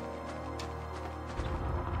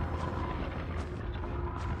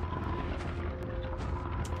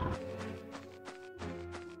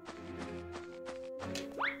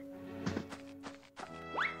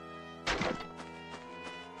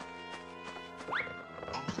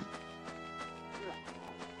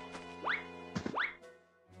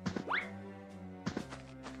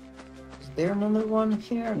 Is there another one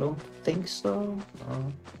here? I don't think so.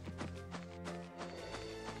 No.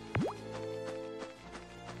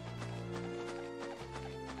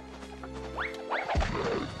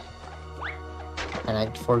 And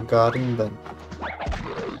I'd forgotten, but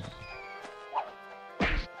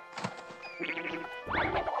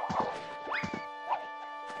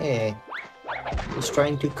hey, he's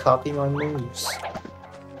trying to copy my moves.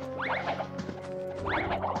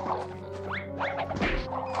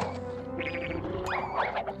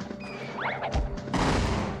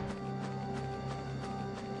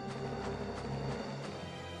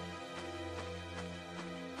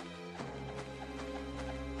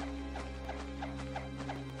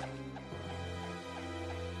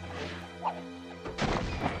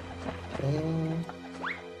 Okay.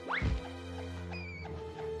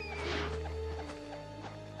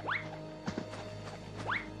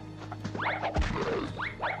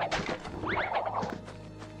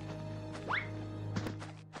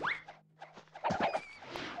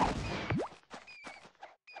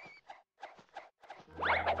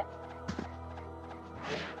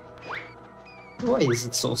 Why is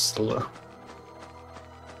it so slow?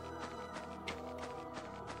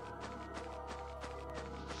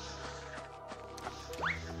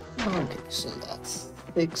 Okay, so that's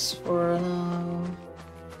 6 for now.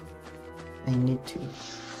 I need to...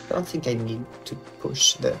 I don't think I need to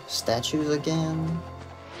push the statues again.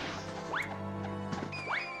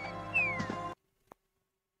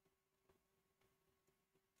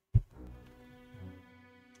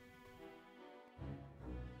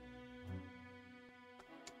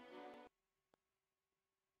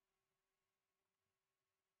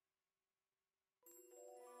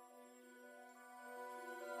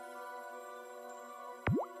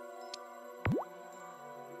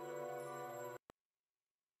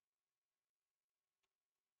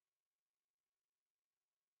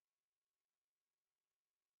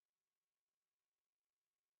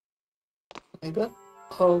 I got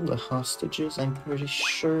all the hostages, I'm pretty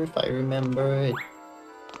sure, if I remember it.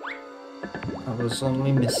 I was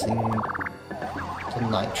only missing the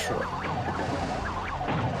nitro.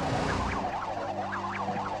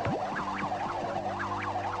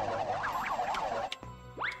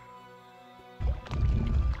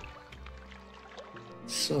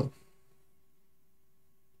 So...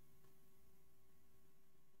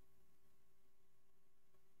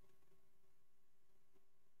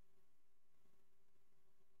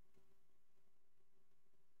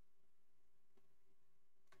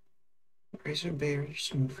 Razor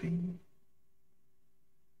barriers moving.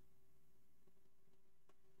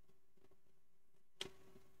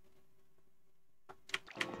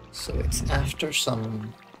 So it's after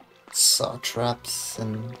some saw traps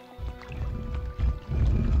and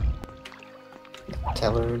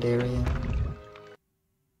tethered area.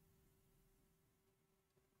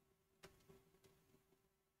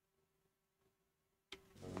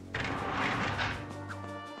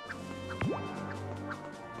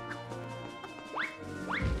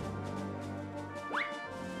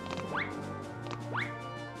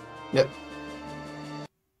 Yep.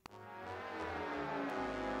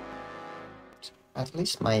 At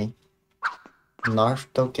least my Knarf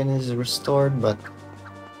token is restored, but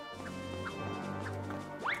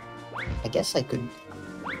I guess I could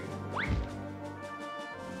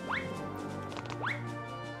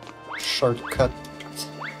shortcut.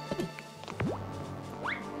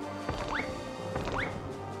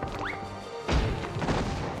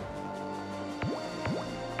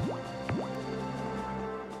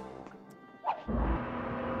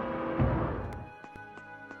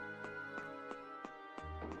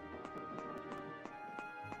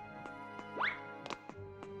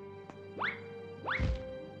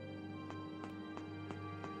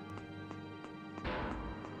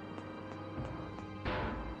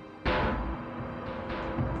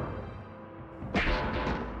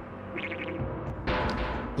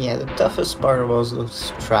 Yeah, the toughest part about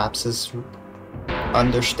those traps is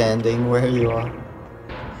understanding where you are.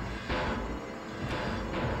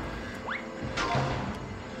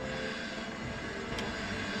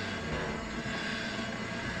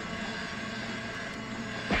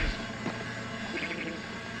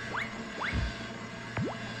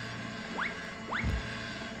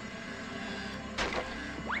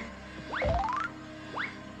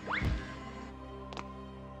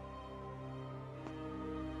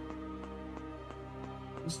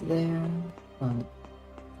 Is there?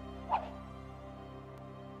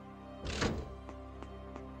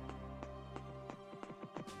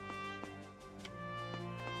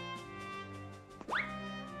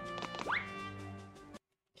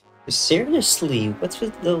 Seriously, what's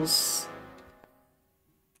with those?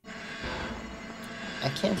 I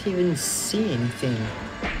can't even see anything.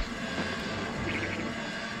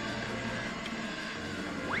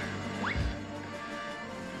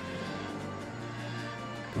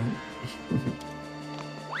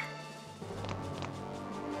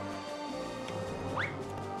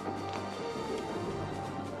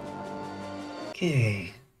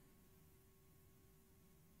 Okay.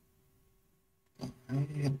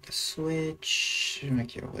 Hit the switch,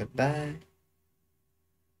 make your way back.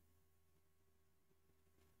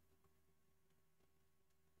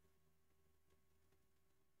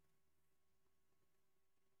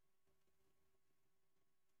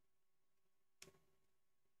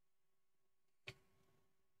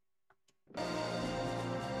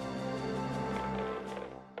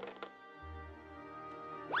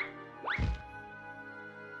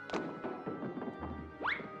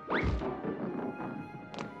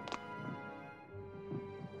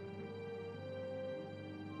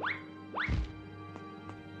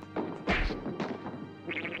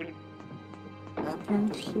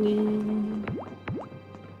 Apparently...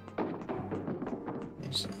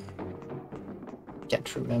 There's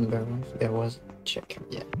can't remember if there was a checker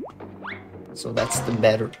yet. So that's the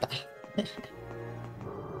better path.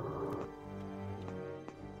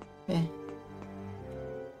 Eh.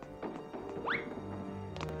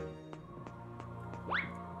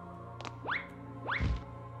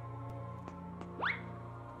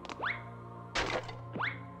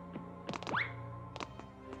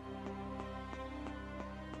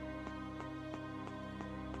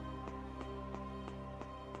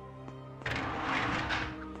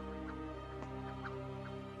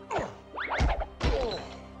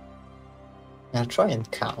 I'll try and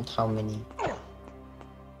count how many.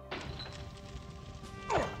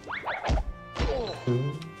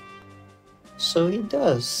 So he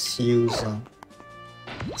does use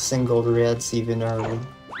single reds even early.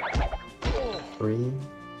 3.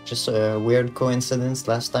 Just a weird coincidence.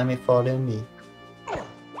 Last time I fought him, he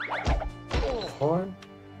 4.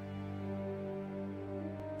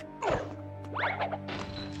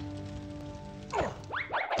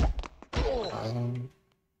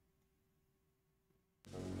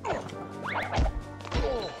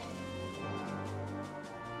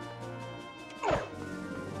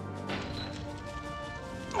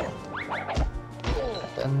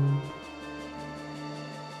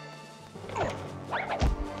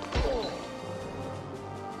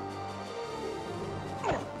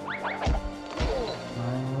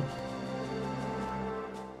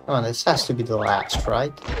 Come on, this has to be the last,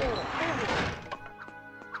 right?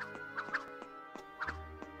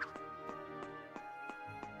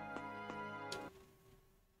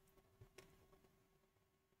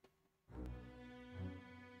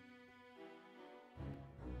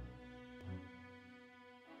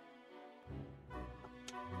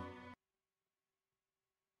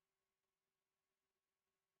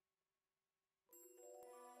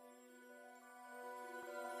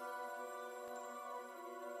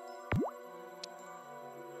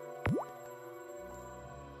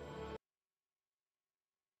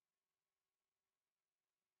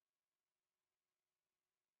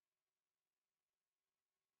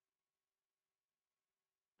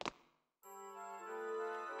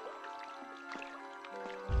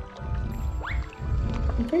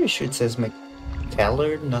 I'm pretty sure it says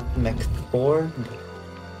McTellard, not McFord.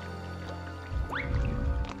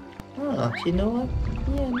 Oh, you know what?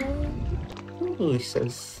 Yeah, no, it totally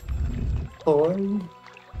says Ford.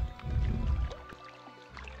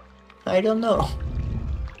 I don't know.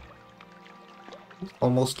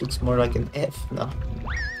 Almost looks more like an F now.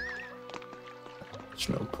 There's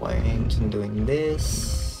no point in doing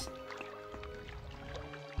this.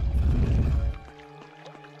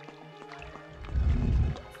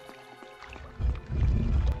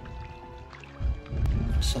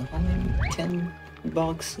 So how many? 10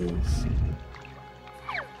 boxes?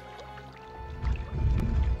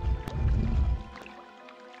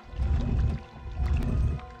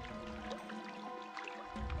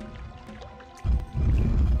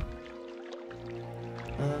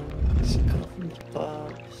 Let's go from the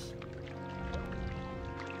box.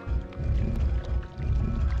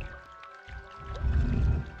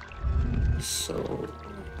 So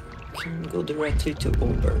can go directly to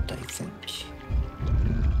Obert, I think.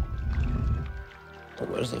 I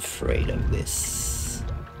was afraid of this.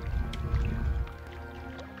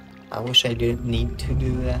 I wish I didn't need to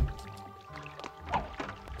do that.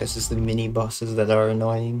 This is the mini bosses that are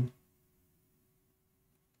annoying.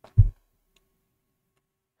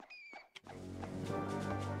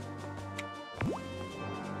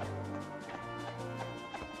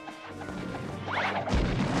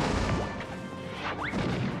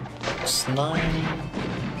 Slime.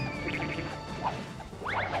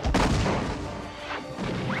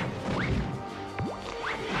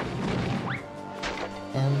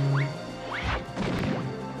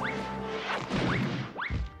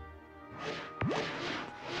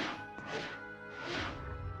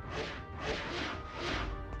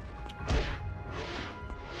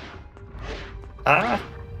 Ah!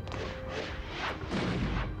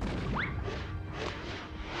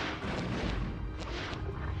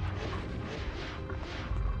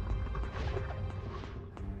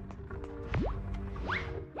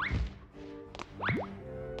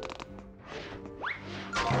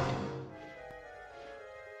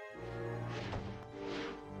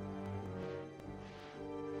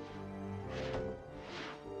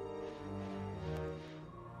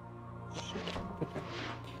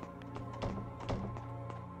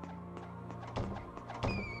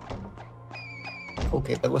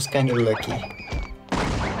 Okay, that was kind of lucky.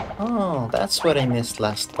 Oh, that's what I missed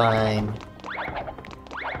last time.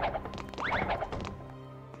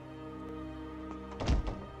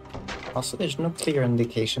 Also, there's no clear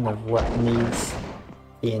indication of what needs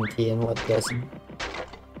TNT and what doesn't.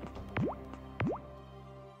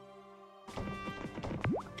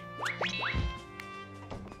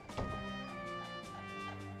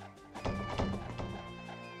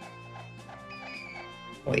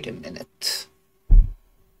 Wait a minute.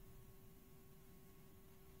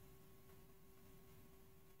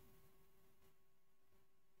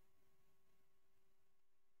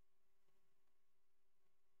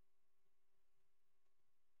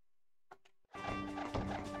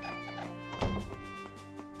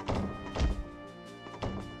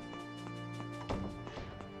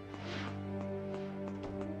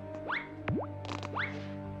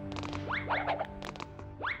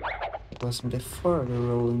 It was before the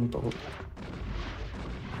rolling boat.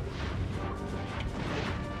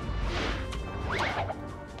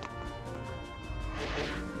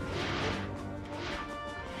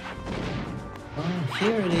 Oh,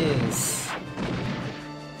 here it is.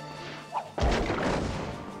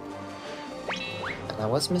 And I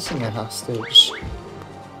was missing a hostage.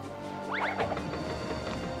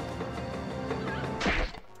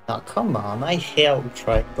 Now come on, I held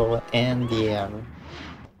triangle and the arrow.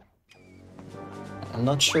 I'm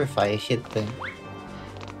not sure if I hit the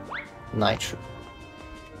nitro.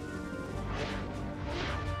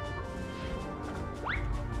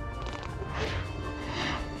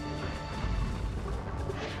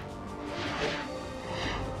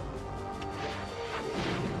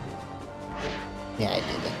 Yeah, I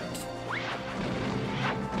didn't.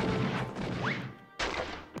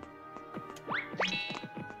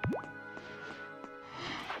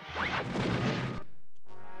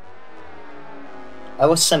 I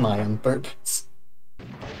was semi on purpose.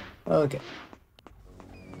 Okay.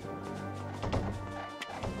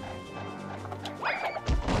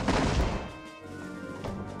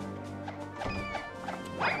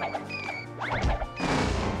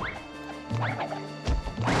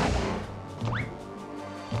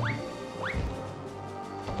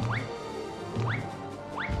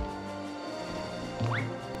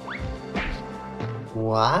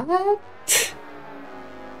 What?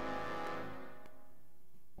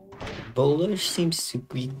 Boulder seems to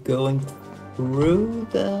be going through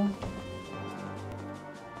the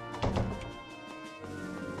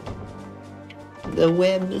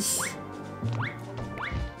webs.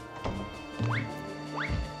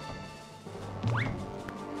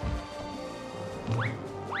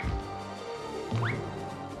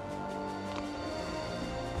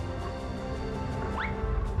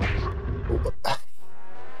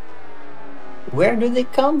 Where do they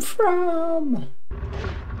come from?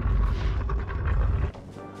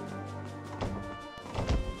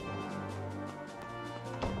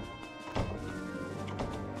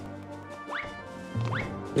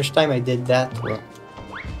 First time I did that, well,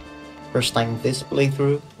 first time this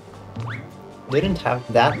playthrough, didn't have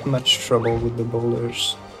that much trouble with the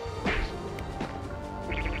boulders.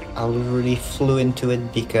 I literally flew into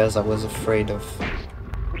it because I was afraid of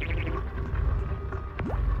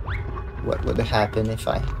what would happen if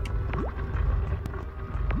I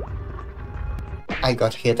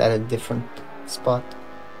got hit at a different spot.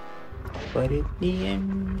 But in the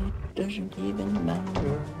end, it doesn't even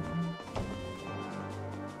matter.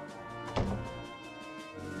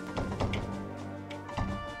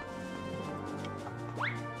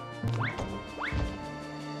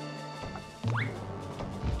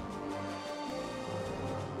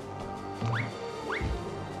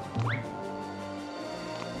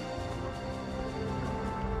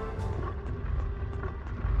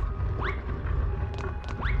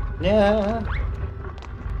 Yeah.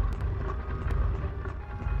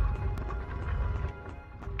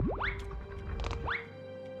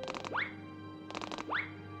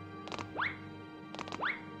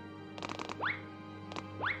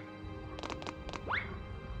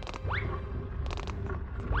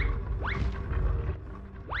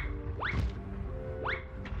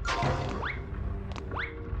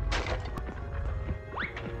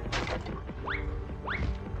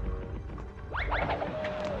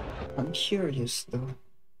 I'm curious though.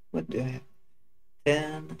 What do I have?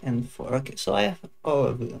 10 and 4. Okay, so I have all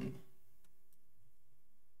of them.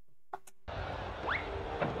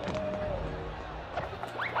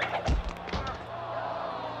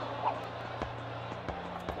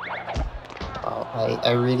 Oh,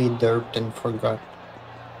 I really derped and forgot.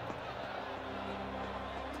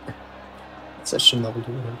 It's such an old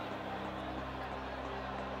word.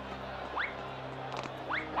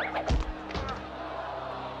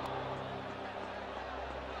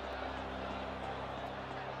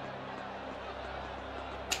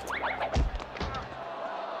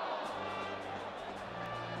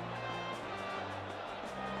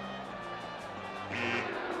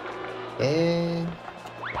 Okay.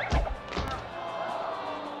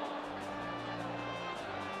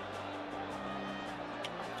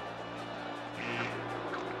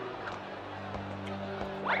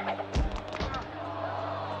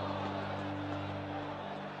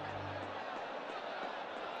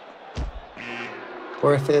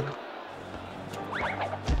 Worth it.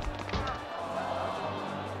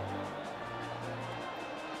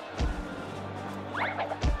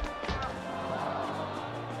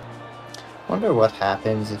 Wonder what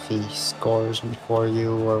happens if he scores before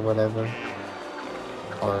you or whatever.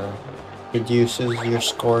 Or reduces your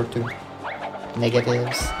score to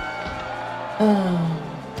negatives.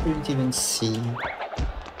 Couldn't even see.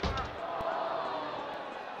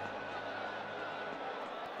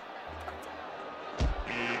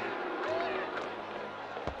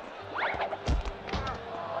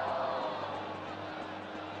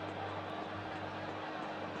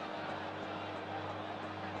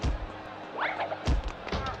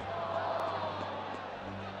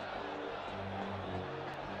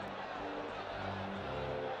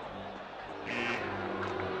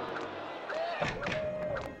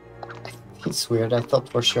 It's weird, I thought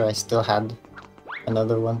for sure I still had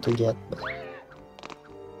another one to get, but...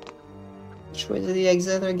 Which way did the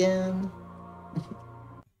exit again?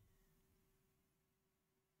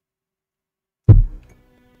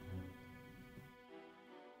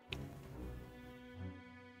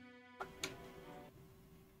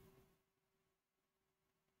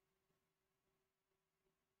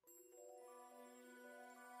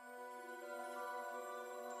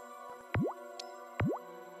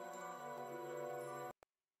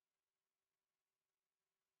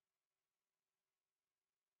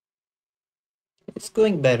 It's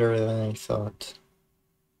going better than I thought.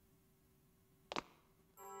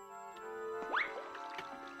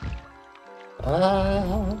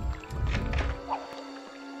 Ah.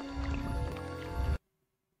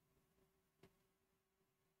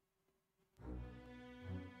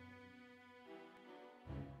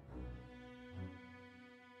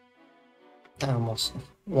 I almost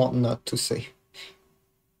want not to say.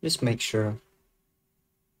 Just make sure.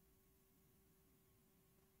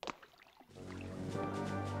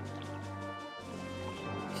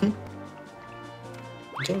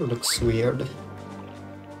 That looks weird.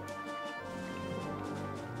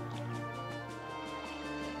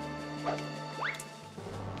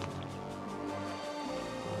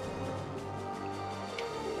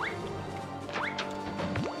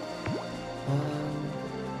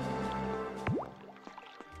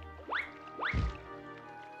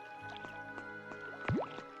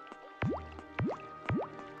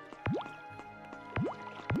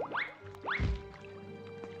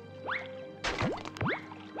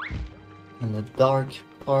 And the dark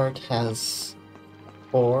part has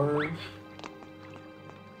 4.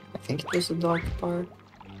 I think it was the dark part.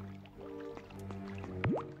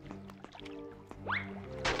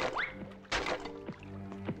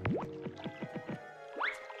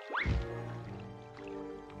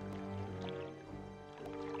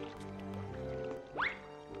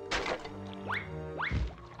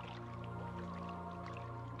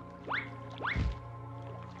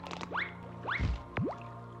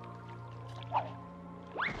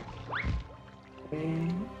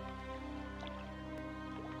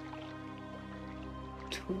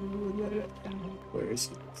 Where is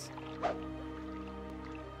it?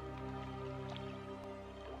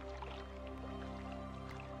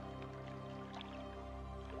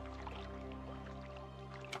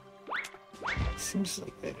 Seems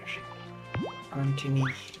like there aren't any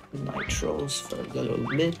nitros for a little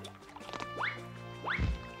bit.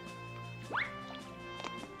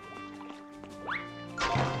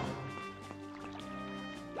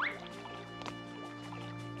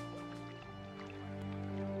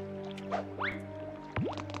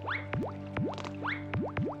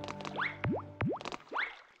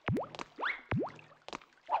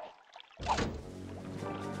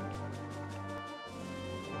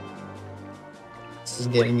 This is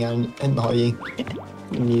getting annoying.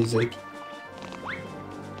 Music.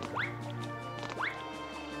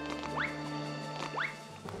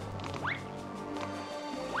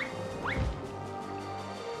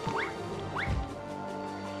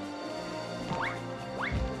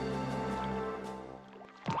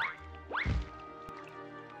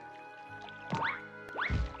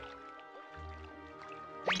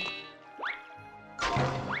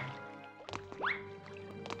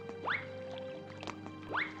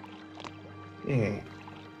 Yeah.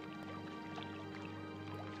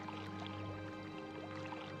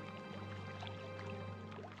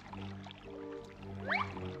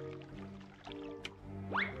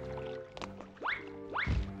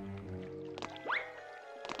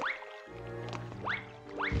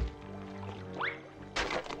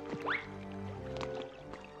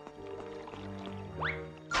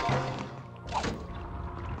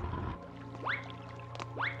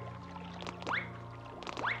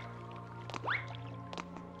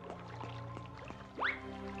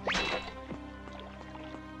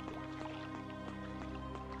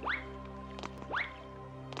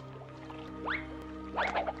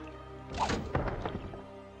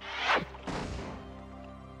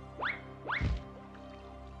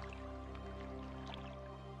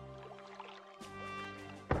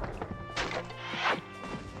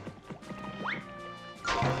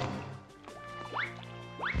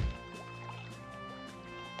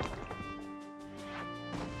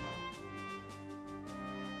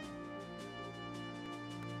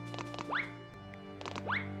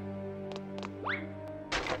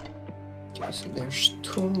 Okay, so there's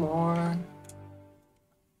 2 more.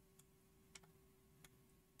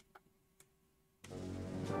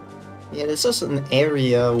 Yeah, this is an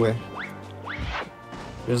area where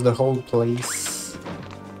just the whole place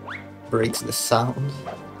breaks the sound.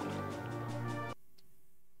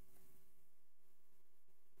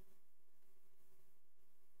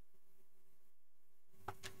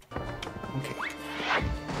 Okay.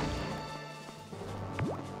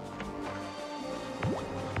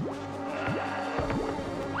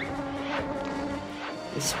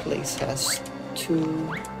 This place has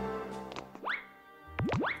 2.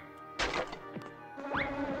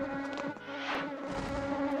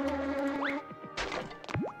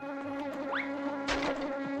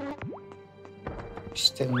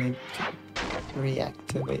 Still need to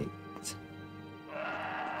reactivate.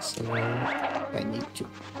 So I need to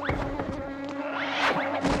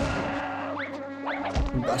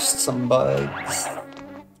bust some bugs.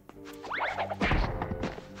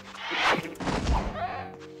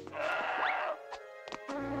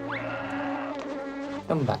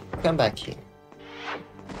 Come back here.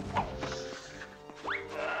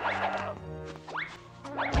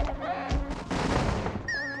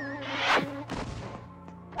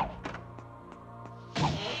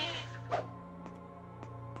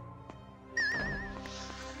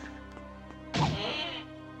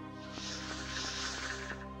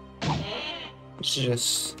 Let's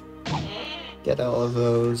just get all of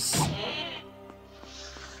those.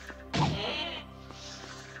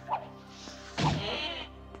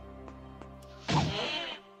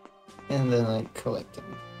 And then I collect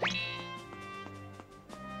them.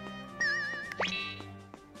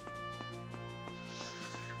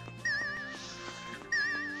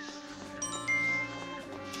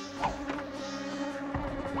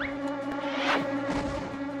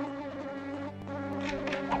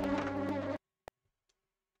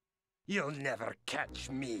 You'll never catch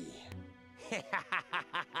me.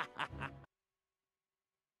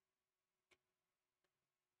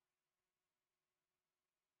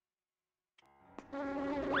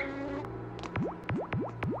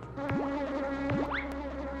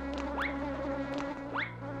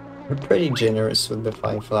 We're pretty generous with the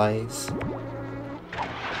fireflies.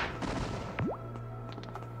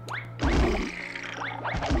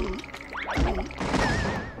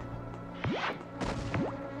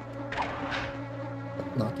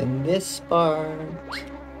 But not in this part.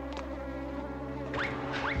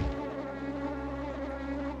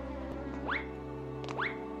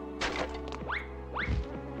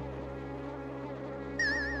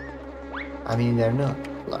 I mean, they're not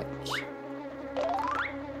like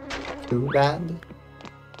too bad.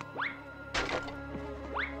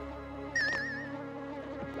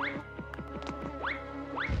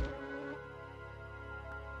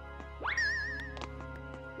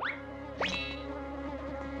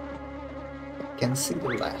 I can see the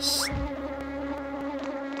last.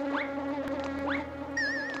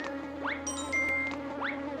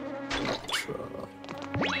 Natural.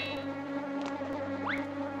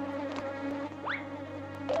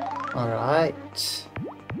 All right.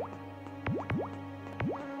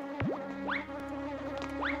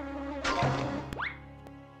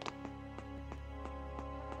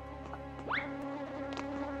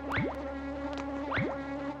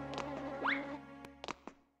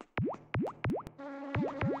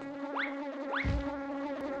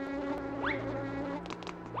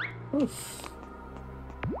 Oof.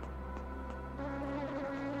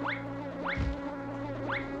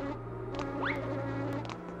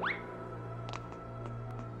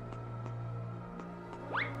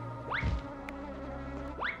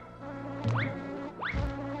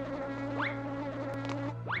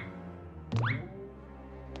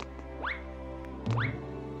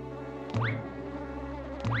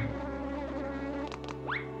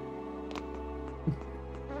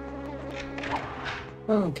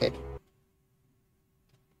 Okay.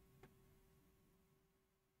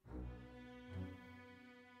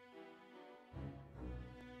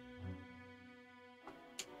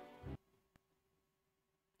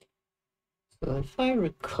 So if I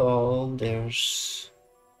recall, there's...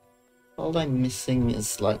 all I'm missing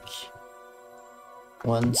is like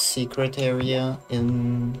one secret area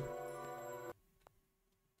in...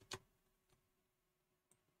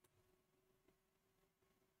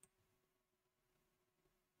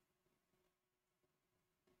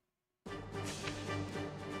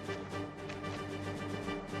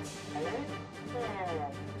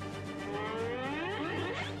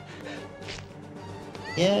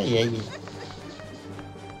 Yeah.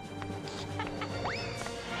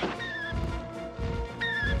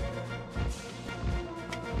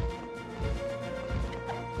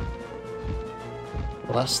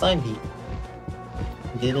 Last time he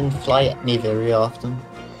didn't fly at me very often.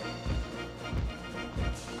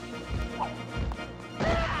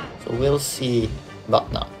 So we'll see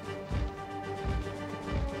about now.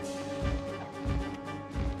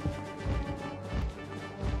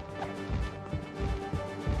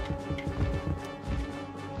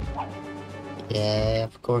 Yeah,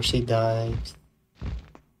 of course he dies.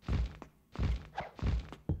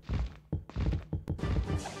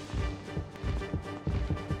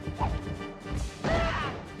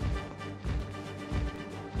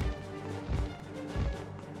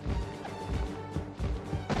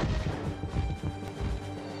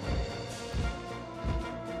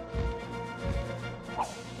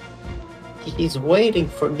 He's waiting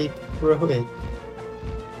for me to throw it.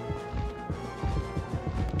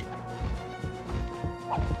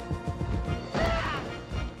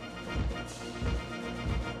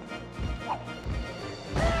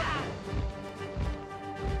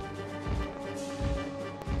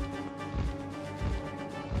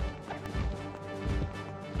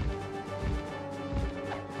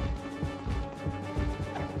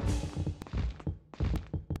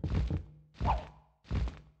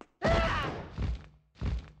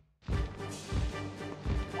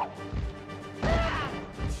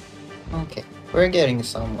 Okay, we're getting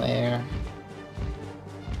somewhere.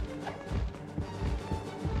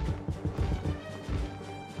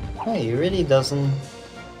 Oh, he really doesn't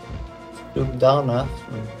look down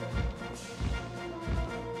after me.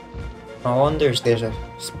 I wonder if there's a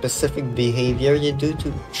specific behavior you do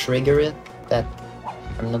to trigger it that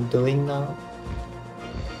I'm not doing now.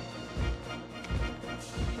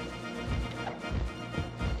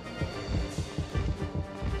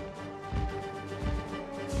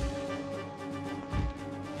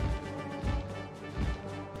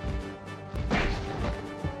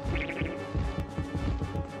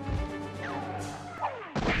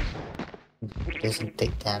 Doesn't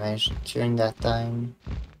take damage during that time.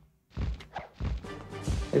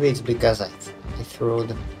 Maybe it's because I throw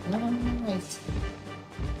the... No, it's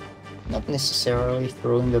not necessarily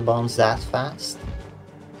throwing the bombs that fast.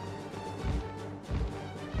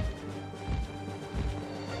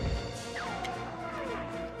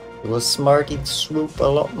 It was smart, he'd swoop a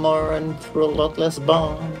lot more and throw a lot less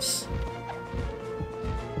bombs.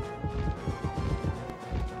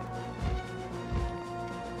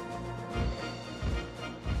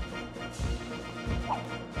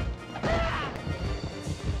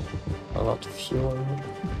 A lot of fuel.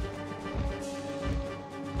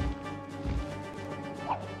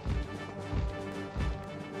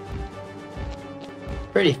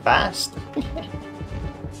 Pretty fast.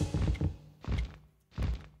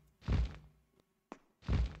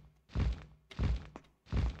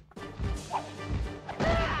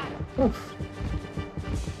 Oof.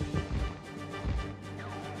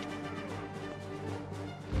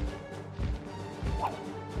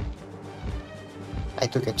 I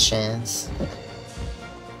took a chance.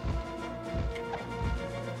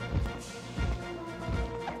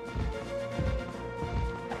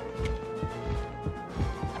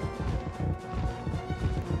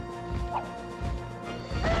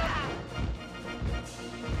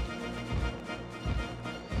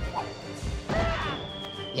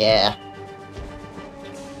 Yeah.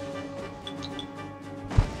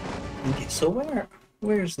 Okay, so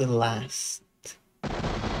where's the last? I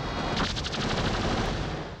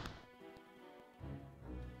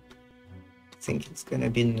think it's gonna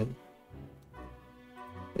be in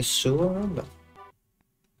the sewer, but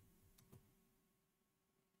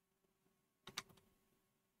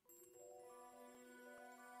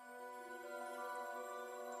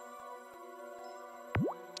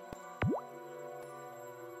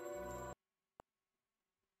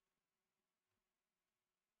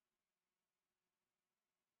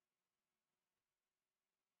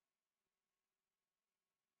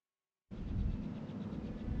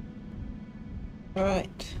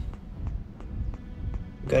alright.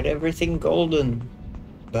 Got everything golden,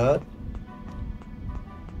 but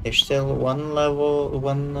there's still one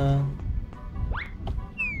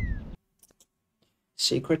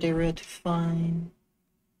secret area to find.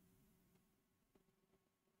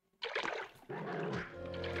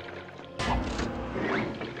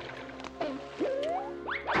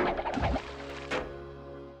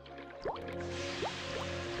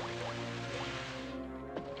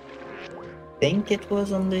 I think it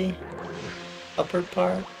was on the upper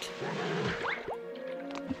part.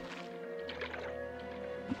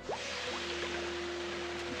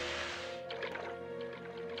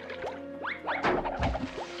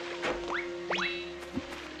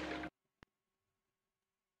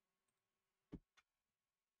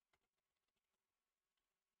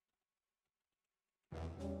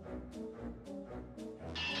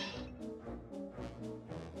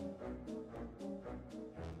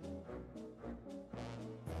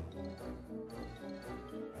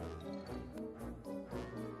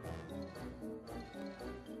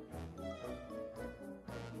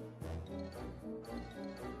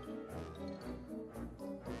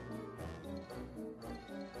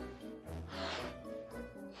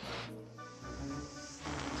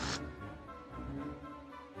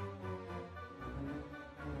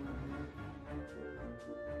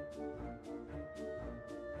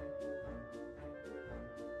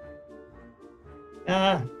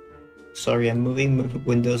 Ah, sorry, I'm moving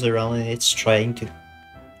windows around and it's trying to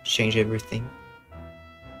change everything.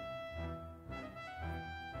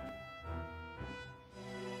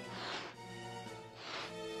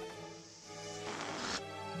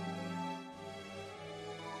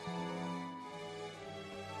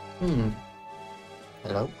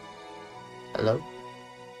 Hello? Hello?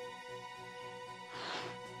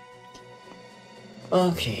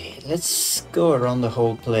 Okay, let's go around the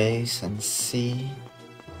whole place and see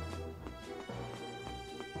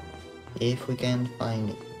if we can find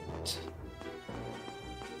it.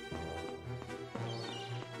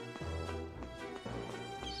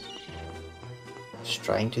 Just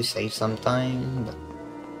trying to save some time, but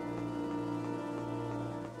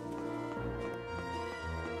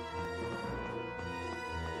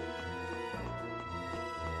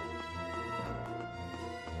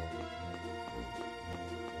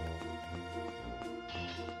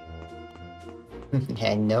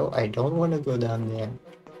I know I don't want to go down there.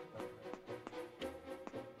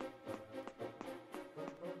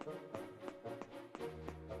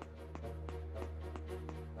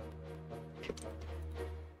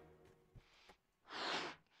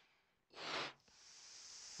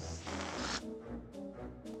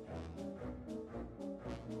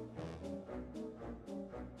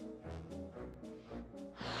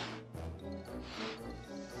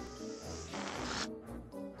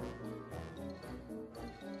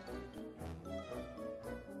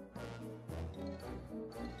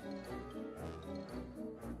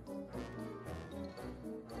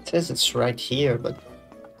 It says it's right here, but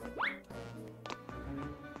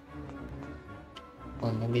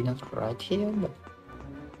well, maybe not right here, but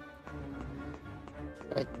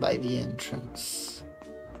right by the entrance.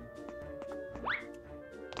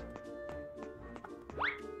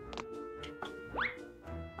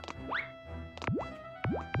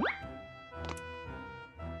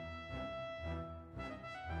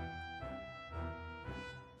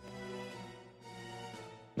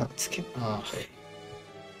 No, skip. Oh,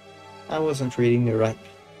 I wasn't reading the right.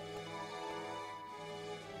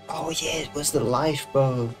 Oh yeah, it was the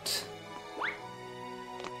lifeboat.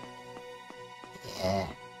 Yeah.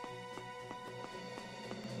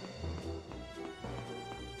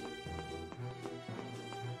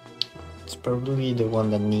 It's probably the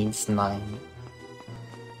one that needs 9.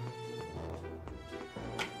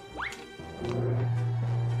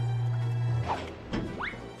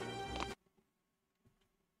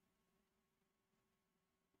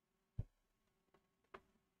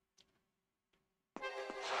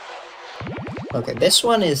 Okay, this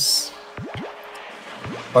one is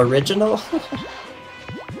original.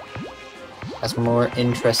 Has more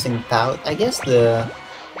interesting palette. I guess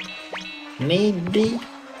maybe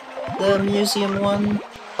the museum one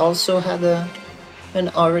also had an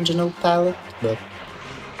original palette, but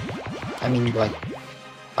I mean, like,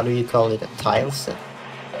 how do you call it? A tile set?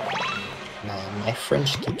 Man, my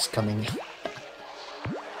French keeps coming.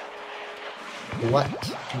 What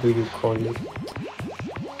do you call it?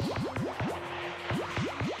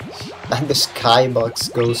 And the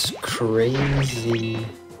skybox goes crazy.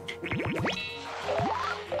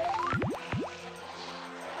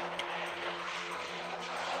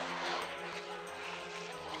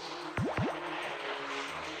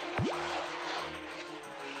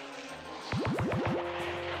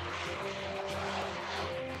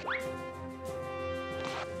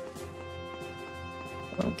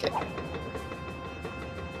 Okay.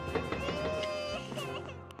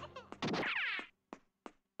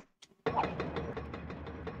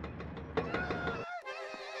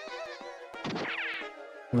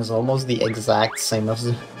 It was almost the exact same as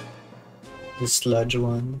the sludge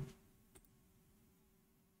one.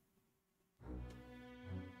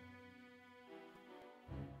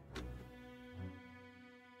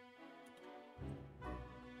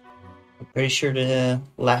 I'm pretty sure the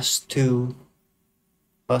last 2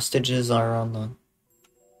 hostages are on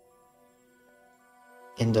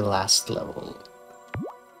in the last level.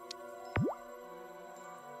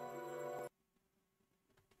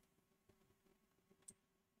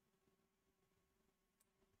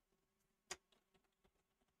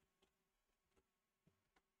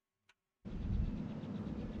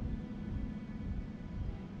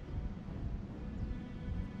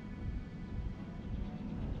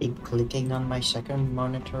 Keep clicking on my second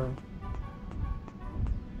monitor.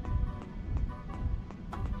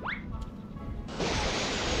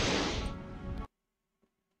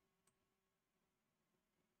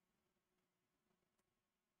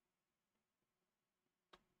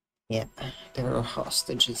 Yeah, there are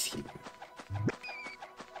hostages here.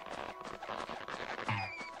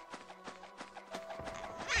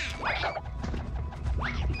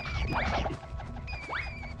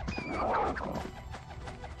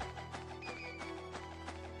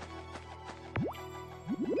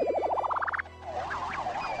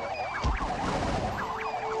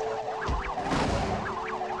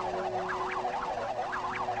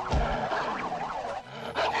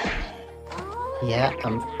 Yeah,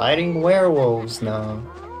 I'm fighting werewolves now.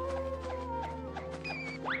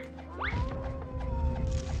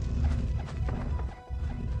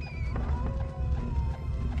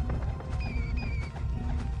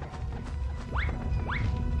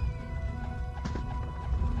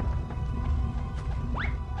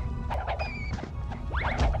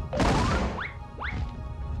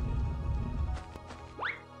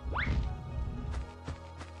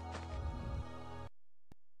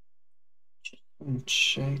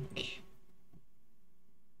 Check.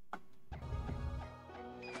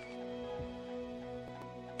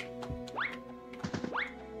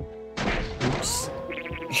 Oops.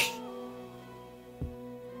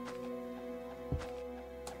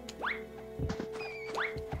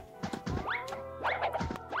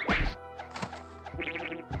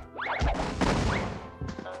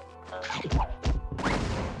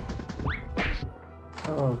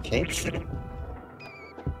 Okay.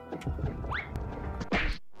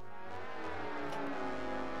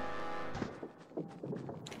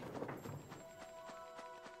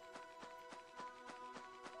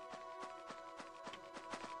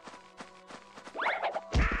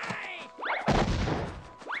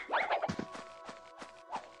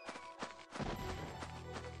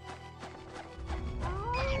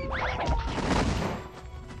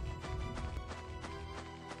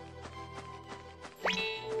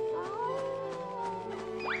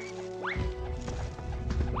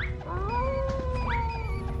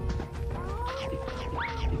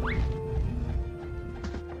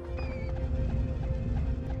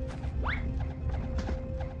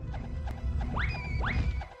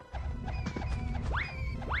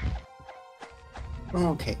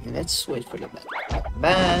 Okay, let's wait for the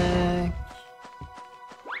back.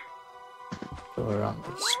 Go around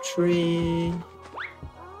this tree.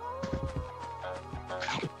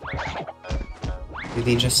 Do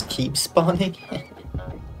they just keep spawning?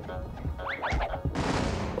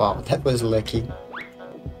 Wow, that was lucky.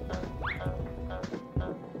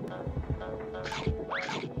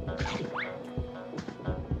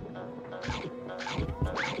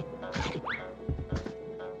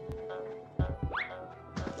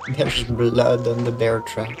 There's blood on the bear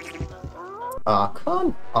trap. Ah,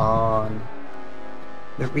 come on.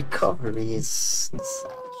 The recovery is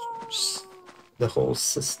disastrous. The whole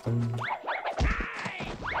system.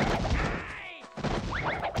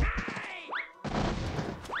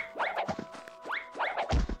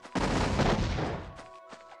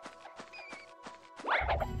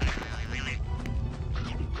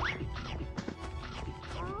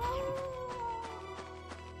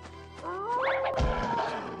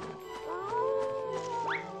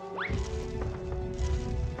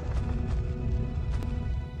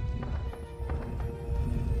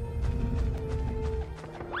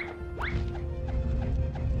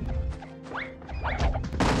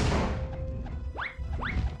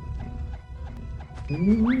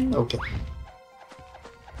 Okay.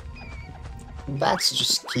 Bats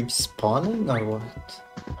just keep spawning or what?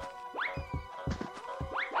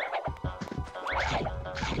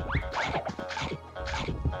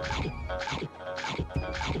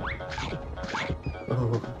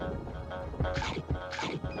 Oh.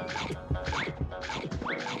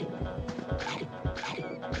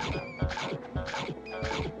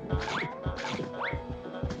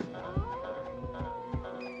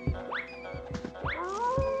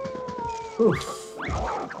 Oof.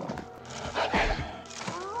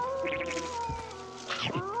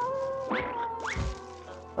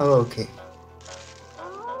 Okay.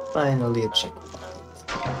 Finally a checkpoint.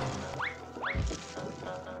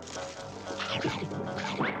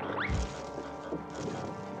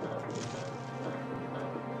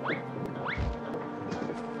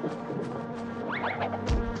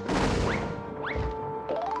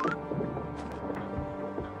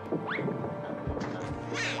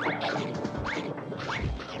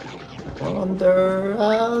 Wonder,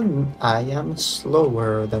 I am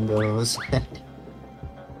slower than those.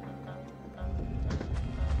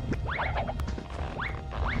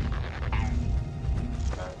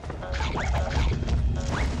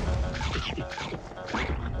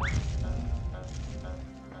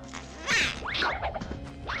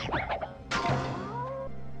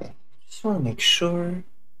 Just want to make sure.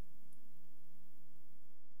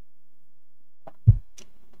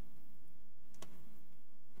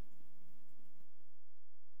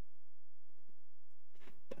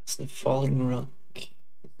 It's the falling rock.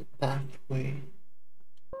 The pathway.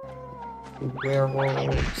 The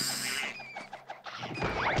werewolves.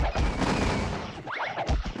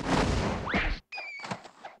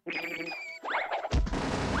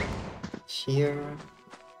 Here.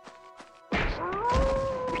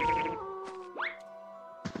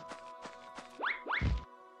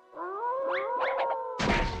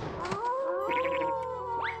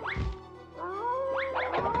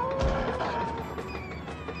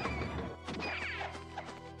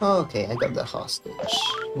 Okay, I got the hostage.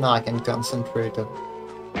 Now I can concentrate on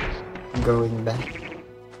going back.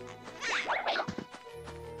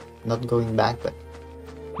 Not going back, but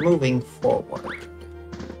moving forward.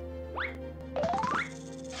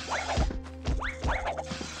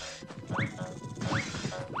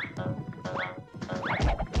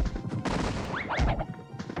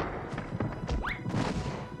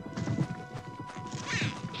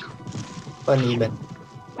 Funny, but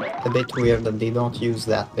a bit weird that they don't use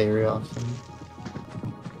that very often.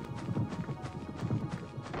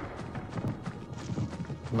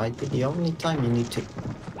 Might be the only time you need to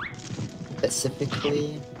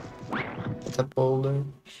specifically hit a boulder.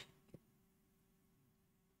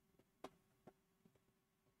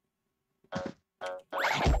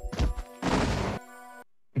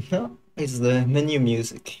 No, it's the menu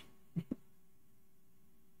music.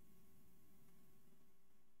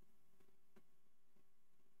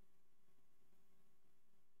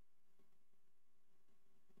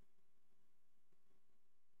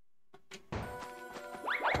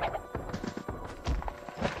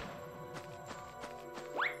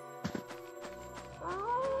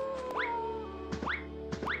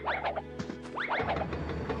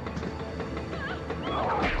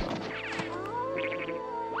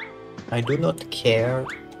 I do not care.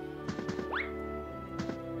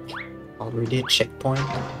 Already a checkpoint.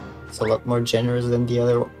 It's a lot more generous than the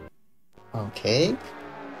other one. Okay.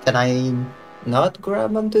 Can I not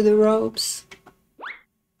grab onto the ropes?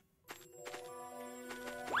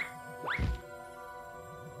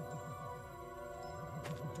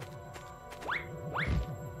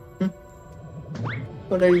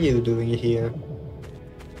 What are you doing here?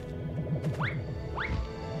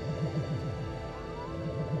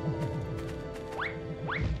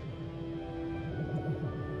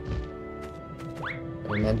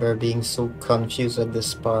 I remember being so confused at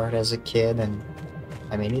this part as a kid, and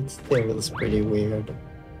I mean, it still is pretty weird.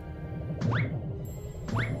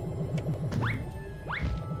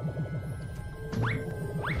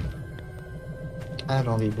 I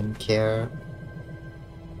don't even care.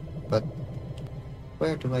 But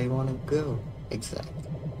where do I want to go exactly?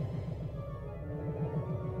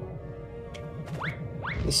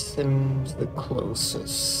 This seems the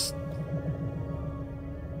closest.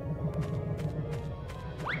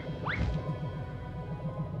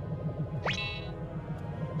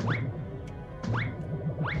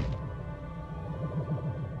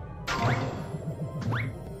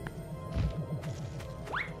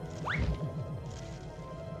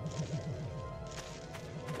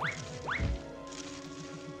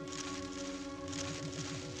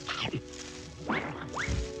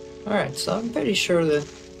 Alright, so I'm pretty sure that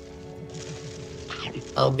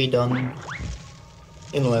I'll be done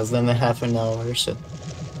in less than a half an hour, so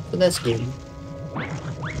that's good.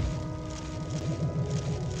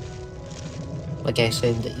 Like I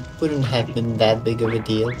said, it wouldn't have been that big of a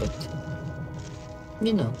deal, but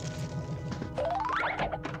you know.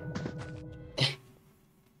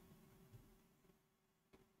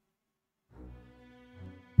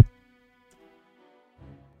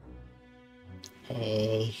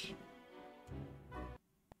 Hey.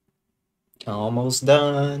 Almost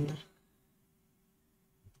done.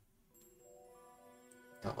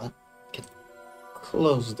 Now what? Can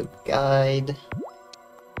close the guide.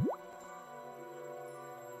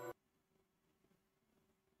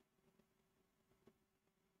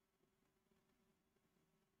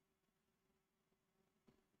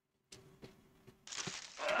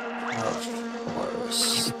 Of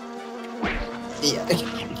course. Yeah.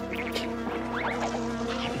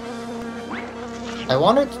 I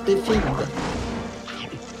wanted to defeat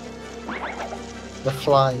the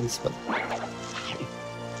flies, but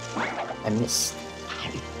I missed.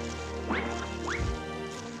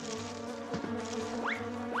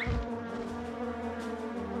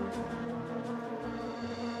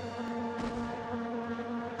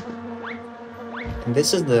 And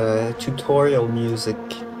this is the tutorial music.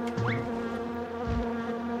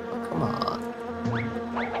 Come on.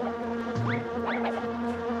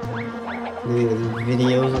 The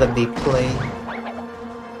videos that they play.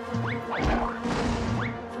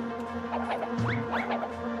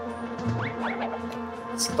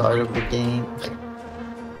 Start of the game.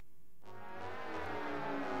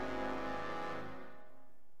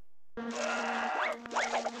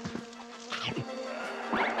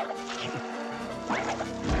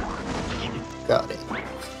 Got it.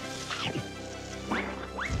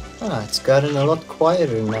 Ah, it's gotten a lot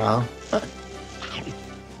quieter now. But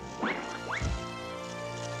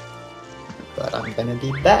I'm gonna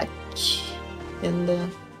be back in the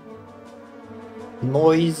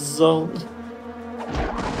noise zone.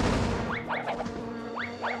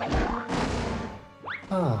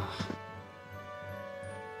 Ah.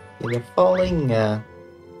 They're falling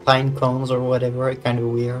pine cones or whatever, kind of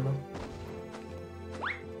weird.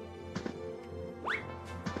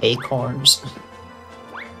 Acorns.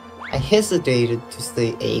 I hesitated to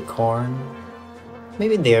say acorn.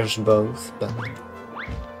 Maybe there's both, but...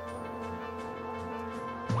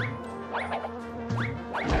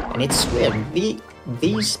 And it's weird,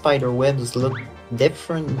 these spider webs look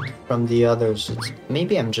different from the others.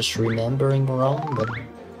 Maybe I'm just remembering wrong, but...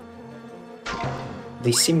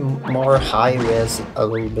 They seem more high-res a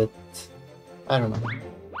little bit. I don't know.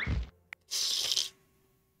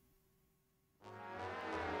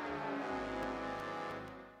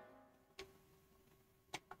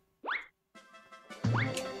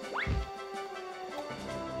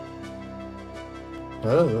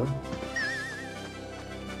 Oh.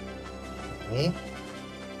 Okay.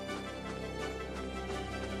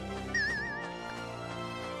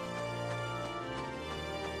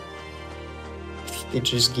 It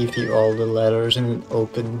just gives you all the letters in an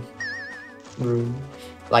open room.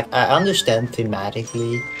 Like, I understand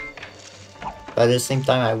thematically, but at the same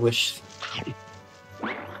time I wish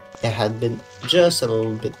there had been just a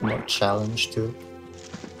little bit more challenge to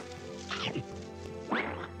it.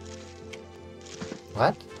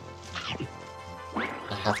 What?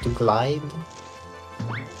 I have to glide?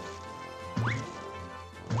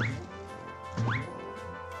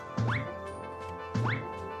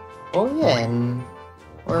 Oh yeah, and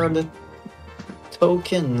where are the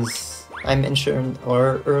tokens I mentioned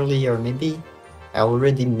or earlier? Maybe I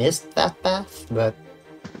already missed that path, but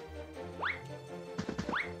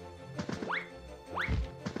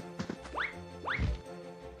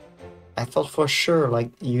I thought for sure like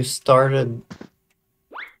you started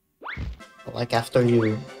like after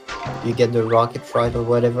you get the rocket ride or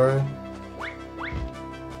whatever.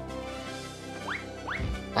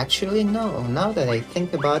 Actually, no. Now that I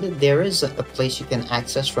think about it, there is a place you can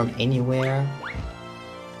access from anywhere.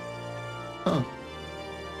 Huh.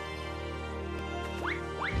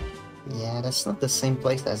 Yeah, that's not the same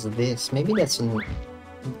place as this. Maybe that's an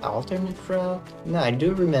alternate route? No, I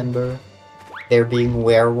do remember there being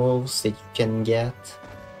werewolves that you can get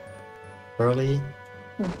early.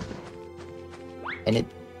 And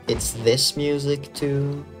it's this music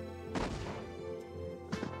too.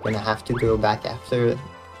 Gonna have to go back after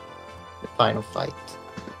the final fight.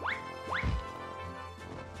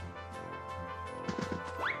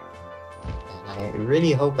 And I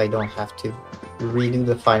really hope I don't have to redo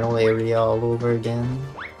the final area all over again.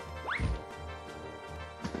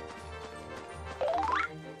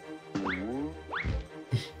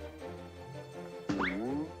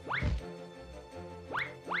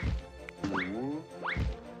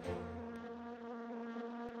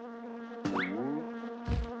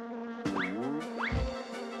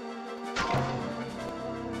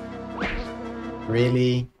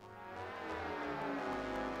 Really?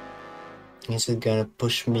 Is it gonna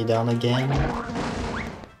push me down again?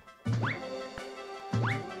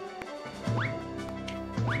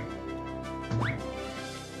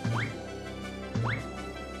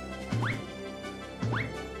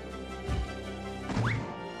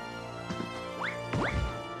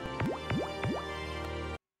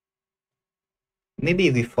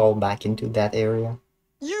 Maybe we fall back into that area.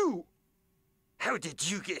 You! How did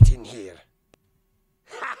you get in here?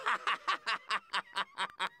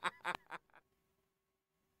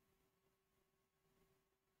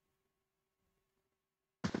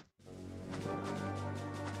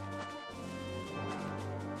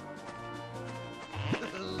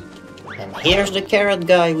 And here's the carrot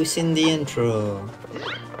guy we seen in the intro.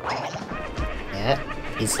 Yeah,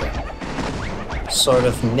 he's a sort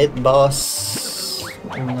of mid-boss.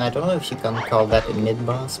 I don't know if you can call that a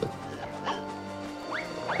mid-boss, but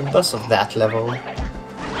a boss of that level.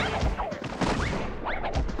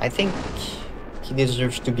 I think he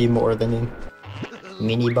deserves to be more than a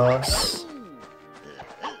mini-boss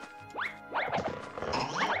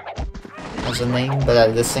as a name, but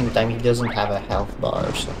at the same time he doesn't have a health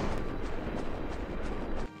bar, so...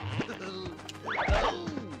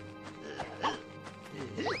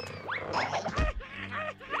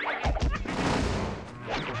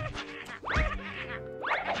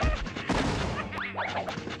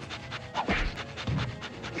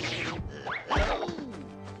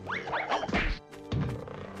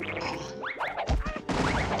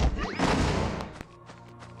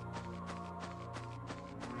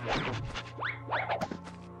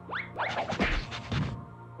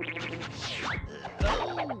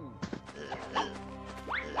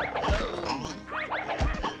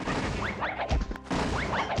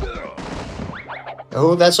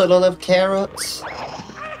 Oh, that's a lot of carrots.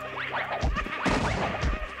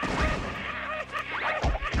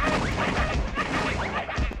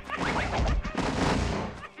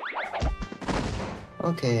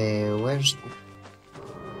 Okay, where's...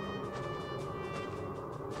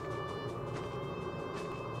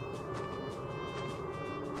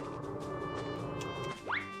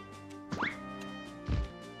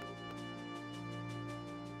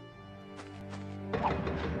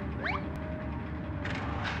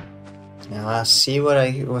 Now I see what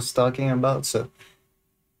I was talking about, so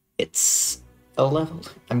it's a level.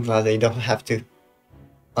 I'm glad I don't have to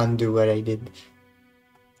undo what I did.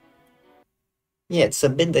 Yeah, it's a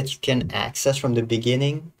bit that you can access from the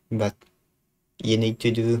beginning, but you need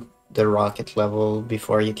to do the rocket level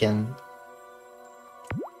before you can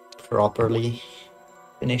properly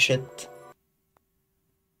finish it.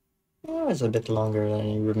 Yeah, it's a bit longer than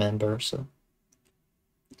I remember, so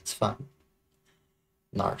it's fun.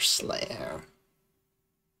 Knarf Slayer.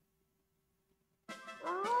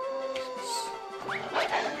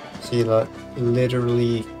 See, like,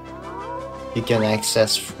 literally, you can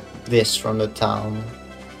access this from the town.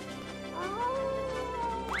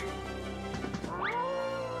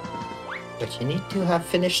 But you need to have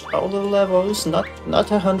finished all the levels, not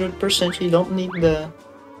 100%. You don't need the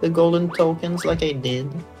golden tokens like I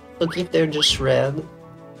did. Look, if they're just red.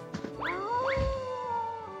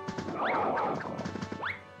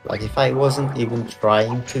 Like, if I wasn't even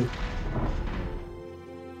trying to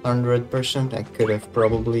 100%, I could have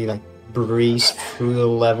probably, like, breezed through the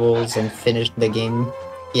levels and finished the game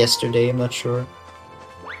yesterday, I'm not sure.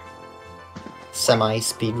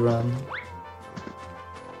 Semi-speedrun.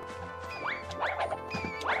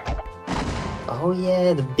 Oh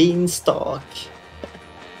yeah, the beanstalk.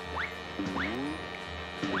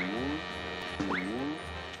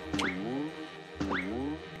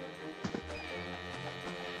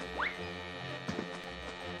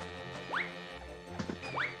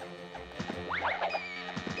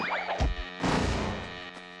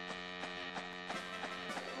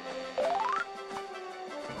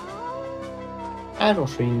 I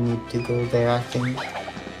don't really need to go there, I think.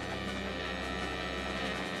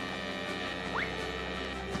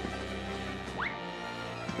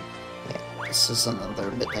 Yeah, this is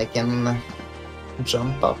another bit I can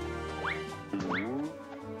jump up.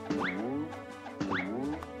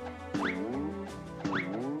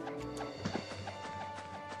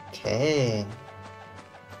 Okay.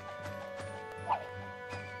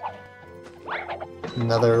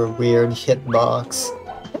 Another weird hitbox.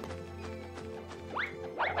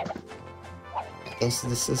 I guess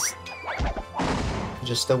this is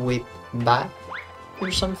just a way back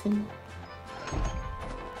or something.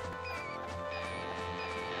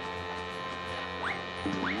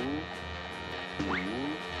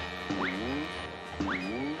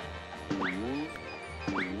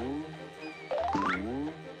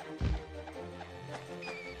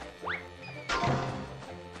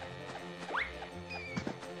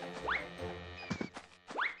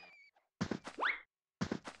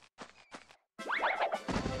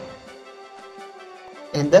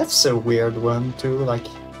 And that's a weird one too, like...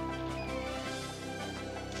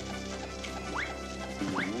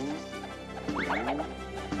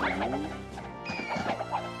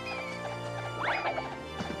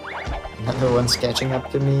 Another one's catching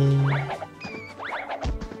up to me.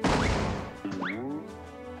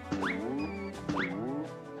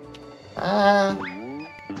 Ah!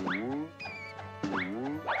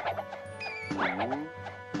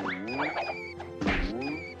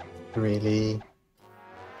 Really?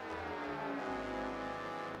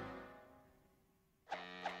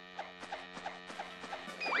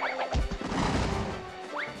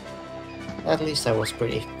 At least I was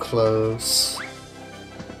pretty close.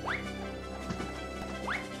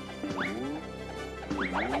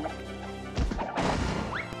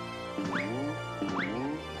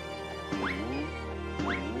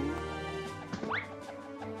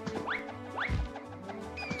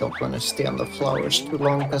 Don't want to stay on the flowers too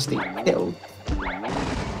long because they kill.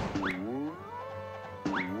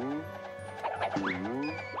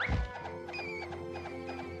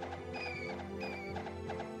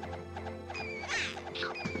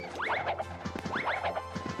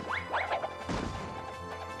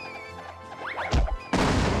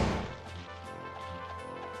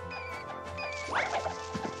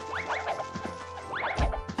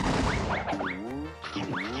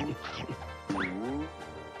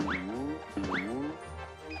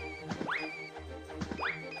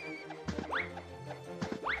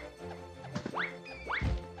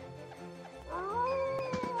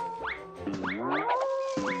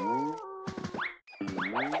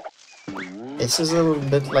 This is a little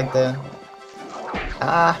bit like the...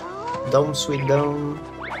 Ah! Dome, sweet dome.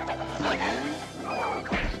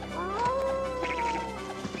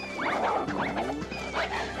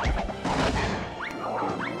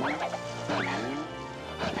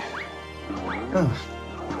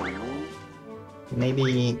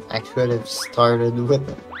 Maybe I could have started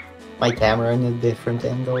with my camera in a different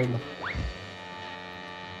angle.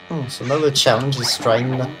 So now the challenge is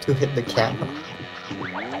trying not to hit the camera.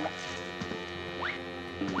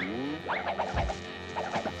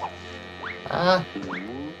 Ah!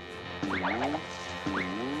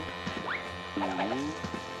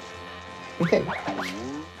 Okay.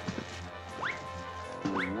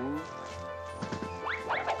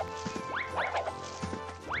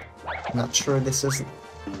 Not sure this is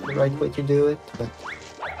the right way to do it, but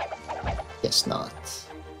guess not.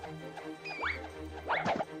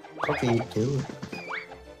 How do you do it?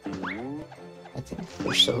 I think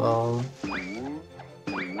first of all,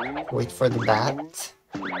 wait for the bat.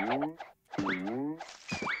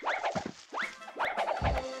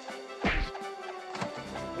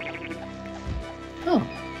 Oh,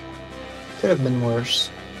 could have been worse.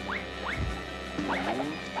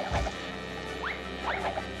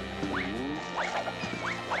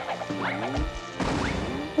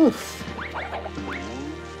 Oof.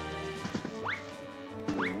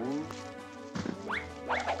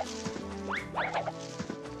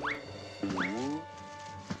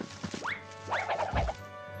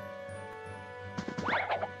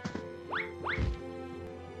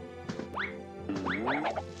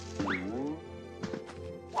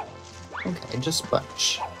 Okay, just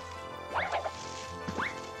punch.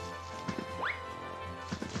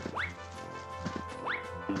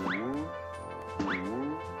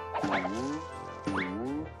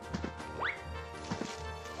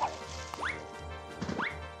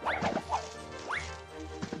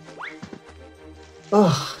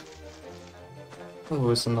 Ugh. That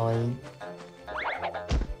was annoying.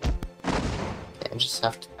 Okay, I just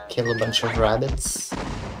have to kill a bunch of rabbits.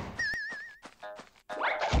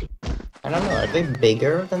 I don't know, are they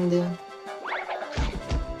bigger than the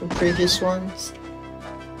previous ones?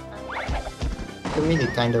 To me they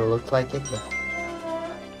kind of look like it, but...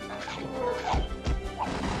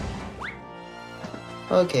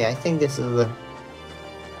 Okay, I think this is the...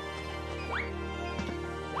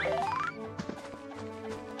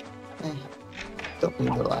 Don't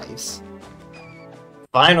need the lives.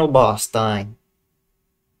 Final boss time.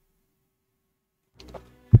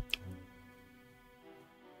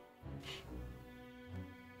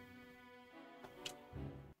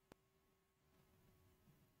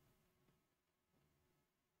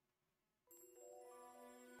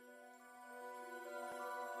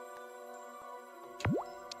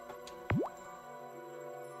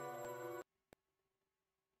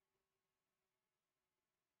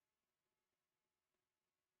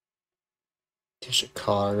 There's a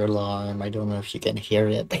car alarm. I don't know if you can hear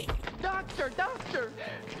it. Doctor, doctor!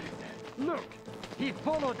 Look, he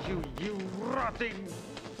followed you, you rotting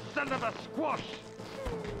son of a squash!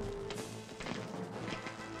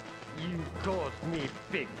 You caused me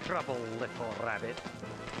big trouble, little rabbit.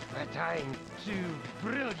 But I'm too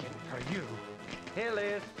brilliant for you. Hey,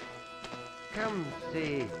 Liz. Come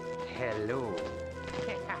say hello.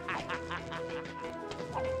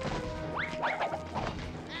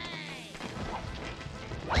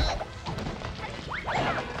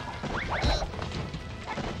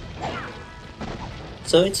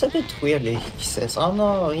 So it's a bit weird. He says, oh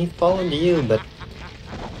no, he followed you, but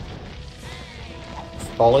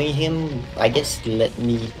following him, I guess, let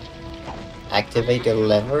me activate a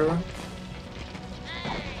lever.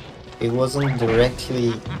 It wasn't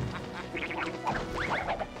directly...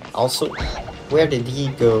 Also, where did he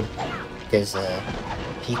go? Because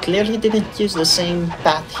he clearly didn't use the same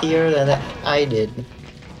path here that I did.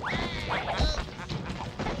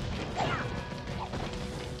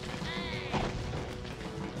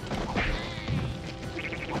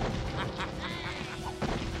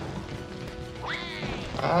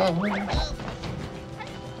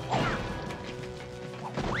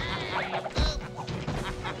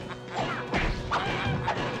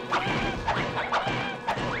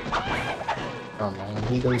 Oh man,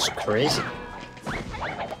 he goes crazy.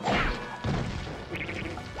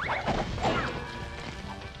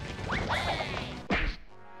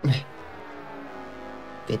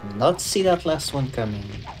 Did not see that last one coming.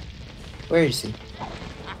 Where is he?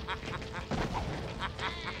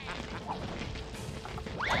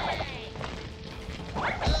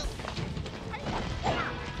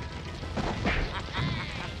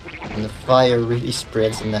 And the fire really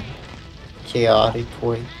spreads in a chaotic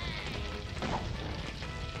way.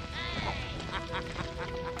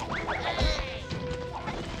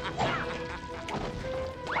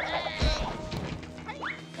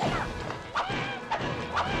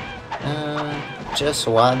 Just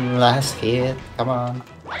one last hit. Come on.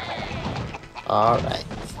 Alright.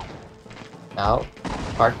 Now,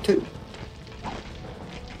 part 2.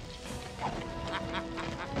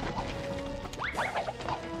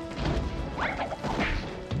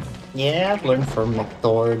 Yeah, I've learned from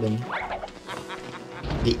McTord and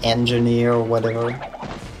the engineer or whatever.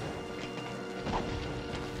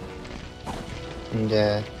 In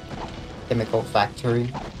the chemical factory.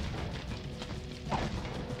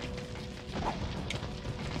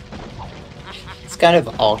 It's kind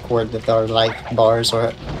of awkward that our life bars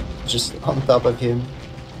are just on top of him.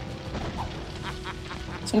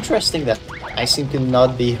 It's interesting that I seem to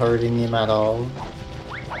not be hurting him at all.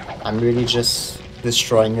 I'm really just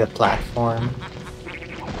destroying the platform.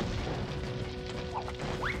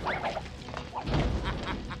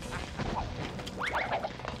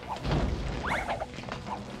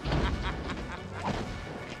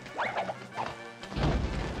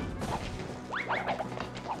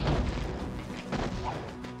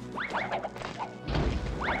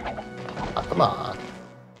 Oh, come on.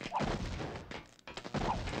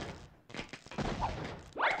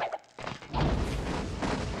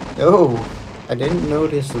 Oh, I didn't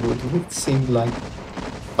notice it seemed like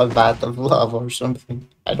a vat of lava or something.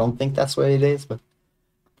 I don't think that's what it is, but...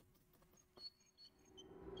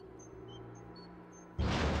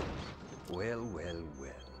 Well, well,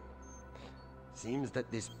 well. Seems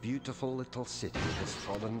that this beautiful little city has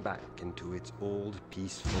fallen back into its old,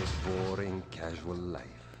 peaceful, boring, casual life.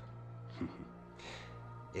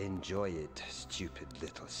 Enjoy it, stupid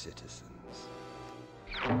little citizens.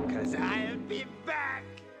 'Cause I'll be back!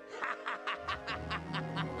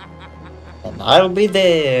 And I'll be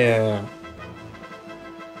there!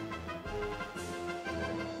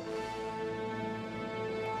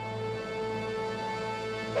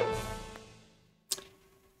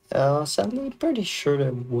 Sadly, I'm pretty sure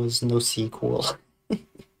there was no sequel.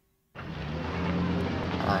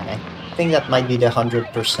 I think that might be the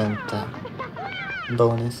 100%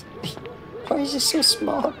 bonus. Why is it so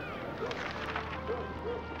small?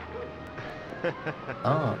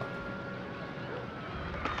 Oh.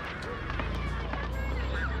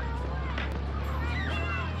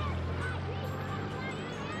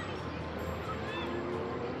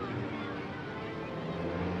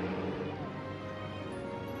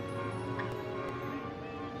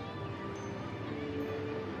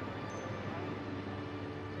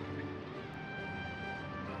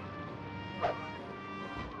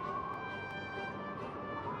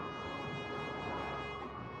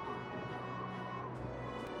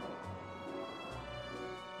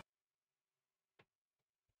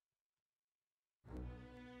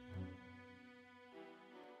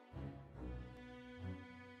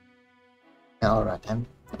 Alright, I'm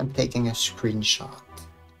taking a screenshot.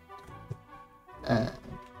 I'm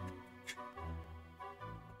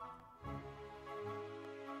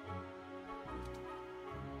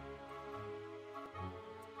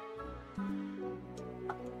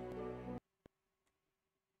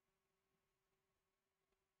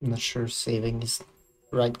not sure saving is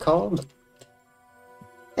the right call, but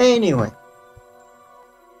anyway.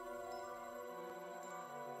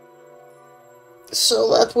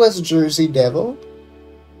 So that was Jersey Devil.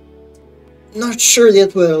 Not sure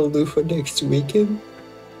yet what I'll do for next weekend,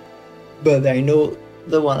 but I know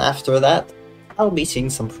the one after that, I'll be seeing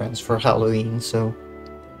some friends for Halloween, so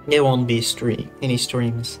there won't be any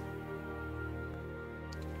streams.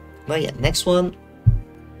 But yeah, next one,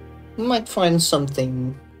 might find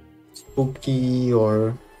something spooky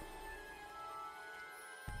or,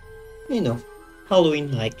 you know,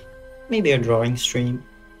 Halloween-like. Maybe a drawing stream,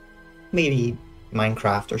 maybe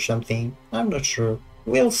Minecraft or something, I'm not sure,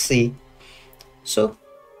 we'll see. So,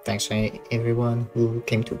 thanks for everyone who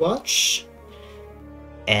came to watch,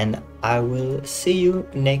 and I will see you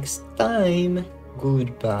next time.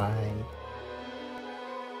 Goodbye.